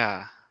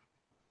 Yeah,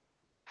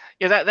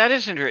 that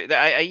is interesting.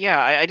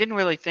 I didn't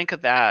really think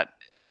of that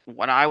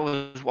when I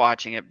was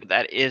watching it, but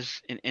that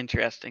is an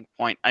interesting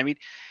point. I mean,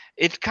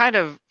 it's kind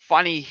of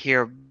funny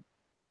here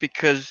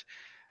because,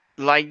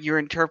 like, your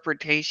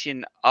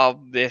interpretation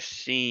of this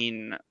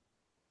scene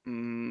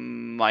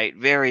might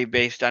vary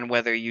based on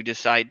whether you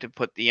decide to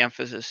put the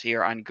emphasis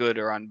here on good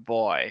or on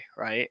boy,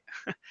 right?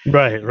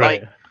 Right,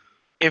 right,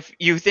 If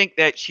you think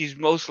that she's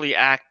mostly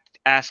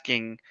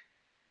asking,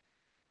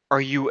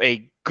 "Are you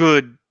a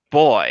good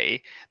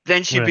boy?"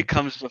 then she Right.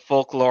 becomes the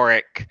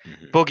folkloric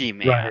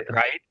boogeyman, Right.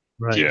 right?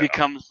 right. She Yeah.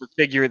 becomes the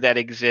figure that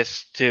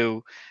exists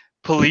to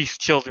police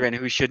children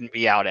who shouldn't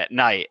be out at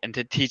night and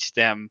to teach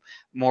them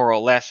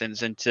moral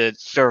lessons and to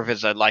serve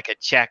as a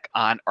check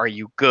on, are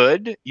you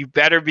good? You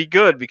better be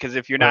good, because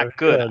if you're not Better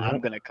good, good, I'm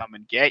yep. going to come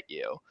and get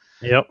you.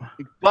 Yep.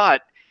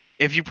 But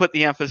if you put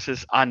the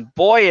emphasis on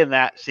boy in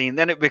that scene,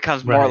 then it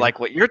becomes more Right. like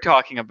what you're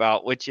talking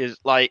about, which is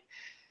like,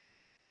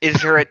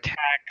 is her attack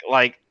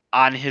like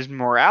on his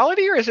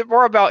morality, or is it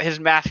more about his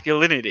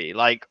masculinity?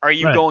 Like, are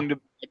you Right. going to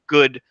be a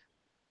good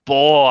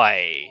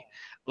boy?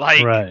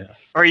 Like, Right.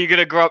 are you going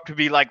to grow up to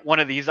be like one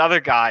of these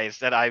other guys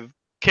that I've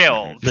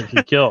killed? That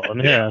he killed. Yeah,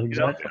 You know?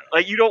 exactly.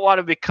 Like, you don't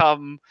want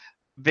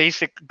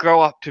to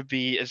grow up to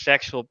be a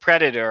sexual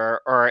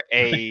predator or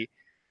the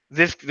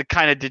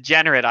kind of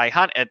degenerate I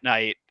hunt at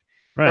night,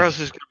 or Right. else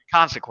there's going to be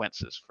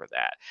consequences for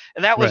that.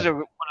 And that was Right.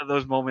 one of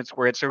those moments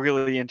where it's a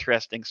really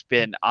interesting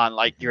spin on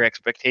like your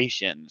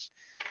expectations.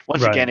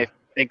 Once Right. again, if you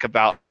think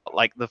about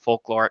like the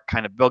folkloric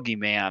kind of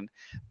boogeyman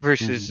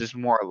versus Mhm. this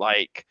more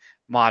like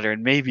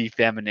modern, maybe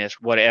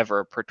feminist,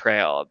 whatever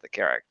portrayal of the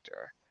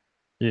character.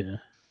 Yeah.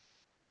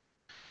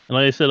 And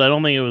like I said, I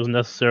don't think it was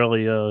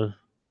necessarily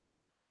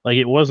like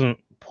it wasn't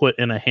put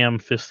in a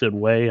ham-fisted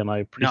way, and I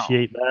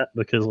appreciate that,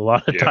 because a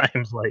lot of Yeah.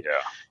 times, like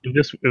Yeah.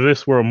 if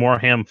this were a more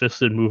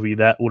ham-fisted movie,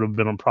 that would have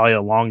been probably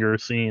a longer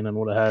scene and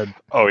would have had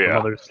Oh some yeah.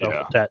 other stuff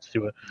Yeah. attached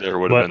to it. There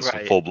would have But- been some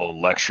Right.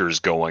 full-blown lectures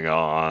going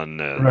on.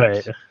 And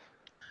Right.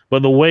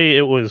 But the way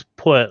it was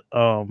put,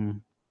 I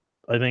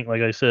think,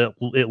 like I said,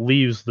 it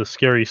leaves the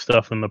scary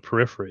stuff in the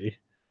periphery.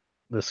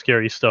 The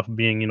scary stuff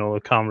being, a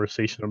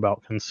conversation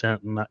about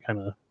consent and that kind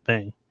of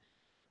thing.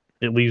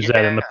 It leaves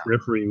that in the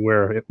periphery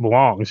where it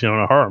belongs, in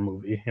a horror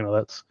movie.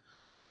 That's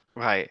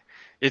Right.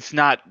 It's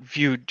not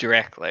viewed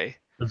directly.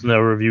 it's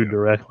never viewed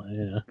directly.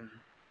 Yeah.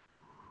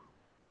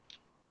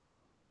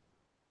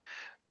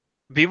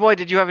 B-Boy,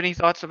 did you have any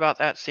thoughts about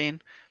that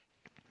scene?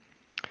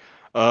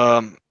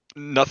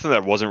 Nothing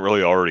that wasn't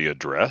really already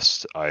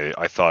addressed.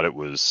 I thought it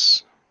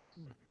was,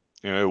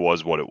 it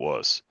was what it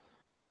was.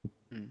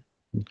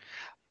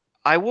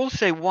 I will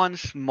say one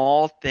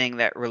small thing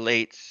that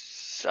relates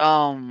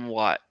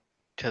somewhat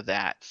to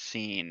that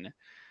scene,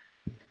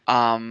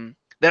 that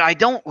I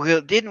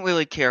didn't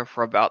really care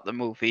for about the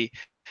movie,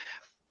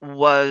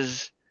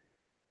 was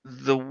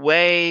the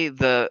way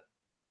the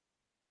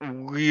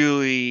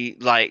really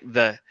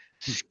the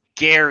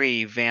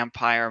scary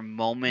vampire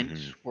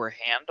moments were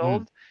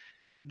handled.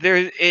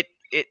 For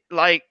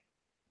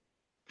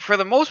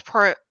the most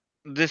part,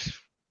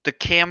 the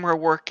camera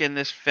work in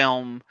this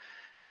film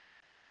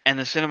and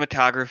the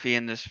cinematography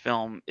in this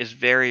film is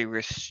very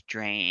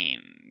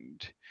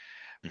restrained.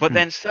 But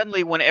then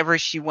suddenly, whenever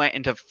she went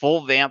into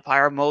full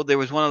vampire mode, there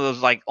was one of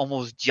those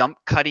almost jump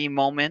cutty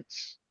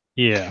moments.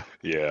 Yeah.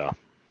 Yeah.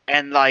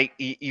 And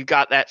you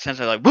got that sense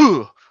of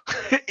woo,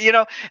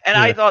 and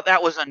I thought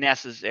that was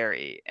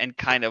unnecessary and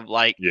kind of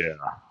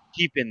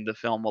keeping the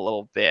film a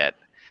little bit.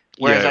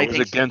 Whereas it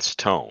was against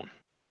tone.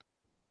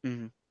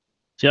 Mm-hmm.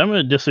 See, I'm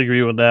going to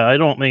disagree with that. I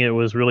don't think it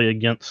was really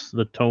against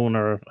the tone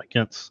or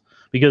against,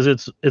 because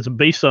it's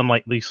based on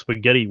these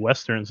spaghetti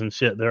westerns and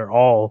shit. They're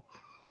all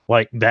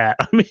like that.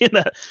 I mean,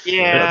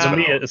 to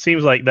me, it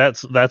seems like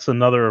that's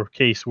another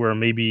case where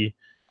maybe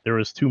there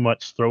was too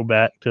much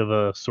throwback to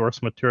the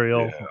source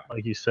material,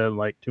 like you said,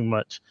 too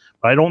much.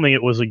 But I don't think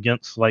it was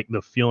against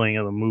the feeling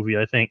of the movie.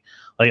 I think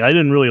I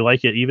didn't really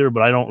like it either,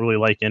 but I don't really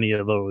like any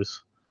of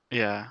those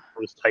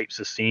types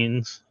of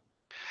scenes.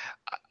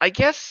 I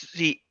guess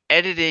the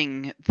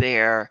editing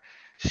there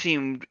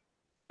seemed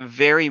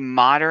very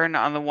modern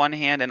on the one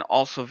hand and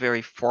also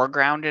very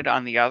foregrounded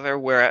on the other,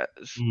 whereas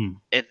in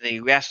the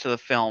rest of the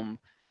film,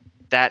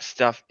 that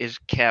stuff is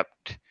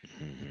kept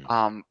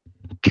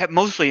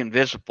mostly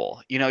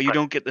invisible. You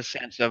don't get the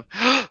sense of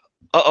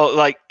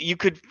you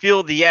could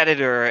feel the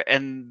editor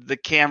and the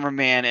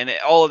cameraman and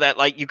all of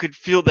that. You could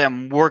feel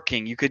them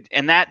working.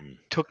 And that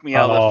took me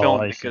out of the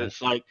film, because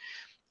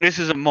this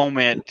is a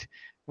moment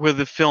where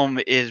the film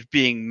is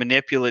being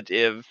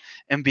manipulative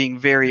and being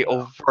very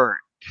overt.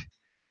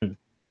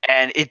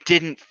 And it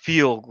didn't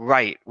feel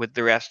right with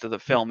the rest of the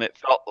film. It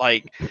felt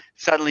like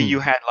suddenly you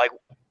had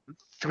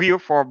 3 or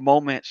 4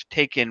 moments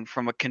taken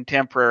from a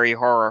contemporary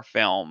horror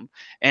film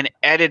and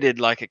edited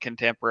like a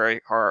contemporary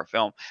horror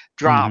film,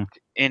 dropped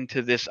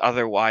into this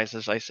otherwise,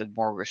 as I said,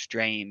 more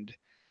restrained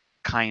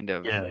kind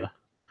of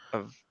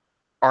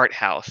art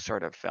house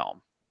sort of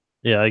film.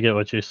 Yeah, I get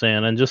what you're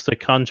saying. And just to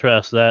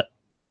contrast that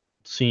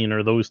scene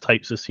or those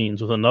types of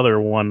scenes with another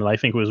one that I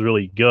think was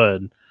really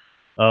good,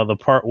 the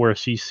part where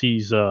she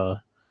sees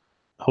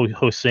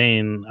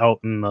Hossein out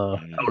in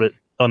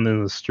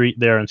the street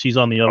there, and she's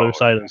on the other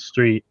side of the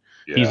street,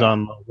 he's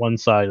on one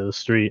side of the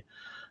street,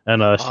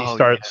 and she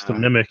starts to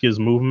mimic his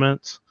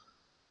movements.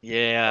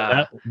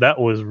 Yeah. That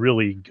was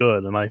really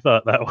good, and I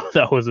thought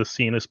that was a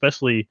scene,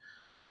 especially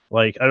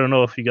like I don't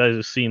know if you guys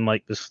have seen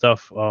like this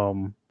stuff.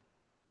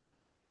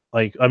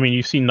 Like I mean,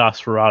 you've seen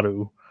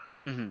Nosferatu,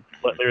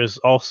 but there's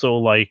also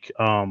like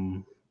I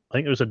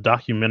think there's a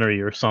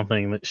documentary or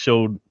something that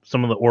showed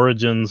some of the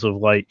origins of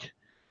like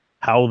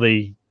how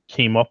they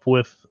came up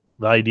with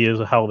the ideas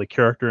of how the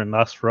character in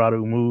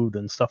Nosferatu moved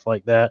and stuff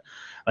like that.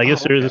 I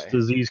guess there's this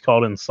disease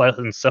called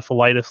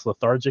encephalitis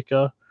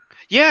lethargica.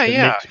 Yeah,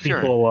 that makes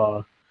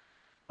people,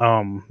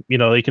 you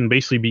know, they can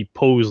basically be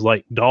posed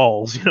like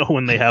dolls, you know,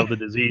 when they have the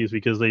disease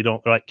because they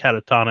don't like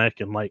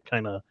catatonic and like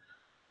kind of,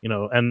 you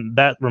know, and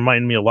that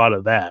reminded me a lot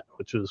of that,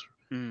 which was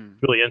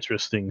really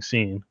interesting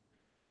scene.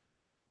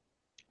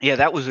 Yeah,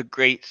 that was a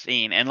great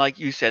scene. And like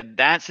you said,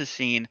 that's a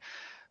scene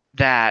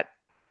that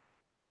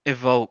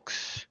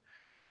evokes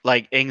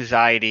like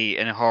anxiety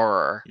and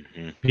horror.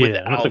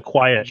 Yeah, and it's a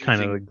quiet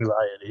kind of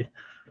anxiety.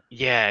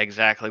 Yeah,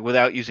 exactly.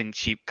 Without using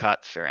cheap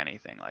cuts or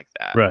anything like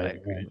that. Right. I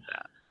agree with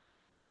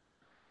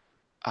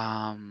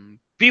that.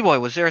 B-Boy,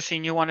 was there a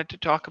scene you wanted to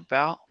talk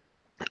about?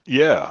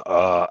 Yeah,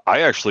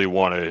 I actually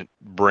want to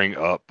bring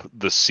up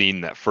the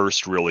scene that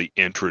first really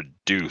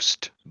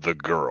introduced the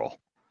girl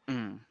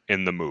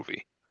in the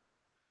movie.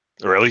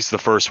 Or at least the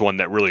first one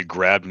that really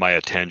grabbed my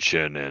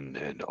attention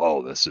and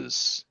oh, this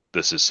is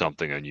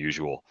something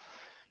unusual.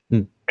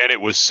 And it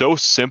was so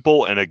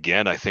simple, and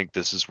again, I think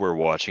this is where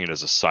watching it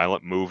as a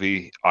silent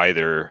movie,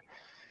 either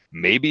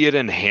maybe it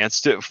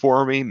enhanced it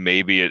for me,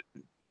 maybe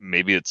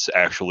it's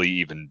actually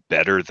even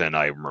better than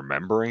I'm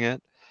remembering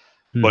it.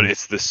 But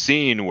it's the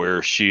scene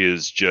where she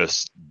is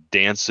just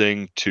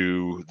dancing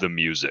to the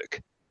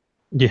music.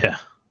 Yeah.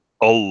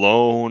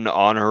 Alone,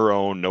 on her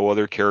own, no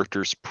other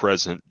characters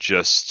present,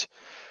 just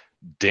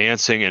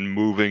dancing and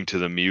moving to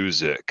the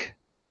music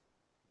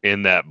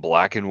in that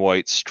black and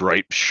white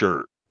striped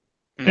shirt.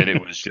 And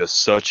it was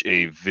just such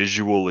a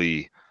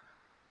visually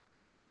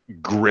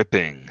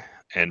gripping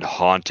and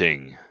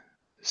haunting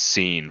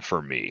scene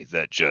for me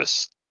that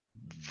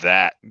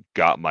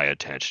got my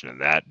attention,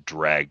 and that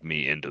dragged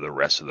me into the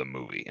rest of the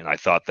movie. And I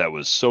thought that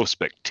was so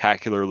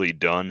spectacularly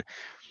done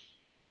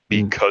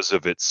because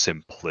of its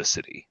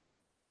simplicity.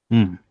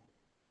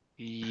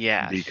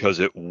 Yes. Because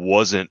it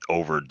wasn't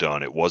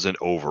overdone, it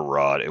wasn't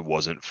overwrought, it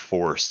wasn't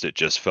forced. It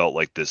just felt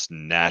like this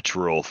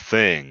natural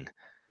thing,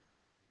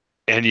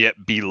 and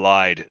yet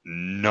belied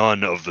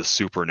none of the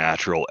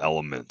supernatural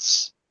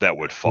elements that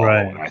would follow.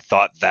 Right. And I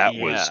thought that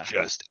was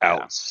just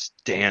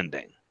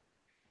outstanding.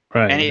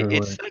 Right. And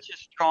it's such a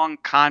strong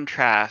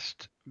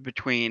contrast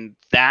between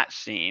that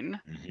scene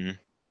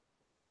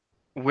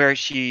where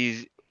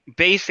she's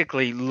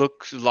basically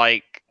looks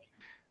like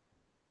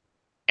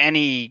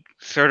any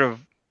sort of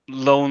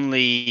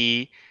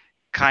lonely,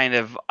 kind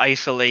of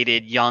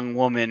isolated young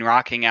woman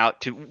rocking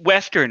out to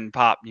Western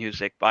pop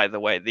music, by the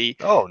way. The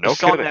song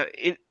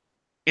kidding.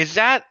 Is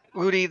that,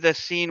 Rudy, the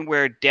scene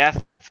where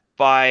Death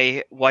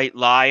by White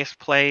Lies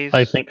plays?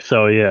 I think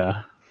so,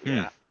 yeah.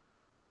 Yeah.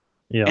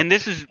 Yeah. And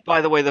this is,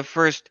 by the way, the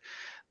first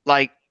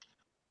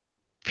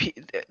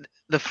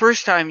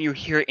time you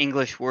hear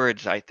English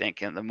words, I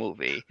think, in the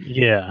movie.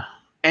 Yeah.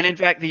 And in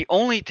fact, the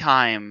only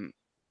time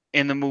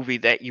in the movie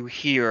that you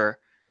hear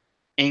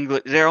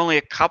English, there are only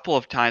a couple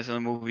of times in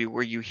the movie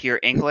where you hear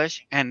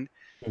English, and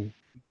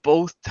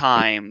both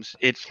times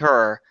it's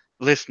her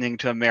listening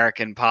to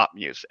American pop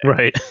music.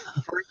 Right.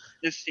 First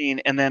this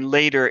scene, and then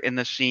later in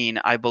the scene,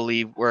 I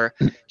believe, where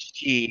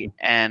she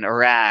and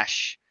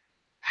Arash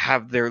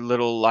have their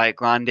little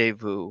like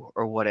rendezvous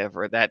or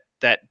whatever, that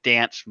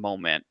dance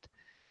moment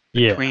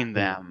between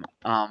them.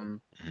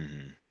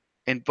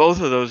 In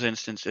both of those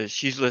instances,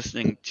 she's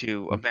listening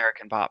to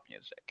American pop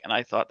music, and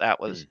I thought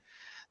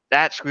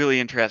that's really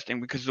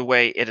interesting because the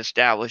way it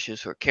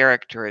establishes her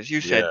character, as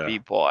you said,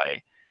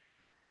 B-Boy,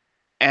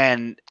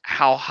 and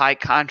how high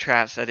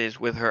contrast that is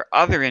with her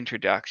other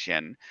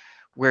introduction,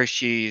 where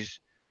she's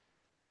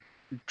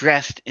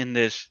dressed in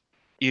this,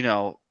 you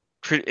know,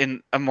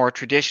 in a more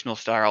traditional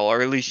style,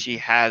 or at least she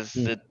has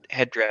the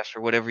headdress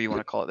or whatever you want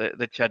to call it,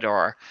 the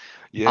chador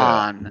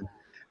on,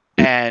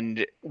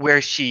 and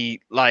where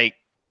she like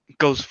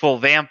goes full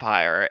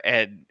vampire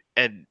and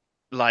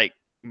like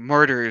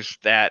murders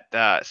that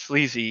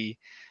sleazy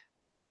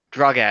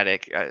drug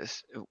addict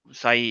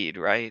Saeed,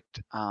 right?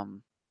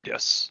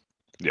 Yes.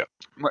 Yeah.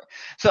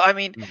 So I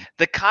mean,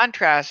 the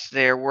contrast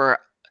there were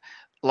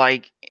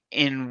like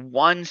in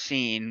one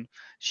scene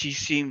she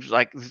seems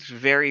like this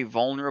very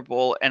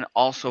vulnerable and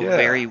also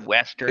very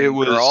Western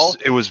girl.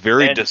 It was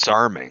very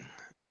disarming.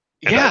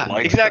 Yeah,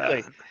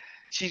 exactly.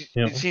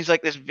 It seems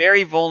like this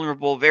very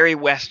vulnerable, very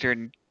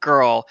Western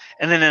girl,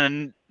 and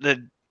then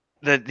in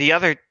the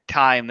other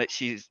time that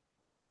she's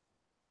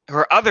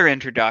her other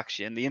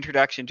introduction, the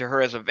introduction to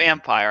her as a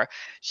vampire,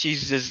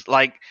 she's this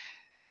like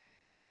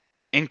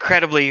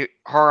incredibly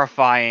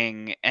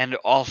horrifying and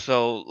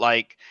also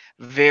like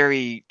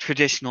very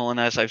traditional, and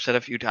as I've said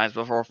a few times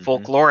before,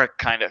 folkloric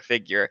kind of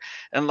figure.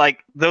 And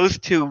like those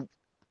two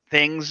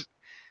things,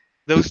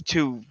 those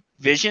two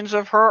visions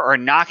of her are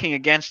knocking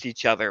against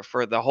each other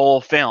for the whole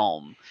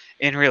film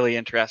in really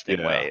interesting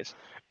Yeah. ways,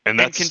 And and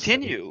that's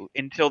continue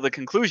until the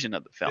conclusion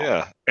of the film.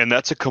 yeah, and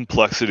that's a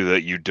complexity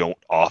that you don't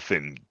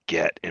often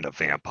get in a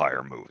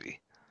vampire movie.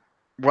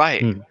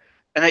 Right. Hmm.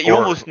 And that you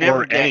Or- almost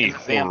never or get any in a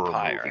horror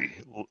vampire.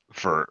 movie,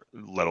 for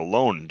let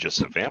alone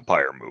just a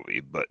vampire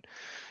movie. But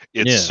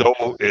Yeah.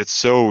 it's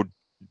so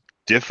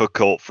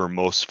difficult for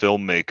most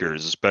filmmakers,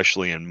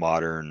 especially in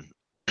modern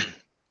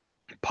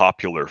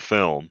popular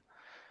film,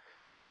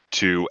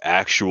 to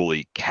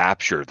actually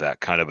capture that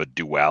kind of a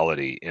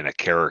duality in a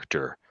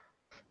character,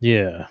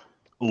 Yeah.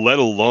 let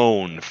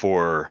alone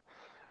for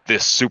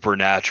this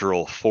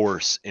supernatural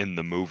force in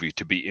the movie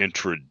to be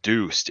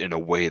introduced in a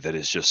way that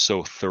is just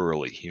so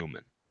thoroughly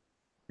human.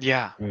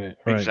 Yeah, Right.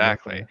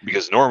 exactly.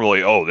 Because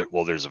normally,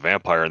 there's a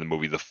vampire in the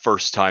movie. The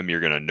first time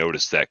you're going to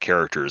notice that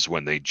character is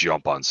when they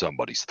jump on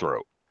somebody's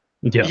throat.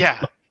 Yeah.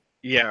 Yeah.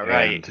 Yeah,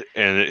 right.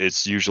 And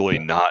it's usually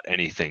not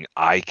anything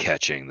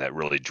eye-catching that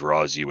really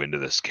draws you into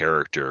this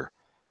character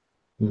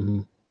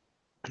Mhm.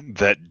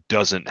 that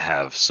doesn't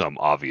have some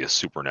obvious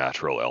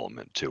supernatural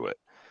element to it.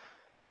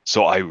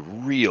 So I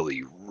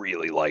really,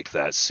 really liked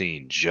that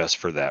scene just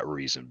for that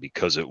reason,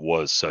 because it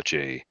was such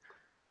a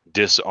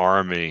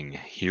disarming,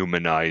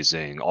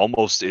 humanizing,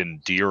 almost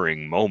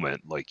endearing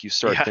moment. Like, you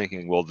start Yeah.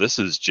 thinking, well, this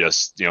is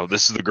just,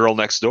 this is the girl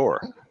next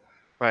door.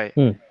 Right.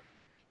 Hmm.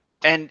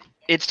 And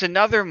it's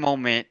another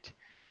moment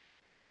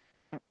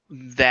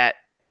that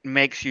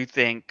makes you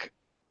think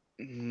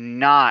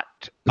not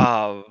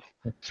of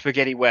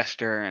spaghetti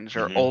westerns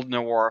or Mhm. old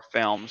noir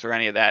films or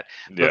any of that,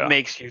 but Yeah,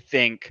 makes you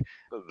think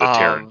the of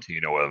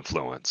Tarantino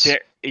influence. these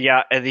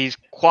was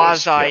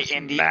quasi just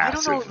indie. I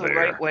don't know massive the there.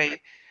 right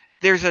way.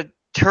 There's a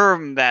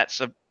term that's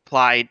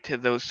applied to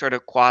those sort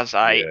of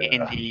quasi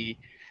indie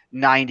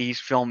 90s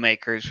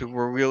filmmakers who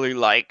were really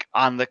like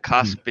on the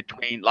cusp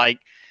between like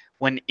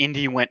when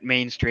indie went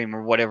mainstream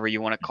or whatever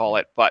you want to call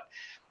it. But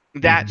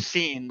that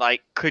scene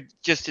like could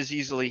just as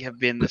easily have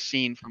been the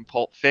scene from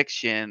Pulp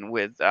Fiction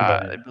with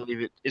Right. I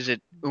believe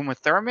it Uma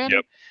Thurman,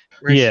 Yep.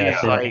 where Yeah,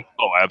 she's yeah.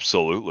 Oh,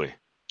 absolutely.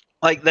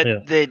 like Yeah.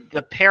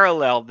 the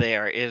parallel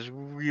there is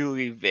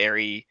really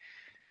very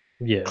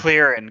Yeah.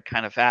 clear and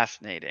kind of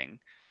fascinating.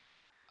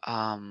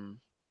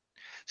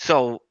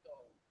 So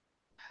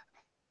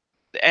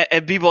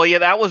and B-Boy, yeah,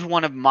 that was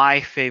one of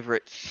my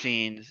favorite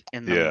scenes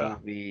in the Yeah.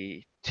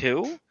 movie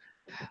too.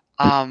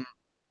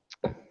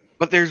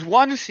 But there's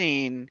one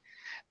scene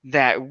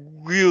that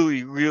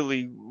really,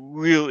 really,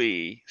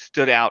 really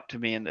stood out to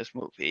me in this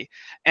movie,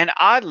 and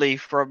oddly,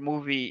 for a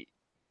movie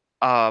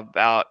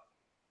about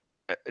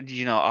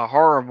a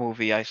horror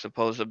movie, I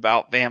suppose,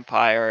 about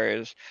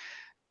vampires,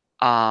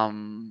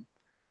 um,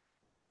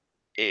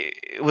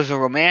 it was a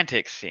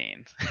romantic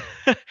scene,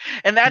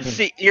 and that's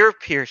the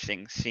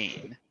ear-piercing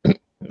scene,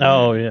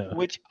 Oh yeah.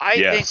 which I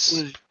Yes.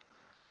 think was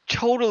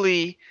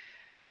totally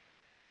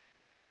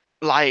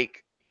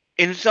like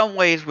in some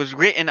ways was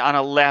written on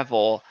a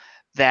level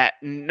that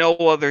no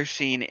other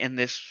scene in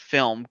this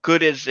film,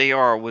 good as they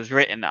are, was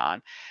written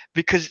on,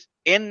 because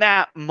in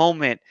that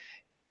moment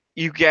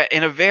you get,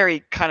 in a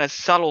very kind of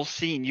subtle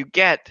scene, you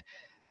get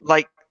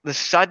like the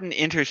sudden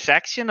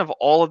intersection of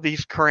all of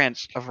these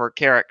currents of her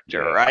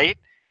character, Yeah. right?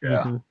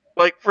 Yeah. Mhm.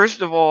 Like,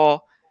 first of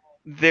all,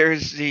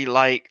 there's the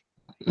like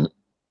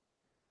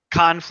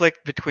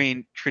conflict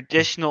between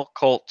traditional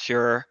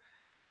culture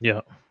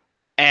Yeah.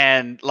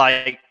 and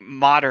like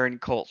modern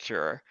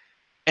culture,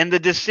 and the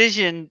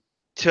decision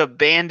to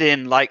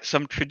abandon like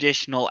some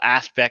traditional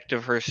aspect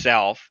of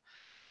herself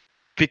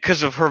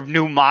because of her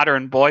new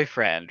modern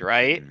boyfriend,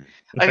 right? Mhm.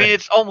 I mean,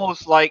 it's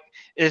almost like,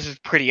 this is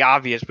pretty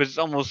obvious, but it's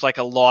almost like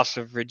a loss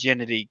of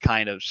virginity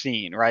kind of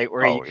scene, right?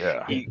 Where Oh,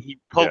 yeah. he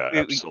Yeah,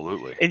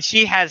 absolutely. and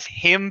she has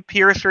him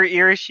pierce her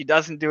ears. She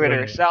doesn't do it Right.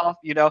 herself,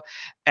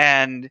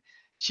 and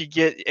she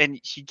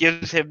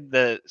gives him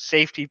the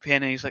safety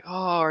pin, and he's like,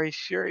 "Oh, are you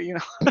sure?"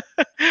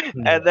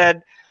 And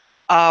then,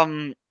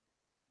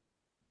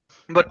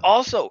 but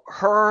also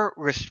her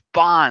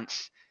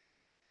response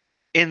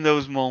in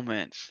those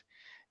moments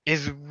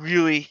is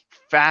really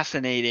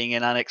fascinating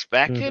and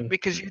unexpected, Mhm.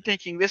 because you're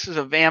thinking, this is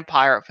a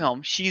vampire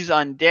film. She's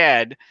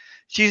undead.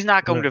 She's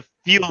not going to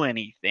feel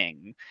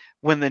anything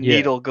when the Yeah.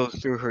 needle goes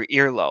through her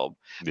earlobe.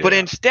 Yeah. But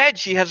instead,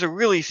 she has a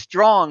really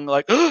strong,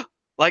 like,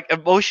 like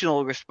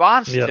emotional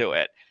response Yeah. to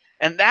it.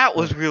 And that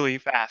was really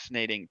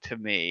fascinating to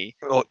me.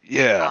 Well,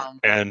 yeah,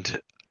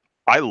 and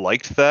I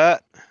liked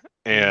that,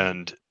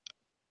 and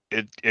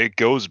it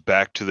goes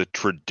back to the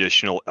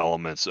traditional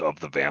elements of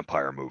the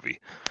vampire movie.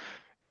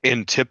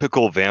 In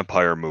typical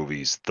vampire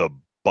movies, the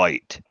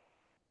bite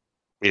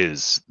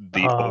is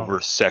the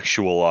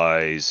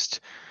over-sexualized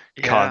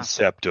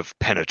concept of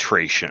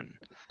penetration.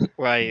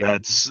 Right.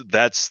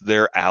 That's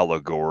their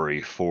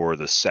allegory for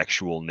the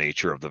sexual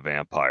nature of the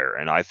vampire,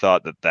 and I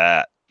thought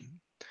that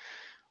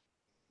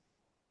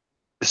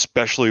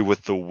especially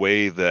with the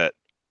way that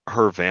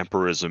her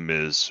vampirism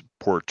is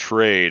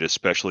portrayed,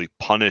 especially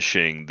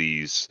punishing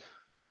these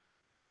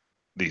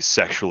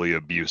sexually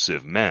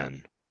abusive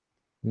men,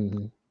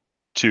 Mhm.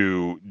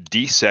 to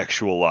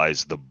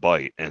desexualize the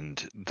bite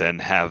and then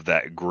have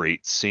that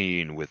great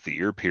scene with the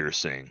ear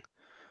piercing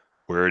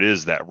where it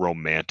is that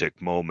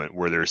romantic moment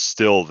where there's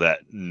still that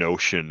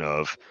notion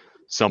of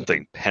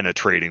something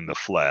penetrating the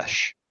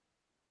flesh.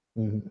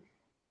 Mhm.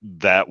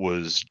 That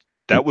was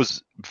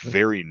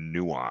very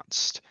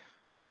nuanced.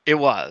 It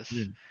was.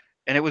 Yeah.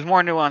 And it was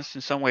more nuanced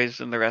in some ways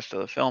than the rest of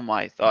the film,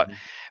 I thought. Mhm.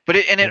 But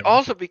it Yeah.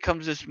 also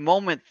becomes this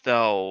moment,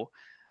 though,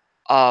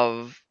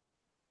 of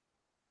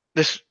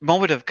this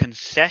moment of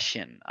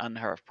concession on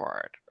her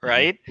part,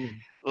 right? Mhm.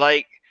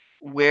 Like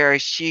where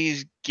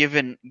she's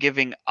giving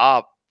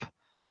up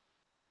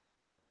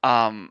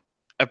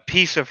a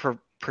piece of her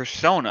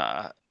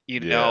persona,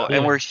 Yeah.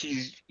 and where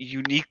she's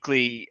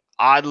uniquely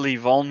oddly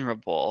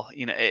vulnerable.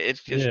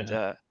 It's just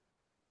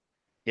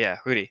yeah,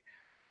 Rudy.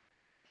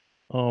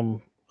 I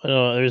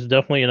know there's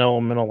definitely an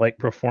element of like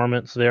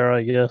performance there,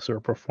 I guess, or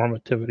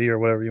performativity or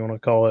whatever you want to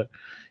call it.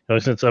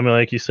 Since I mean,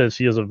 like you said,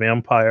 she is a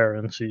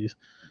vampire,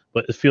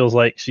 but it feels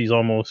like she's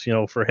almost,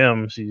 for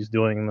him, she's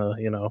doing the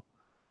she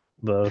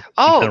Oh,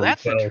 kind of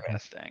that's rebels.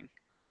 interesting.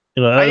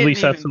 At didn't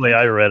least that's even the way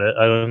I read it.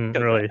 I didn't think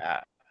of really,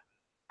 that.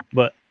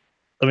 but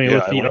I mean, Yeah,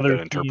 with I the like other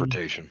that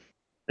interpretation.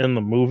 in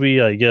the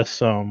movie, I guess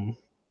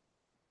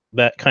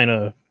that kind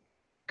of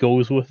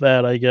goes with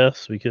that, I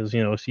guess, because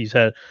she's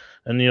had,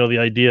 and the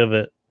idea of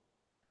it,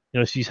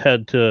 she's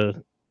had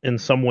to in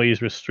some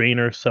ways restrain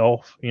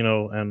herself,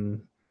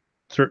 and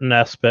certain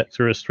aspects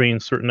or restrain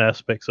certain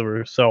aspects of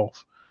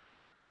herself,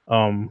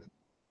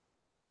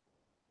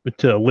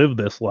 to live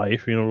this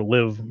life,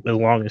 live as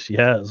long as she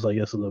has, I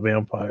guess, as a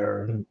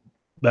vampire and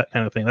that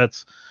kind of thing. I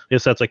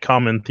guess that's a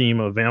common theme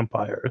of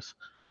vampires.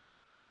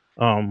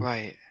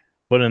 Right.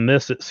 But in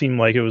this, it seemed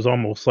like it was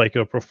almost like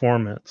a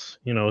performance,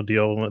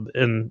 deal,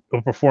 and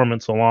a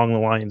performance along the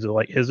lines of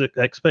like his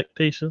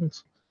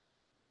expectations.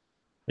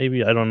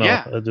 Maybe, I don't know.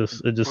 Yeah. It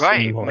just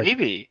Right. seemed like,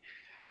 Maybe.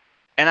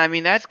 And I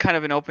mean, that's kind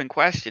of an open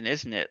question,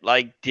 isn't it?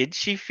 Like, did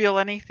she feel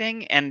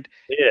anything? And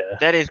yeah,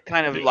 that is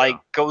kind of like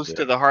goes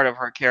to the heart of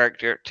her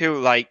character too.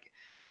 Like,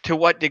 to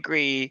what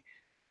degree?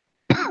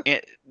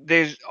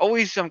 There's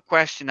always some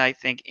question, I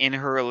think, in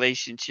her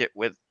relationship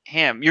with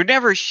him. You're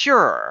never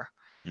sure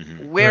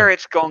Mhm. where Right.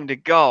 it's going to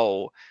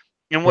go,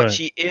 and what Right.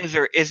 she is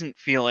or isn't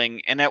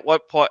feeling, and at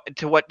what point,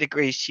 to what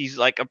degree she's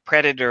like a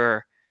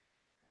predator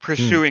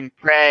pursuing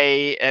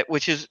prey,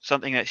 which is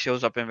something that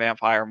shows up in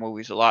vampire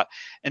movies a lot,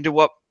 and to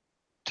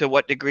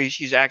what degree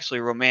she's actually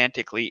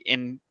romantically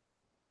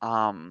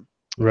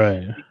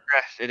Right.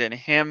 interested in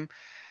him.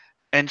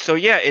 And so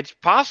yeah, it's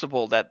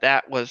possible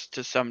that was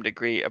to some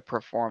degree a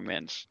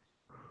performance.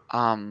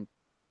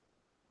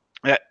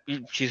 That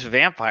she's a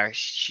vampire,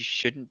 she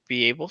shouldn't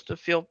be able to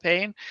feel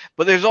pain,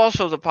 but there's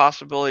also the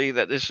possibility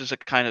that this is a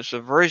kind of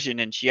subversion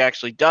and she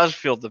actually does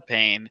feel the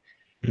pain,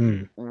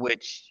 Mm.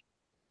 which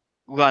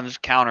runs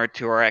counter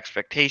to our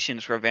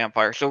expectations for a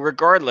vampire. So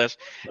regardless,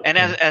 and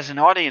as an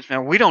audience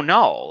member, we don't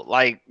know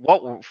like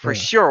what for Right.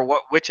 sure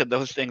which of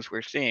those things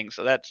we're seeing.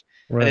 So that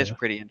is Right.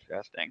 pretty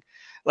interesting.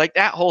 Like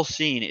that whole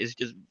scene is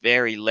just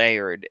very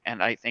layered,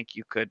 and I think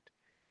you could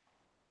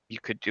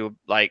do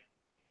like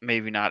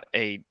maybe not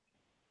a,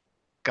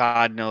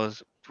 God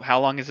knows how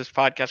long is this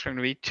podcast going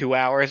to be? 2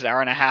 hours, hour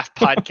and a half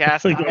podcast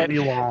It's on gonna it. be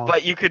long.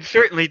 But you could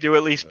certainly do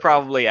at least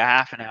probably a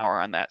half an hour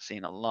on that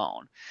scene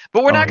alone.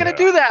 But we're Oh, not going to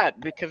yeah. do that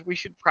because we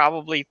should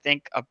probably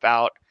think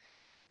about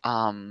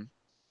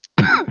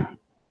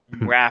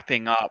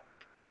wrapping up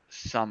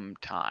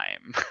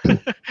sometime.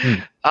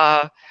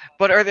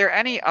 But are there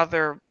any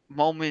other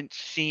moments,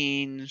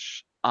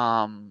 scenes,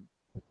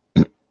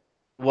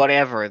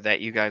 whatever that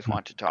you guys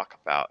want to talk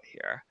about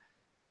here?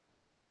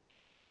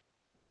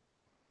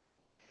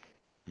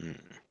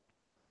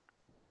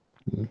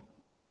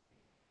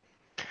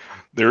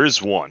 There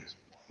is one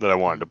that I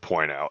wanted to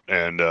point out,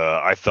 and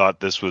I thought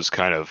this was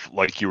kind of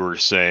like you were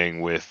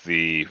saying with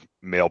the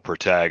male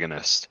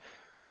protagonist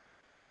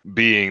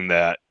being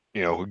that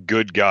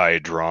good guy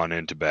drawn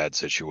into bad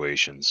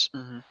situations.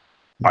 Mm-hmm.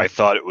 I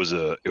thought it was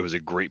a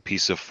great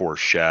piece of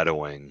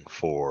foreshadowing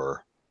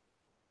for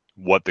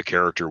what the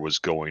character was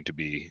going to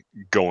be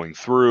going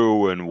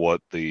through and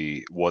what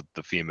the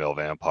female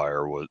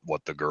vampire was,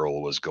 what the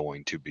girl was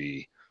going to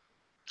be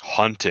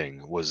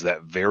hunting, was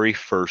that very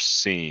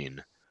first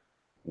scene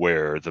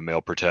where the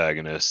male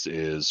protagonist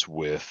is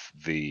with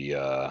the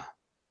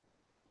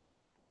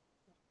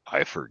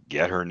I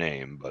forget her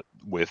name, but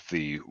with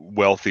the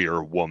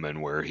wealthier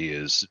woman, where he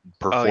is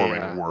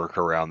performing work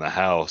around the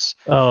house.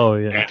 Oh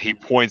yeah. And he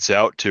points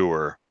out to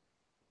her,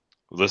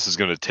 this is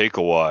going to take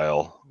a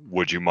while.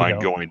 Would you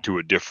mind going to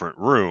a different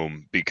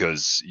room?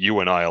 Because you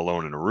and I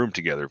alone in a room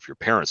together, if your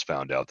parents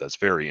found out, that's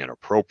very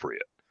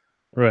inappropriate.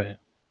 Right.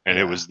 And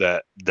it was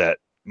that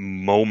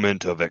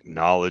moment of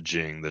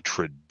acknowledging the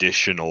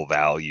traditional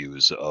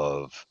values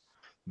of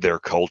their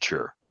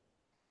culture.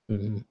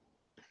 Mm-hmm.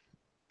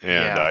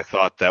 And I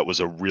thought that was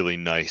a really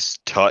nice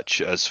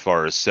touch as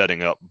far as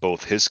setting up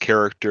both his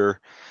character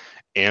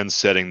and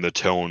setting the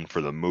tone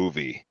for the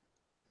movie.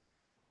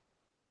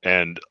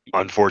 And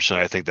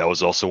unfortunately, I think that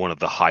was also one of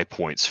the high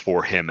points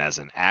for him as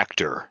an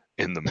actor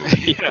in the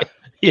movie.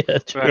 Yeah,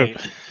 true.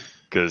 Right.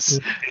 Because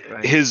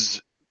Right.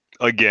 his,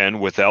 again,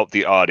 without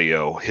the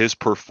audio, his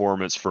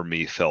performance for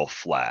me fell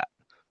flat.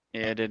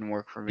 Yeah, it didn't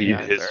work for me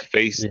either. His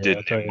face Yeah,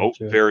 didn't I tell you emote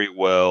too. very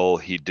well.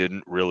 He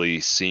didn't really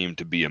seem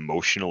to be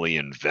emotionally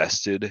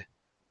invested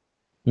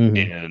Mhm.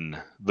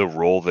 in the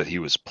role that he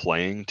was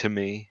playing to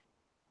me.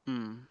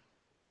 Hmm.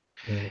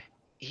 Yeah.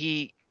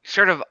 He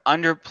sort of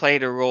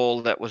underplayed a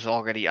role that was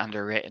already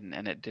underwritten,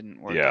 and it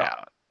didn't work Yeah.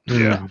 out.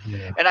 Yeah.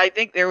 Yeah. And I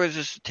think there was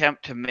this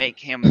attempt to make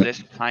him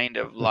this kind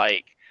of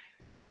like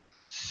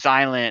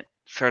silent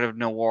sort of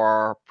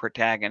noir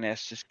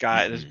protagonist, this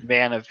guy, this Mhm.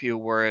 man of few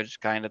words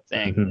kind of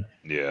thing. Mhm.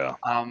 Yeah.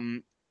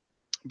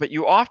 But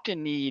you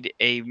often need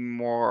a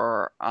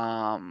more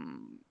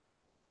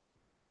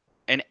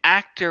an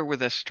actor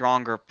with a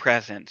stronger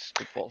presence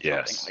to pull something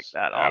Yes. like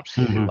that off.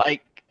 Absolutely.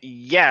 Like,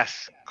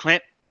 yes,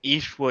 Clint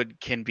Eastwood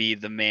can be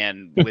the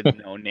man with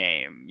no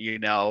name, you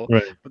know,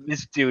 Right. but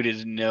this dude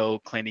is no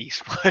Clint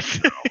Eastwood.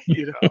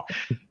 You No.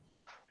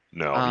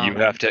 No, you Um,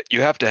 have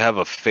to have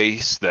a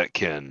face that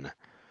can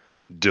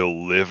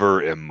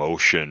deliver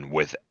emotion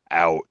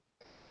without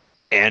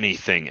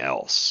anything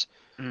else.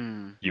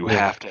 mm, You Yeah.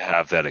 have to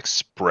have that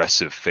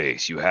expressive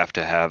face. You have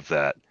to have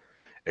that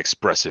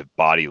expressive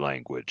body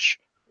language.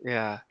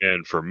 yeah.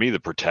 And for me, the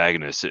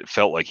protagonist, it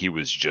felt like he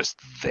was just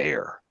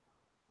there.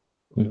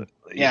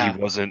 Yeah. He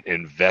wasn't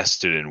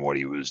invested in what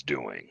he was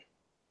doing.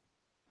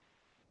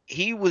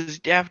 He was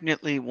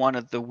definitely one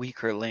of the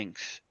weaker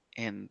links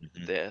in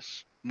Mhm.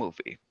 this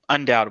movie,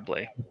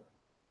 undoubtedly.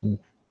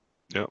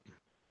 Yep.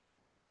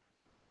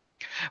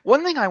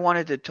 One thing I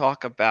wanted to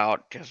talk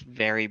about just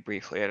very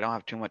briefly, I don't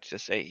have too much to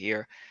say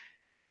here,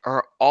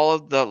 are all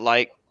of the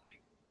like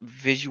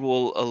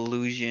visual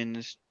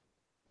allusions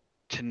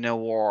to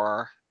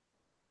noir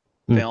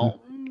Mhm.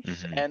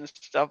 films Mhm. and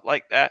stuff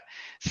like that.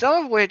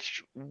 Some of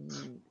which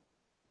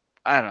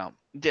I don't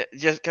know,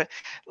 just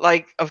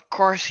like of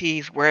course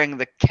he's wearing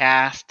the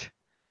cast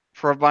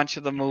for a bunch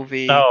of the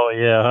movie. Oh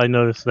yeah, I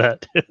noticed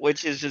that.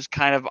 Which is just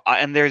kind of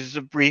and there's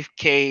a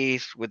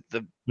briefcase with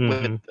the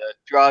Mhm.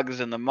 drugs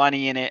and the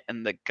money in it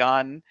and the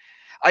gun.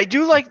 I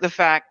do like the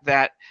fact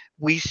that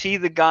we see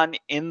the gun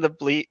in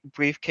the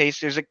briefcase.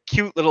 There's a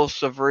cute little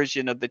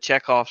subversion of the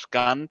Chekhov's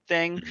gun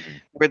thing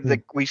Mhm. where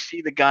we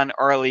see the gun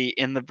early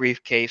in the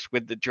briefcase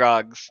with the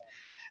drugs,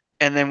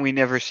 and then we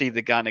never see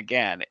the gun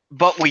again.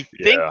 But we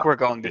think Yeah. we're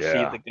going to see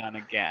Yeah. the gun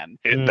again.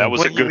 That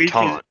was a When he good reaches-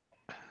 taunt.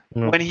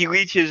 When he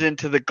reaches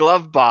into the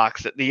glove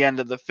box at the end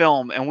of the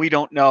film, and we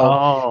don't know,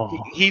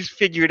 Oh. he's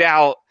figured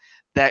out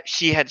that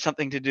she had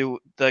something to do,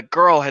 the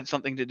girl had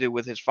something to do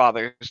with his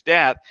father's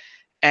death,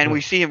 and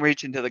we see him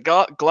reach into the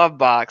glove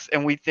box,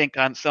 and we think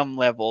on some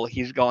level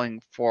he's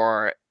going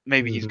for,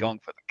 maybe he's Mhm. going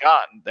for the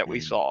gun that we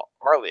Mhm. saw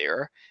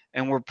earlier,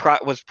 and we're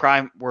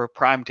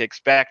primed to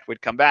expect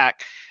would come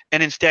back,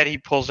 and instead he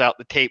pulls out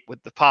the tape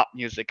with the pop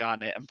music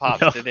on it and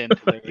pops it into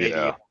the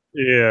radio,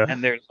 Yeah.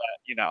 and there's that,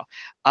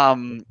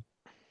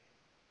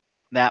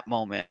 that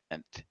moment.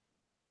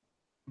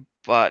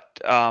 But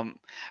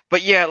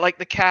yeah, like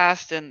the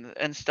cast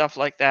and stuff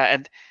like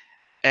that,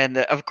 and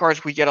of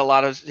course we get a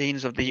lot of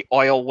scenes of the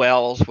oil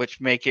wells,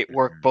 which make it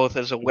work both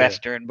as a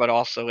western but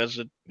also as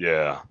a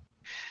Yeah.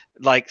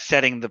 like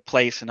setting the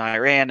place in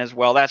Iran as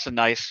well. That's a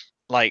nice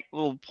like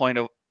little point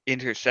of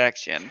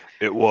intersection.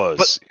 It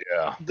was.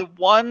 Yeah. The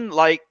one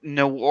like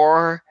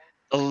noir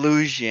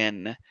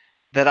illusion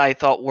that I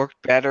thought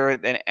worked better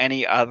than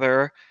any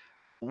other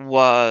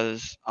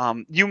was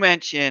you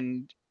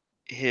mentioned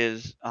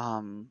his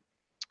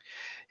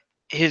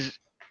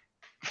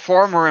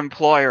former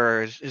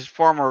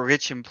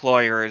rich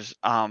employer's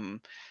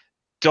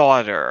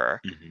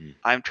daughter. Mhm.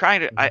 I'm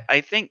trying to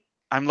I think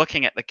I'm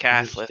looking at the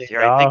cast list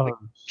here. I think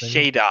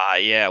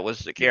Shadai, was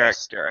the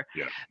character.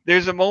 Yeah.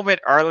 There's a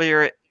moment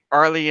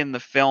early in the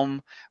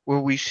film where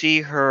we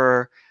see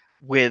her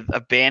with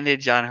a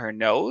bandage on her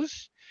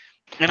nose.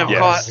 And of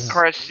Yes.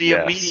 course, the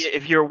Yes. immediate,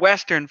 if you're a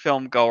Western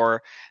film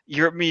goer,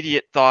 your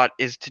immediate thought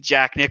is to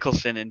Jack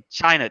Nicholson in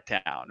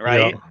Chinatown,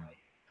 right? Yeah.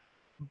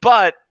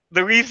 But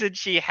the reason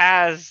she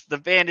has the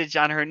bandage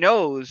on her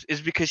nose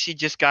is because she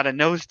just got a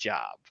nose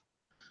job,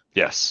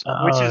 Yes.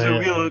 which is a yeah.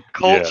 real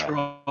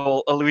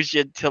cultural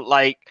allusion to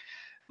like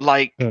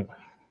Hmm.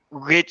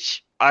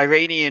 rich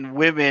Iranian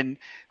women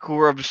who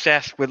are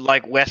obsessed with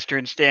like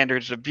Western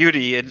standards of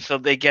beauty, and so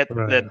they get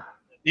Right. that,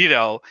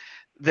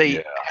 they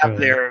Yeah. have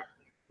their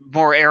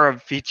more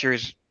Arab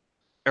features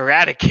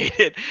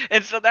eradicated,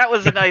 and so that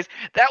was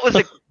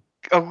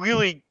a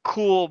really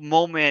cool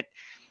moment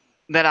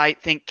that I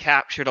think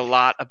captured a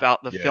lot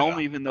about the film,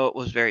 even though it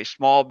was very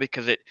small,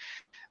 because it,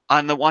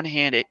 on the one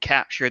hand, it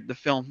captured the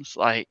film's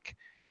like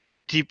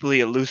deeply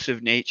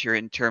elusive nature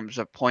in terms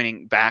of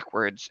pointing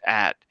backwards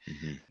at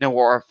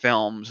noir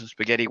films and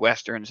spaghetti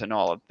westerns and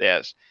all of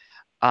this,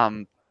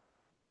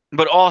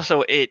 but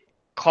also it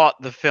caught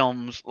the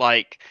film's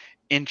like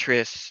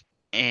interests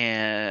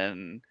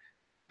and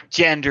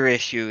gender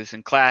issues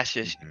and class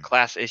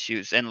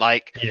issues and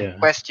like Yeah.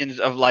 questions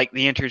of like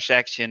the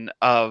intersection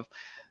of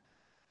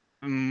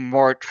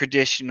more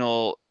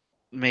traditional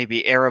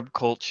maybe Arab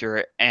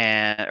culture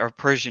or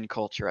Persian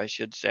culture, I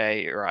should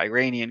say, or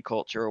Iranian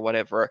culture or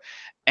whatever,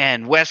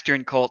 and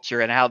Western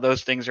culture and how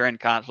those things are in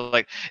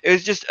conflict. It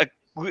was just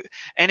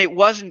and it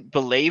wasn't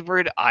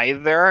belabored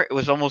either. It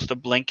was almost a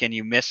blink and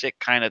you miss it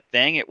kind of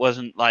thing. It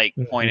wasn't like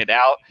pointed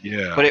out,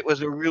 Yeah. but it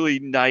was a really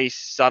nice,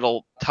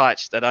 subtle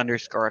touch that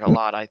underscored a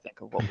lot, I think,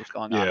 of what was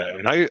going on. Yeah,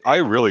 and I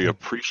really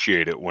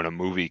appreciate it when a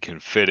movie can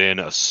fit in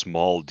a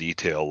small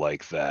detail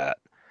like that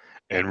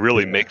and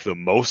really make the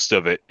most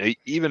of it,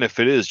 even if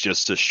it is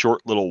just a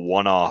short little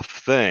one-off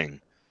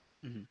thing.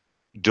 Mhm.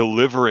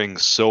 Delivering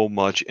so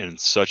much in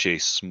such a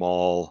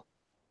small,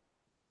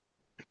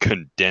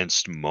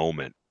 condensed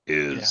moment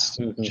is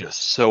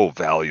just so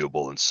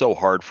valuable and so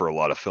hard for a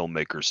lot of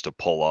filmmakers to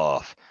pull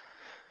off.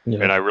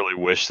 Yeah. And I really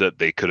wish that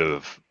they could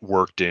have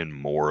worked in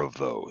more of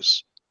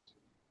those.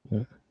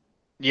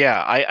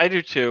 Yeah, I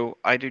do too.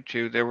 I do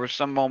too. There were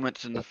some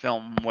moments in the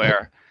film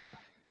where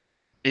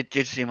it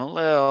did seem a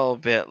little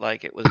bit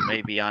like it was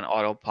maybe on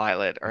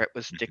autopilot, or it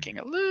was sticking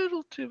a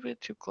little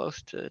bit too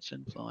close to its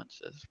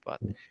influences.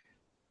 But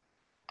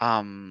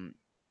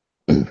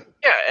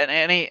yeah. And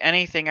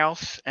anything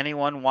else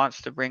anyone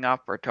wants to bring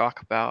up or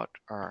talk about,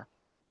 or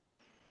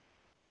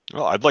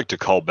Well, I'd like to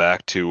call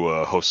back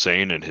to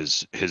Hossein and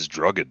his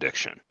drug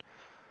addiction.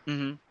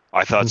 mm-hmm.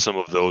 I thought some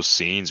of those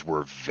scenes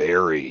were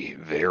very,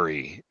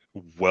 very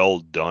well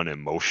done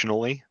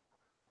emotionally.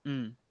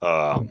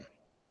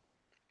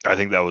 I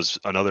think that was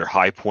another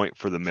high point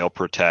for the male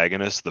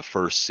protagonist. The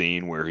first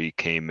scene where he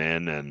came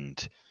in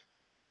and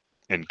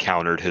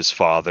encountered his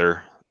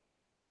father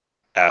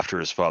after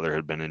his father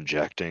had been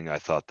injecting. I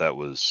thought that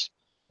was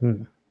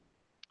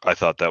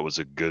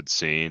a good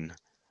scene,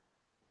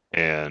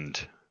 and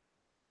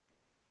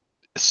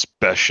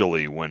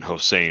especially when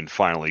Hossein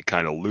finally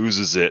kind of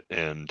loses it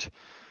and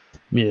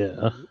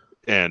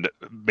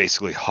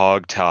basically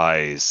hog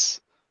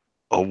ties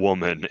a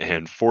woman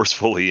and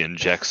forcefully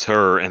injects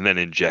her and then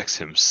injects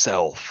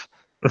himself.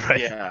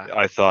 Right. Yeah.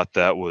 I thought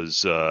that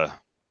was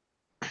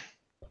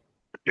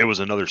it was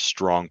another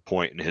strong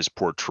point in his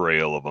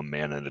portrayal of a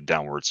man in a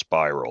downward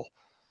spiral.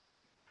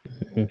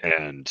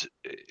 And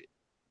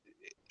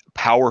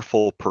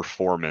powerful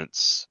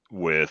performance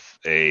with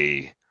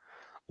a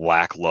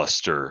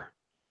lackluster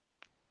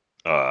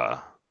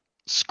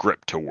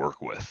script to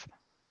work with.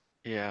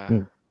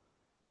 Yeah.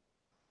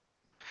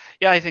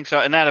 Yeah, I think so.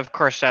 And that, of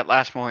course, that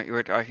last moment you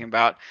were talking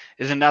about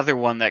is another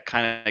one that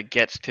kind of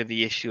gets to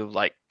the issue of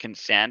like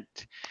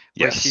consent,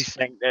 where Yes. she's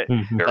saying that,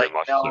 Very like,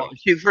 much no,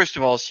 so. first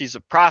of all, she's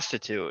a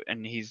prostitute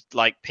and he's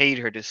like paid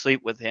her to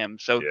sleep with him.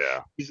 So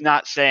Yeah. he's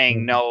not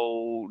saying,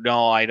 no,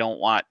 I don't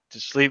want to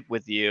sleep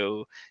with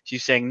you.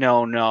 She's saying,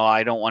 no,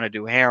 I don't want to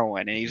do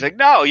heroin. And he's like,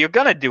 no, you're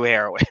going to do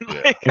heroin.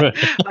 like,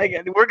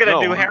 we're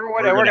going to do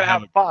heroin and we're going to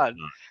have fun.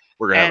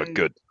 We're going to have a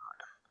good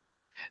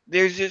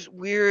There's this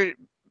weird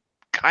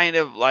kind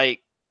of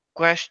like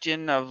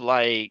question of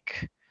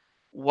like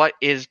what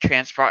is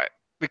transpire,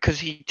 because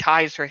he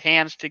ties her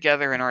hands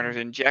together in order to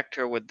inject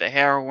her with the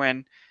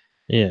heroin,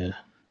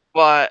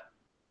 but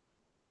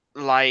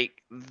like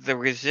the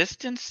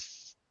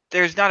resistance,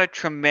 there's not a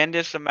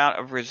tremendous amount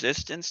of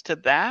resistance to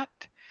that,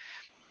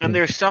 and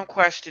there's some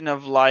question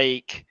of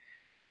like,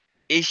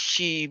 is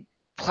she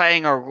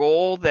playing a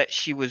role that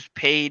she was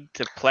paid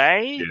to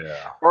play,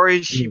 or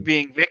is she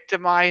being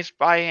victimized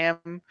by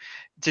him?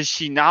 Does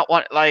she not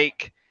want,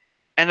 like,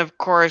 and of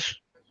course,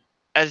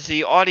 as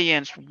the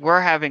audience,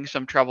 we're having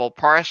some trouble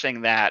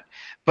parsing that.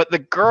 But the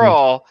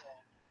girl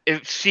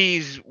it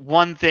sees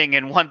one thing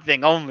and one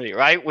thing only,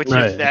 right? Which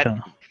is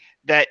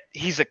that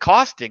he's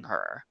accosting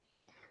her.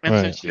 And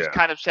since she's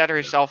kind of set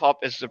herself up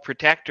as the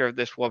protector of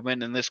this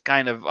woman and this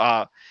kind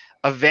of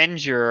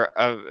avenger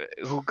of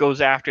who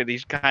goes after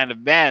these kind of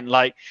men,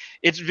 like,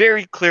 it's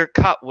very clear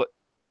cut what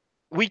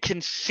we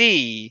can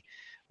see,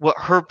 what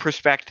her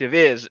perspective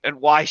is and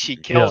why she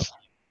kills.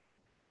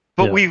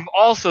 But we've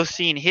also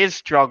seen his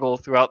struggle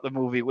throughout the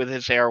movie with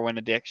his heroin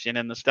addiction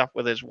and the stuff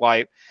with his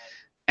wife.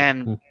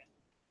 And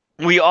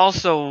we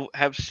also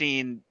have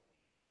seen,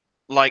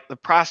 like, the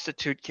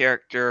prostitute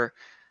character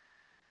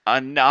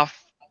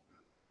enough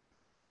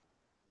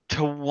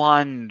to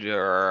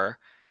wonder,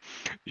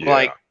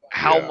 like,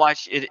 how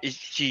much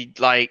she,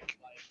 like,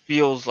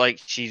 feels like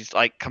she's,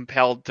 like,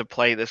 compelled to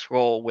play this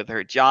role with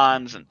her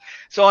Johns and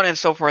so on and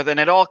so forth. And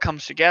it all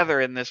comes together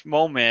in this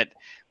moment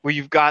where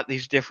you've got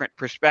these different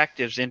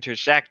perspectives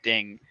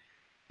intersecting,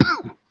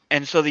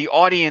 and so the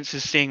audience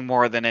is seeing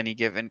more than any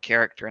given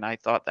character, and I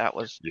thought that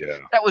was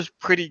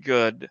pretty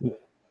good,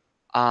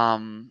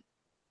 in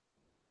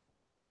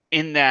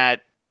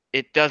that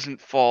it doesn't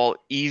fall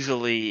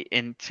easily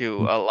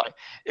into a like.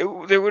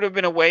 There would have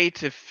been a way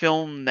to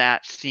film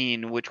that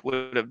scene which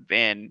would have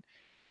been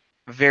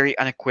very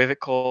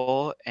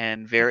unequivocal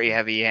and very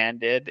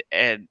heavy-handed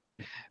and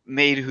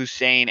made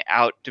Hussein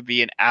out to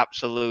be an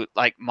absolute,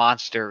 like,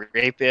 monster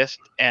rapist,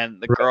 and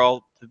the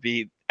girl to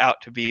be out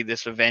to be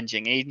this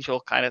avenging angel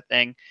kind of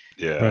thing.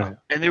 And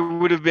there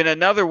would have been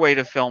another way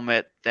to film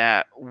it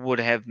that would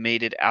have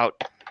made it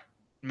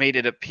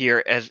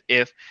appear as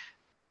if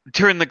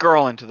turn the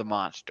girl into the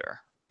monster.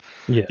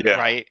 Yeah. Yeah.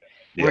 right?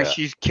 Where Yeah.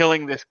 she's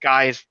killing this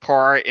guy's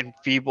poor,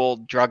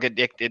 enfeebled,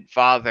 drug-addicted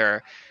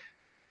father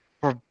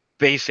for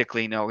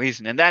basically no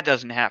reason. And that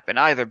doesn't happen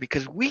either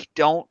because we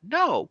don't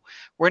know.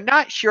 We're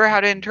not sure how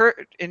to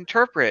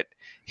interpret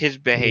his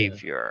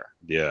behavior.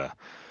 Yeah.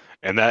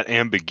 And that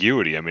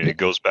ambiguity, I mean, it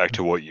goes back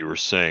to what you were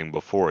saying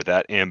before.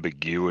 That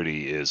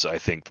ambiguity is, I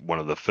think, one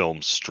of the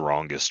film's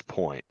strongest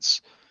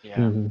points. Yeah.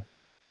 Mhm.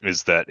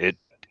 Is that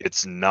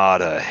it's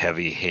not a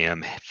heavy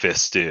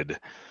ham-fisted,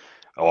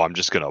 oh, I'm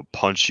just going to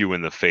punch you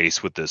in the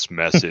face with this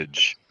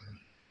message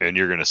and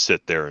you're going to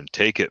sit there and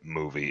take it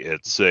movie.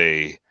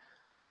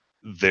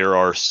 There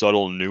are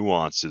subtle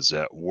nuances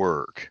at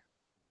work,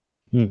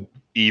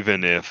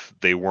 even if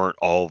they weren't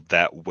all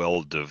that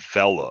well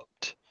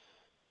developed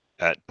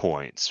at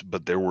points,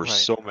 but there were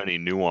so many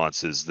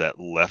nuances that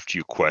left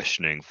you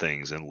questioning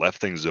things and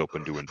left things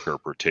open to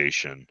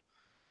interpretation.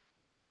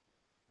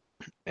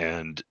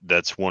 And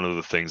that's one of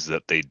the things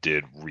that they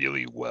did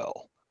really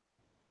well.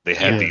 They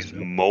had these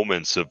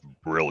moments of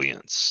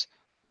brilliance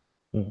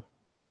in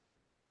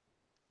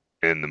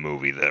the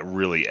movie that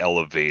really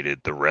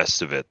elevated the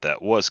rest of it that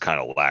was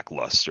kind of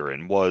lackluster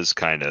and was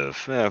kind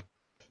of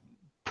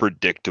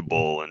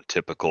predictable and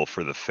typical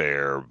for the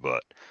fare,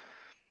 but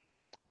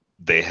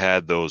they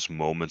had those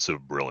moments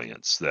of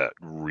brilliance that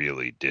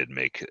really did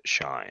make it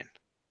shine.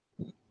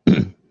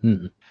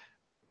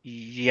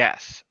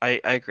 Yes, I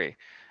agree.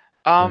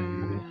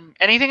 agree.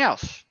 Anything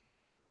else?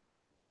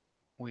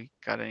 We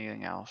got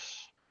anything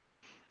else?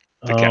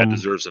 The cat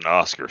deserves an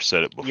Oscar.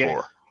 Said it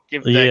before.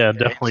 Yeah,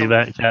 definitely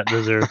that cat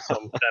deserves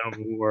some kind of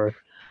award.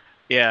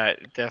 Yeah,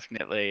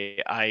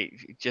 definitely. I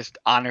just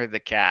honor the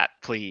cat,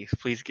 please.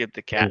 Please give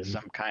the cat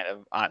some kind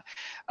of.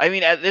 I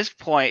mean, at this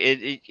point,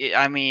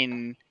 I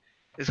mean,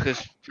 this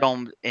was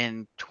filmed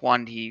in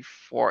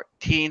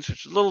 2014, so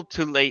it's a little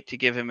too late to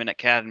give him an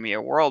Academy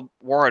Award.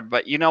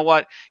 But you know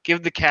what?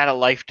 Give the cat a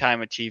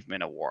Lifetime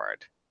Achievement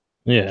Award.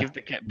 Yeah. Give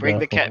the cat, bring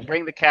the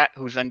cat,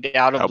 who's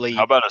undoubtedly.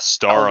 How about a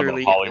star on the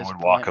elderly at Hollywood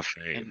this Walk point, of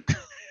Fame?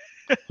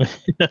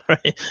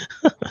 Right.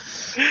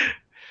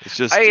 It's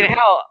just. I mean,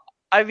 hell.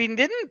 I mean,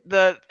 didn't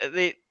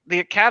the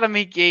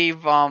Academy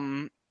gave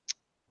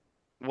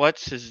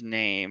what's his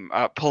name,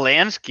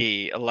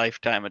 Polanski a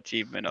Lifetime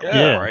Achievement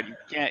Award?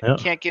 You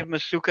can't give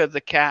Masuka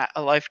the cat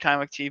a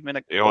Lifetime Achievement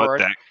Award.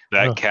 You know what?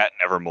 That cat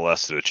never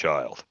molested a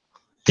child.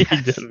 He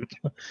didn't.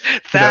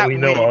 That we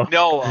know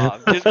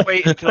of. Just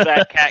wait until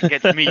that cat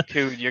gets Me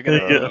Too. You're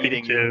gonna be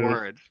eating your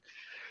words.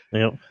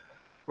 Yep.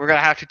 We're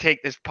gonna have to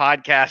take this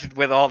podcast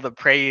with all the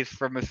praise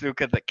for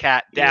Masuka the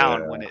cat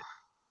down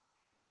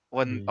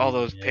when all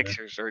those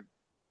pictures are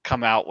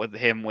come out with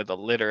him with a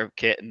litter of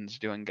kittens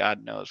doing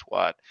God knows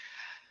what.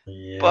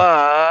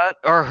 Yeah.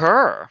 Or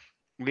her.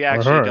 We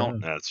actually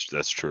don't.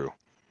 That's true.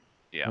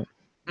 Yeah.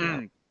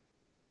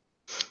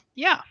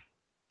 Yeah.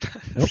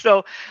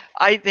 So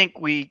I think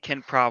we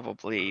can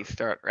probably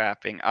start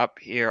wrapping up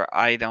here.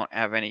 I don't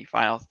have any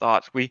final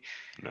thoughts. We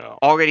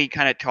already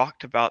kind of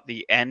talked about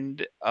the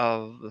end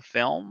of the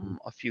film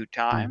a few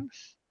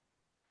times.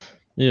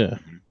 Yeah.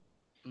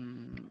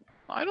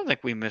 I don't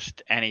think we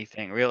missed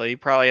anything really.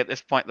 Probably at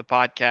this point the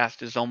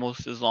podcast is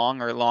almost as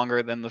long or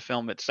longer than the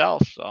film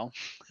itself. So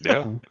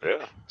yeah,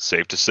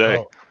 safe to say.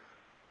 Well,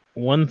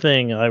 one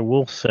thing I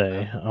will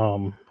say,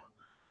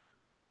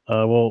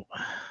 well,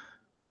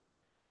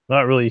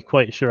 not really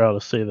quite sure how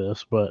to say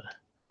this, but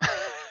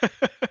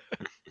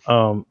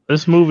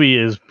this movie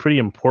is pretty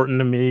important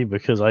to me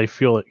because I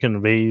feel it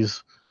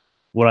conveys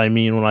what I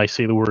mean when I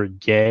say the word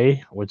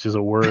gay, which is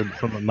a word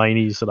from the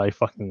 90s that I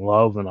fucking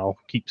love, and I'll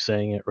keep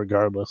saying it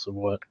regardless of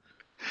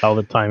how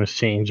the times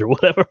change or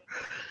whatever.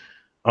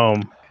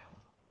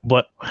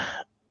 But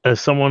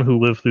as someone who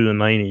lived through the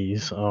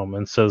 90s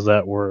and says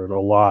that word a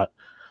lot,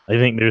 I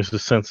think there's a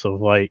sense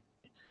of like,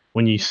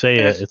 when you say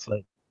it, it's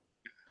like,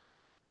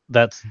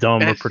 that's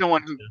dumb. I'm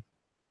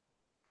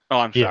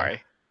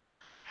sorry.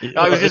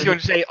 I was just going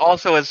to say,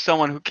 also as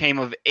someone who came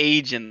of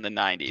age in the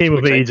 90s. Came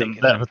of age, and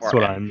that's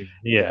what I mean.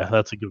 Yeah,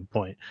 that's a good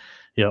point.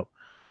 Yep.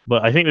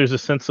 But I think there's a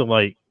sense of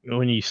like,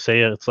 when you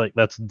say it, it's like,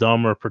 that's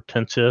dumb or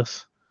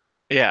pretentious.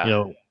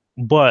 Yeah.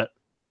 But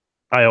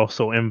I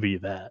also envy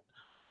that.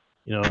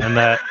 And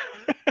that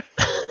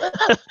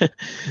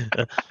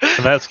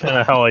that's kind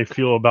of how I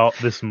feel about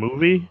this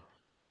movie.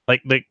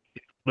 Like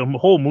the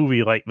whole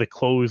movie, like the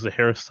clothes, the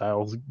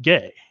hairstyles,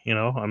 gay.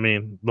 I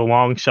mean, the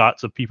long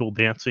shots of people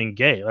dancing,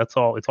 gay. That's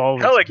all. It's all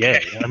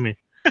gay. I mean,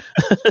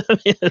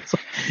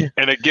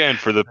 and again,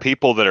 for the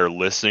people that are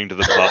listening to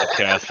the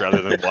podcast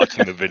rather than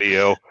watching the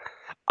video,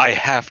 I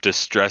have to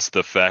stress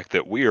the fact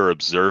that we are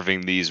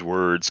observing these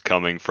words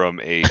coming from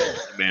a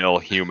male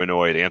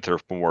humanoid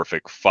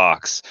anthropomorphic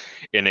fox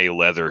in a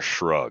leather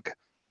shrug.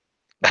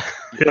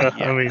 Yeah,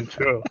 I mean,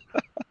 true.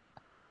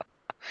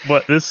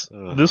 But this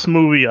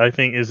movie, I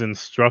think, is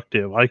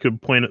instructive. I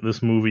could point at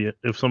this movie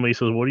if somebody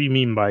says, "What do you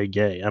mean by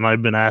gay?" And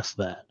I've been asked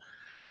that.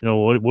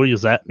 What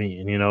does that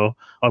mean?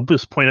 I'll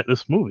just point at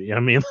this movie. I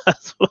mean,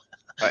 that's what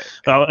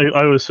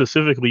I would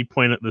specifically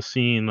point at the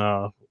scene,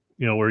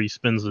 where he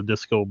spins the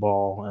disco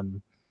ball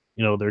and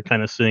they're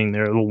kind of sitting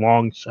there, a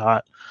long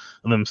shot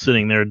of them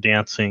sitting there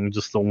dancing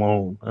just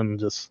alone,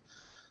 and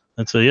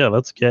so yeah,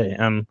 that's gay.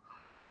 And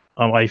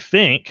I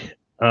think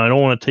I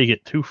don't want to take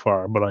it too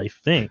far, but I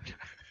think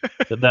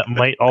that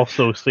might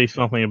also say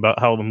something about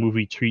how the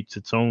movie treats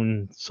its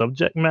own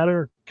subject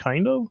matter,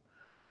 kind of.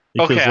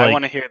 Because, Okay, I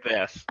want to hear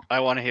this. I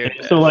want to hear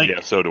this. So, like,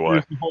 Yeah, so do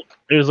I.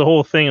 There's a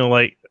whole thing of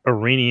like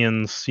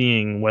Iranians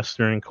seeing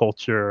Western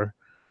culture,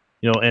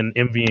 and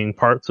envying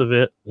parts of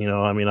it.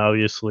 I mean,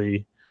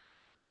 obviously,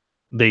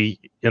 they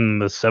in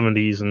the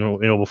 70s and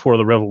before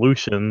the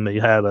revolution, they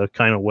had a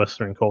kind of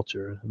Western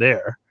culture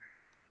there,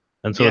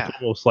 and so it's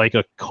almost like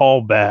a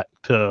callback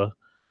to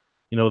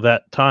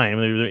that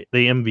time.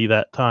 They envy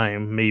that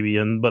time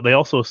maybe, but they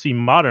also see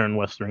modern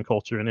Western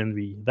culture and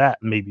envy that,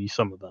 maybe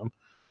some of them,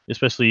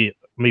 especially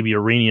maybe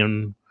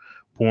Iranian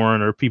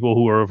born or people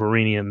who are of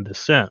Iranian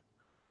descent,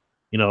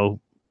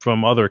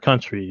 from other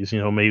countries,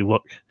 may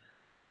look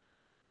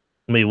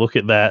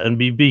at that and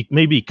be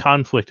maybe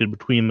conflicted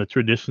between the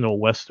traditional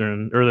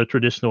Western or the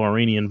traditional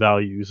Iranian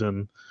values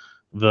and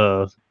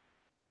the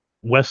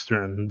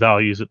Western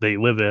values that they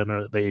live in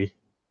or that they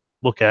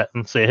look at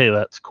and say, hey,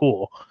 that's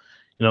cool.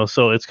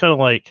 So it's kind of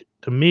like,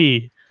 to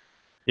me,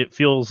 it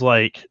feels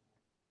like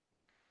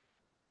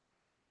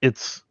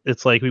it's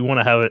like we want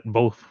to have it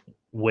both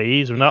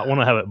ways, or not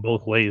want to have it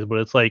both ways, but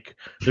it's like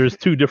there's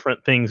two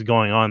different things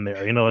going on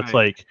there. It's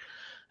like,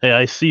 hey,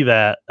 I see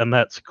that and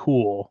that's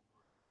cool,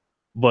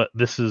 but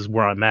this is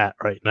where I'm at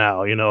right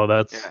now.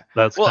 That's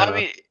well, kinda... I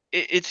mean,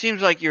 it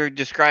seems like you're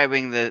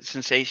describing the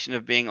sensation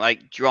of being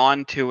like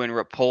drawn to and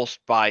repulsed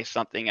by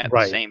something at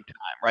the same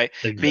time, right?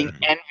 Exactly. Being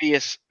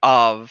envious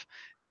of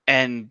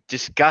and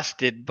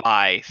disgusted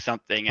by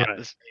something at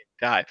the same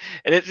time.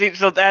 And it seems,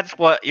 so that's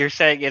what you're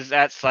saying, is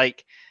that's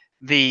like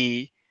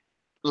the,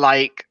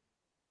 like,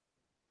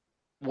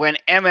 when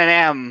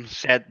Eminem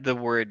said the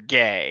word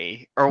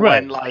gay, or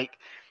when like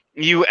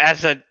you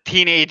as a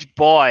teenage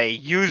boy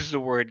use the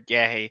word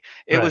gay,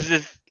 it was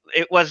this,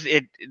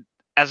 it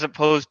as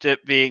opposed to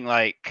it being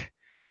like,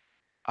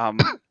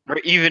 or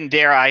even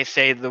dare I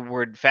say the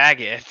word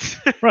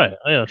faggot. Right.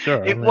 Yeah,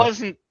 sure. It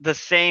wasn't the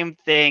same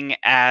thing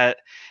as,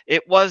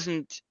 it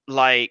wasn't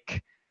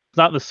like, it's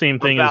not the same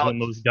thing as when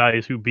those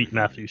guys who beat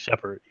Matthew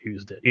Shepard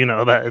used it.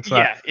 That it's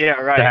not.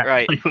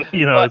 Right.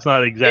 It's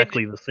not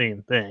exactly the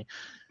same thing.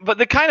 But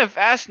the kind of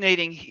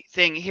fascinating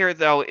thing here,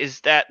 though,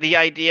 is that the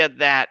idea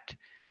that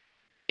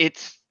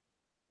it's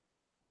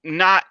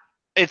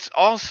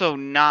also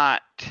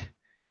not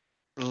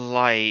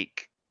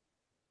like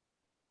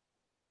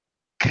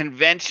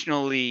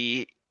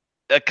conventionally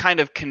a kind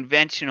of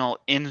conventional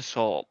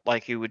insult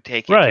like you would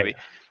take it to be.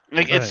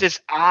 Like, it's this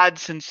odd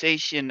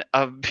sensation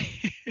of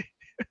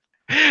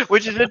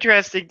which is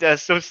interesting to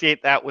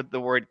associate that with the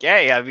word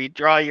gay. I mean,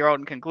 draw your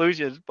own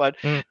conclusions, but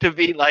to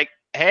be like,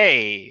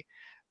 hey,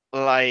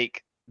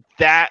 like,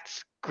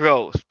 that's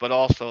gross, but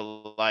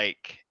also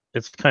like,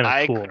 it's kind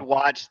of cool. I could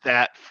watch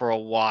that for a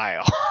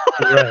while.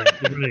 right,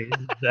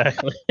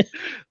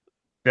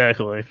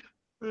 exactly.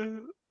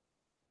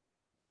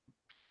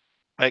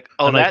 Like,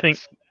 oh, and I think,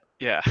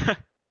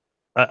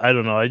 I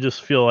don't know. I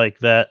just feel like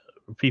that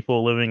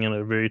people living in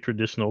a very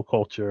traditional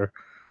culture,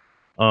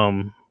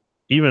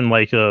 even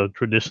like a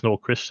traditional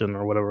Christian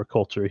or whatever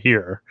culture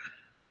here,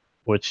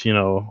 which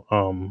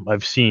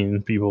I've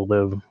seen people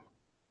live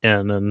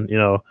in, and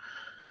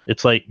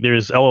it's like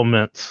there's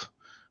elements.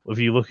 If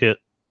you look at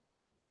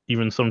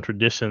even some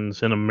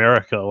traditions in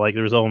America, like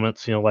there's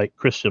elements, like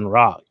Christian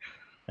rock.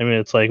 I mean,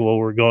 it's like, well,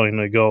 we're going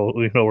to go,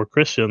 we're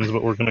Christians,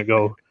 but we're going to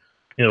go,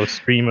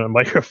 scream at a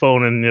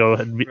microphone and,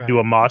 do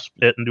a mosh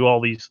pit and do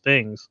all these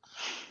things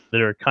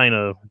that are kind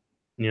of,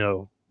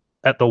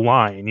 at the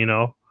line,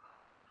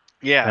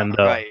 Yeah, and,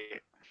 right.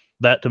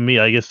 That to me,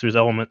 I guess there's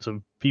elements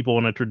of people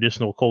in a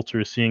traditional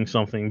culture seeing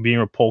something, being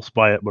repulsed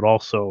by it, but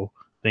also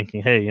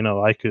thinking, hey,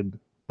 I could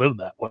live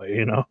that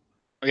way,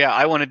 Yeah,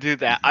 I want to do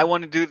that. I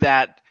want to do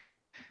that,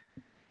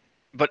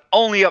 but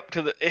only up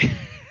to the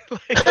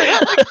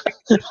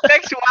the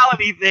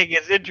sexuality thing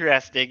is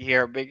interesting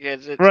here,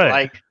 because it's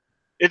like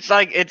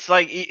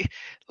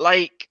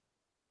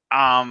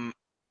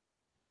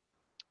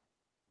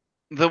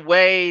the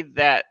way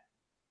that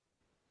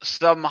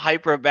some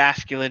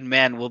hyper-masculine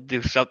men will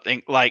do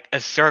something like a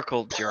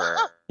circle jerk,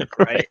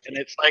 right? And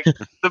it's like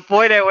the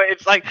point at which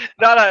it's like,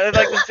 no, it's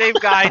like the same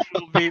guys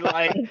will be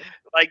like,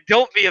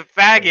 don't be a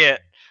faggot.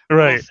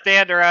 Right. Will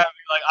stand around and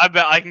be like, I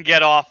bet I can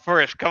get off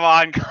first. Come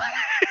on, guys.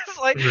 It's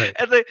like,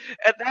 and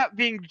that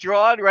being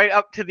drawn right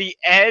up to the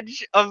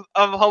edge of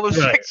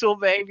homosexual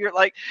behavior,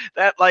 like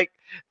that,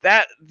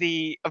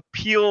 the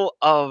appeal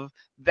of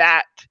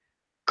that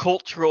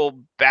cultural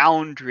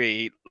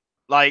boundary,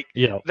 like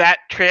that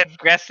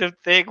transgressive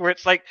thing where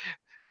it's like,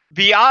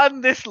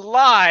 beyond this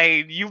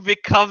line, you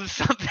become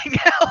something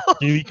else.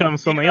 You become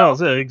something else.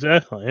 Yeah,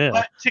 exactly. Yeah.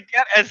 But to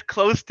get as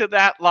close to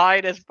that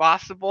line as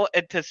possible,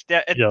 and to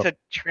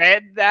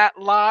tread that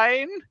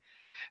line,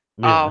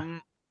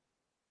 and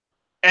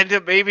to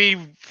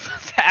maybe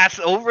pass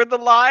over the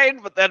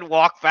line, but then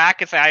walk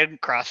back and say, I didn't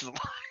cross the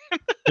line.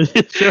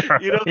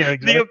 Sure. You know, Yeah, the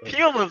exactly.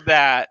 appeal of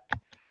that.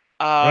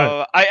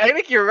 Right. I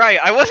think you're right.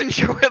 I wasn't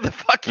sure where the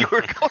fuck you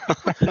were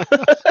going,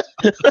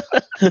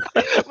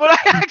 but I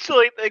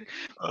actually think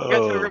that's a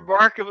Oh,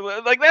 remarkable.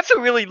 Like that's a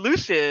really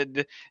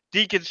lucid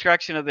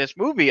deconstruction of this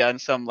movie on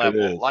some it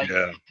level. is. Like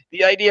Yeah.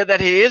 the idea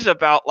that it is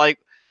about like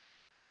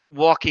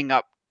walking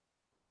up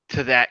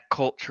to that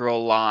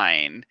cultural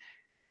line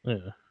Yeah.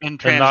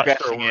 and And not sure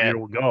transgressing where it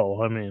you'll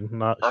go. I mean,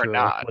 not or sure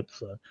not.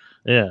 what's.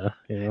 Yeah.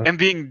 Yeah. And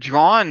being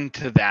drawn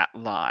to that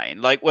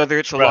line, like whether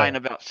it's a Right. line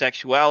about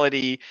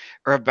sexuality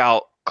or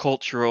about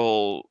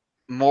cultural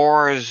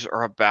mores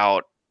or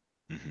about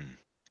Mhm.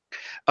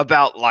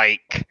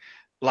 like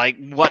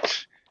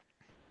what's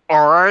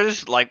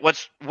ours, like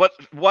what's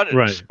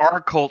Right.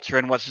 our culture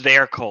and what's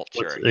their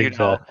culture. You know,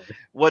 Exactly.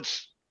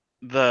 what's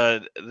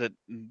the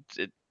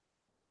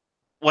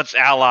what's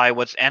ally,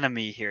 what's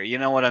enemy here. You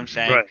know what I'm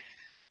saying? Right.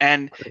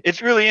 And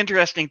it's really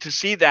interesting to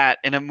see that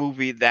in a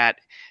movie that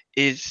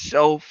is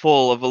so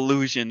full of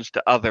allusions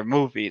to other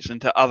movies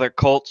and to other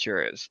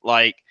cultures.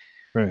 Like,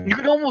 Right. you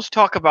could almost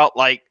talk about,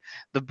 like,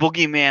 the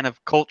boogeyman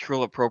of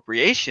cultural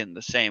appropriation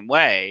the same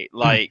way.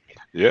 Like,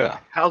 Yeah.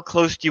 how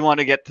close do you want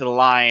to get to the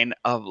line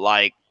of,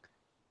 like,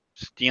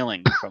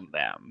 stealing from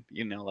them?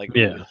 You know, like,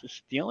 Yeah. is this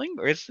stealing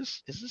or is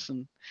this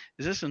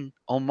an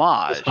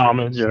homage? It's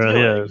homage, or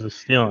Stealing? it's a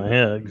stealing.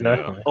 Yeah,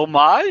 exactly.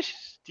 Homage?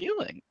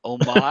 Stealing.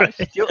 Homage?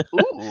 Steal.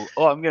 Ooh.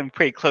 Oh, I'm getting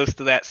pretty close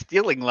to that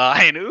stealing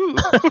line. Ooh.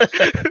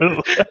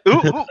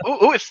 Ooh,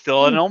 it's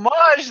still an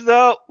homage,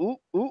 though. Ooh,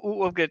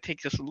 I'm going to take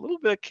just a little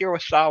bit of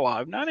Kurosawa.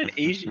 I'm not an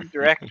Asian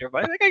director,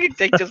 but I think I can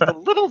take just a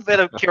little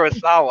bit of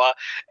Kurosawa,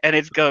 and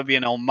it's going to be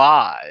an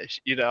homage,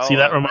 you know? See,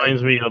 that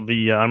reminds me of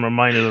the. I'm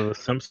reminded of the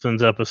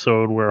Simpsons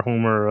episode where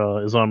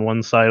Homer is on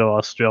one side of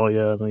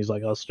Australia and he's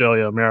like,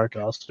 Australia,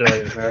 America,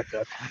 Australia,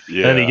 America.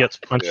 Yeah. And he gets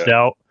punched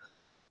out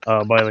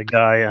by the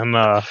guy. And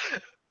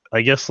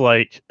I guess,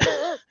 like,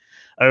 I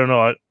don't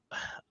know.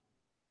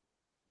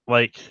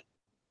 I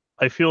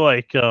feel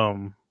like,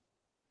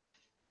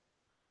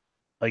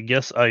 I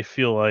guess I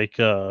feel like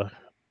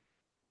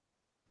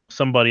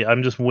somebody,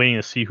 I'm just waiting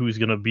to see who's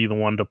going to be the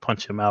one to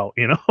punch him out,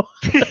 you know?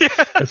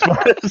 As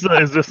far as,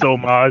 is this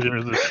homage or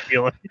is this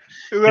stealing?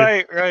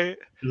 Right.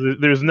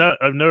 There's not,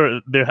 I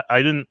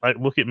didn't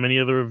look at many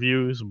of the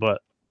reviews,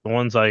 but the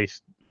ones I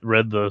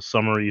read the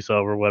summaries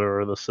of or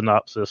whatever, the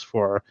synopsis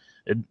for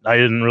it, I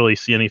didn't really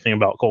see anything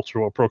about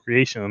cultural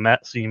appropriation, and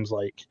that seems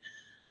like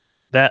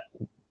that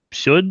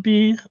should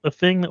be a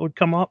thing that would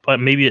come up.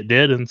 Maybe it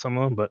did in some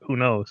of them, but who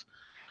knows?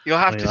 You'll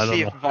have I to don't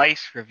see know. if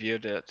Vice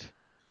reviewed it.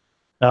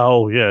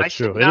 Oh yeah, I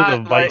should true. It is a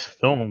not, Vice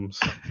Films.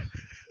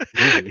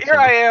 movie, Here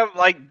I am,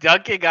 like,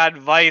 dunking on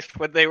Vice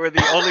when they were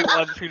the only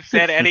ones who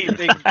said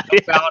anything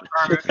about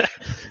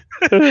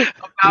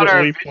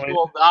our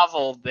visual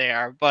novel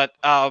there. But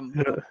no,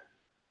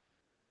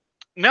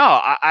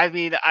 I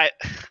mean, I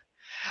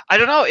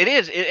don't know. It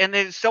is, and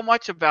there's so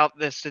much about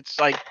this. It's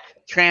like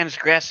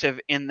transgressive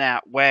in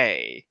that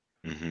way,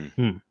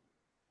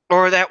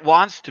 or that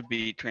wants to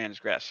be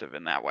transgressive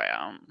in that way.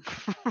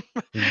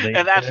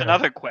 And that's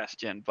another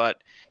question. But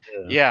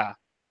yeah,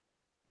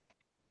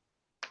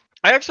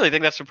 I actually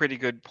think that's a pretty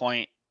good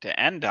point to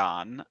end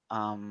on.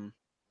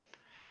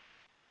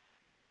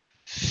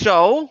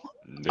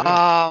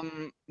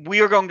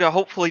 We are going to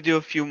hopefully do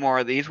a few more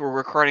of these. We're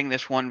recording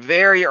this one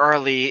very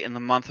early in the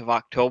month of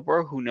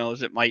October. Who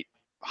knows?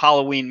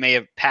 Halloween may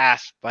have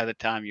passed by the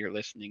time you're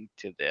listening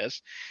to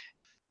this.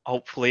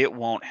 Hopefully it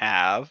won't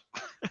have.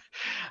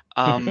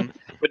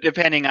 But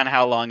depending on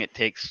how long it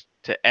takes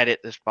to edit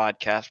this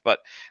podcast. But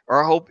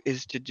our hope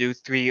is to do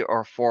 3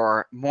 or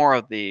 4 more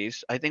of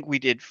these. I think we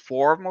did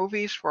 4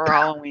 movies for our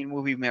Halloween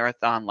movie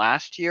marathon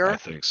last year. I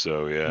think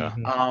so, yeah.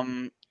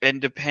 And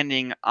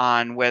depending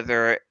on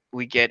whether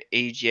we get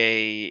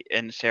AJ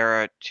and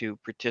Sarah to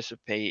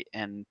participate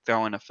and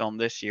throw in a film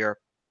this year,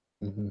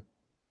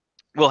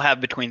 we'll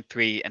have between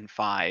 3 and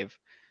 5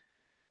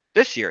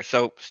 this year.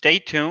 So stay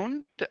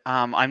tuned.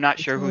 I'm not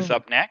sure who's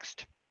up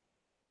next,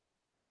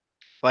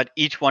 but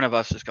each one of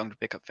us is going to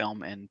pick a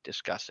film and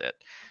discuss it.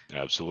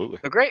 Absolutely.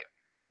 So great.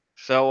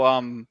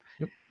 So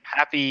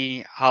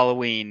happy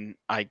Halloween,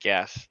 I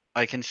guess.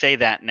 I can say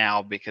that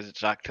now because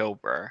it's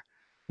October.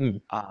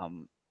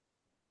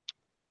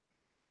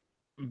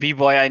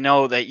 B-Boy, I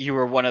know that you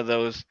were one of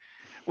those.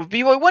 Well,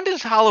 B-Boy, when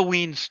does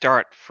Halloween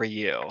start for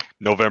you?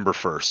 November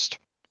 1st.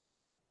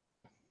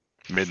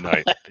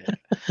 Midnight.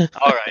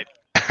 All right.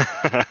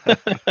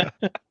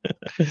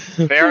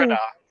 Fair enough.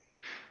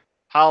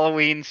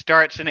 Halloween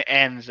starts and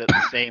ends at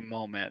the same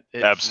moment.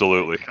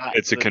 Absolutely.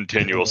 It's a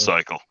continual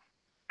cycle.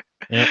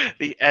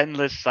 The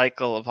endless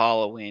cycle of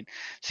Halloween.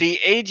 See,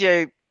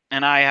 AJ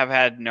and I have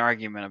had an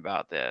argument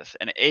about this,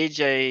 and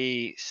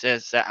AJ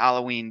says that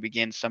Halloween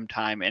begins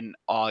sometime in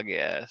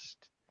August.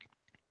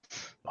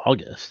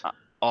 August.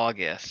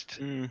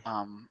 Fascinating.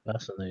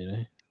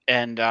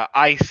 And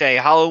I say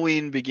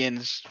Halloween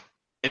begins.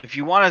 If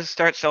you want to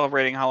start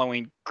celebrating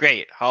Halloween,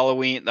 great.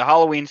 The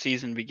Halloween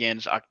season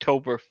begins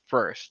October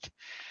 1st.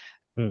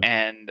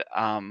 And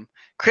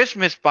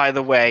Christmas, by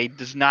the way,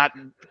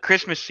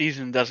 Christmas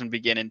season doesn't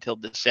begin until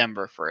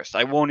December 1st.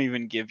 I won't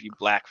even give you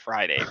Black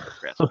Friday for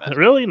Christmas.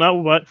 Really?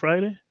 Not Black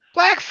Friday?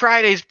 Black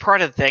Friday is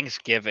part of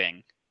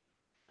Thanksgiving.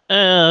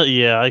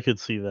 Yeah, I could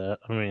see that.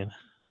 I mean,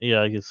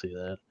 yeah, I could see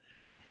that.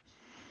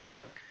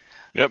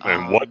 Yep,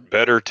 and what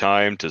better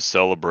time to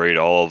celebrate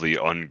all the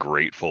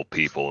ungrateful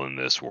people in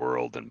this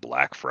world than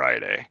Black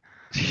Friday?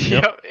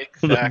 Yep, The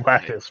exactly.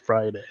 Blackest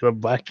Friday, the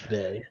Black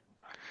Day.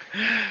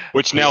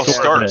 Which now Sword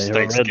starts Day or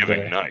Red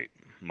Thanksgiving Day. night,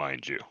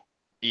 mind you.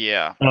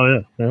 Yeah.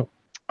 Oh yeah.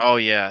 Oh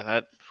yeah,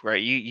 that's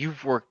right.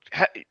 You've worked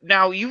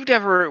now. You've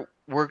never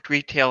worked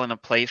retail in a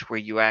place where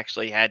you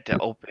actually had to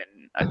open.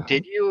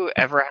 Did you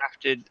ever have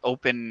to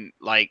open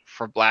like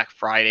for Black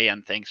Friday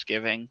and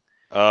Thanksgiving?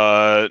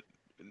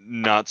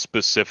 Not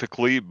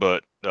specifically,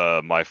 but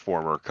my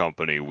former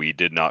company, we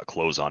did not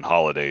close on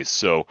holidays,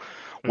 so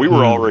we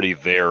were already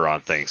there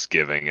on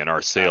Thanksgiving, and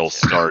our sales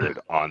started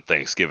on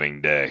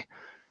Thanksgiving Day.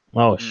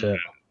 Oh shit.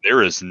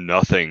 There is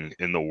nothing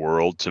in the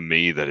world to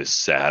me that is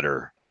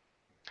sadder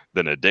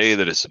than a day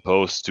that is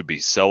supposed to be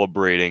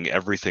celebrating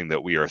everything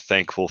that we are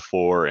thankful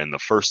for, and the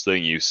first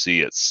thing you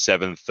see at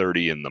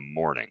 7:30 in the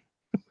morning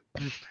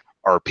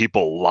are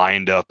people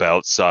lined up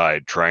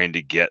outside trying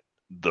to get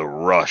the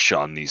rush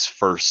on these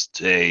first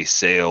day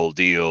sale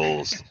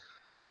deals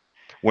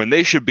when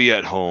they should be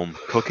at home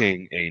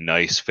cooking a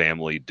nice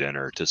family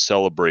dinner to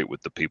celebrate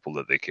with the people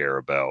that they care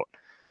about.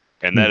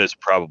 And that is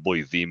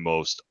probably the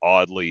most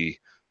oddly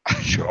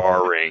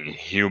jarring,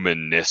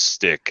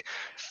 humanistic,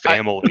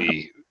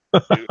 family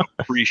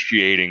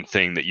appreciating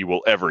thing that you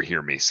will ever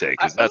hear me say,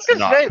 because I was that's gonna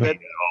not say me that-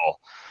 at all.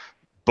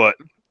 But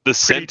the Pretty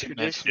sentiment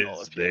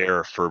traditional, is if you will.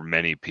 there for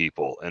many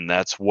people, and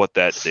that's what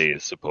that day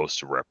is supposed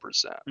to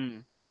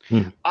represent.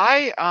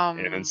 I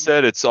And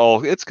instead, it's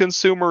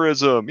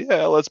consumerism.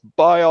 Yeah, let's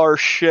buy our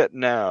shit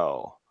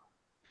now.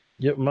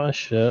 Get my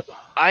shit.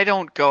 I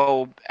don't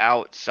go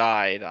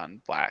outside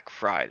on Black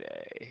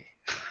Friday.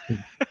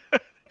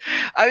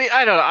 I mean,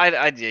 I don't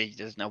know.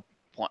 There's no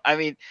point. I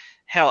mean,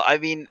 hell,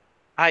 you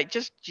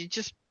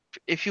just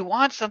if you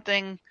want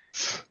something,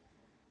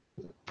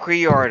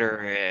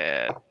 pre-order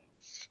it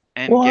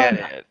and What? get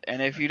it.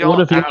 And if you don't What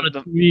if you have want a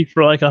the TV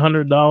for like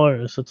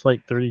 $100? It's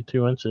like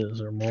 32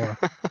 inches or more.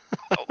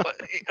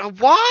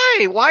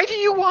 why? Why do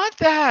you want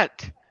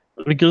that?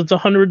 Because it's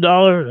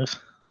 $100.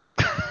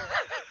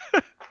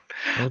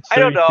 I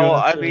don't know.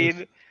 I inches.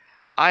 mean,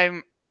 I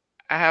don't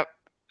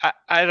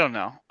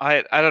know.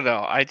 I don't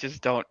know. I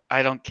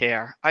don't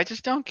care. I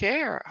just don't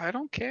care. I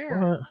don't care.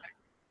 What?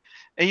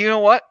 And you know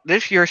what?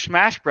 This year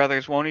Smash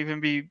Brothers won't even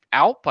be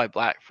out by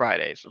Black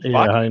Friday. So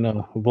Yeah, fuck. I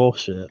know.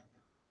 Bullshit.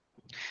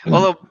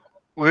 Although,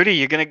 Rudy,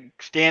 you're gonna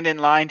stand in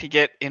line to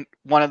get in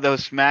one of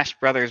those Smash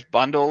Brothers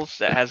bundles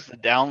that has the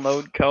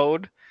download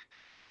code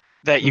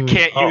that you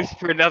can't use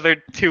for another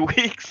 2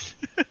 weeks.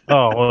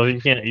 Oh, well, if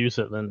you can't use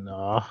it, then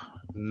nah.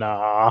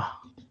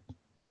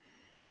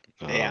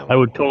 Damn. I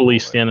would totally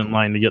stand in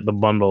line to get the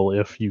bundle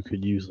if you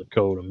could use the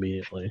code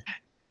immediately.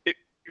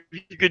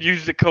 You could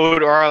use the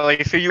code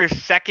early, so your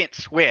second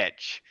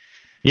Switch.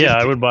 Yeah, Just I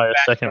to would buy a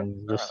Smash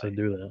second Brothers just to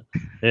do that.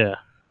 Yeah.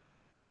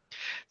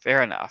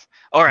 Fair enough.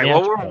 All right. Yeah,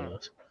 Well,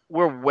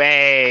 we're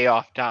way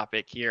off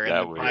topic here, and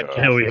Yeah, the we are. podcast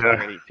Yeah, we is are.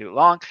 already too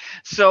long.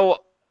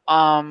 So,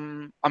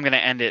 I'm gonna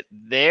end it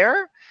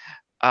there.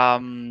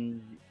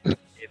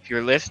 If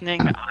you're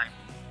listening,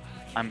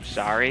 I'm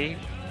sorry.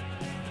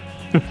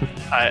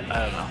 I don't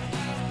know.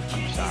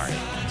 I'm sorry.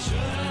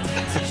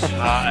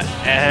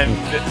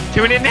 And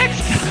tune in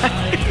next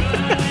time.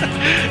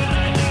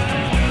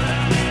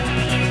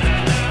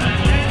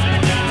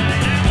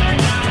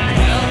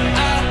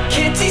 I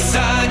can't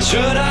decide, should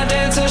I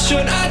dance or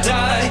should I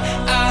die?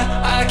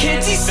 I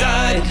can't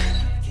decide.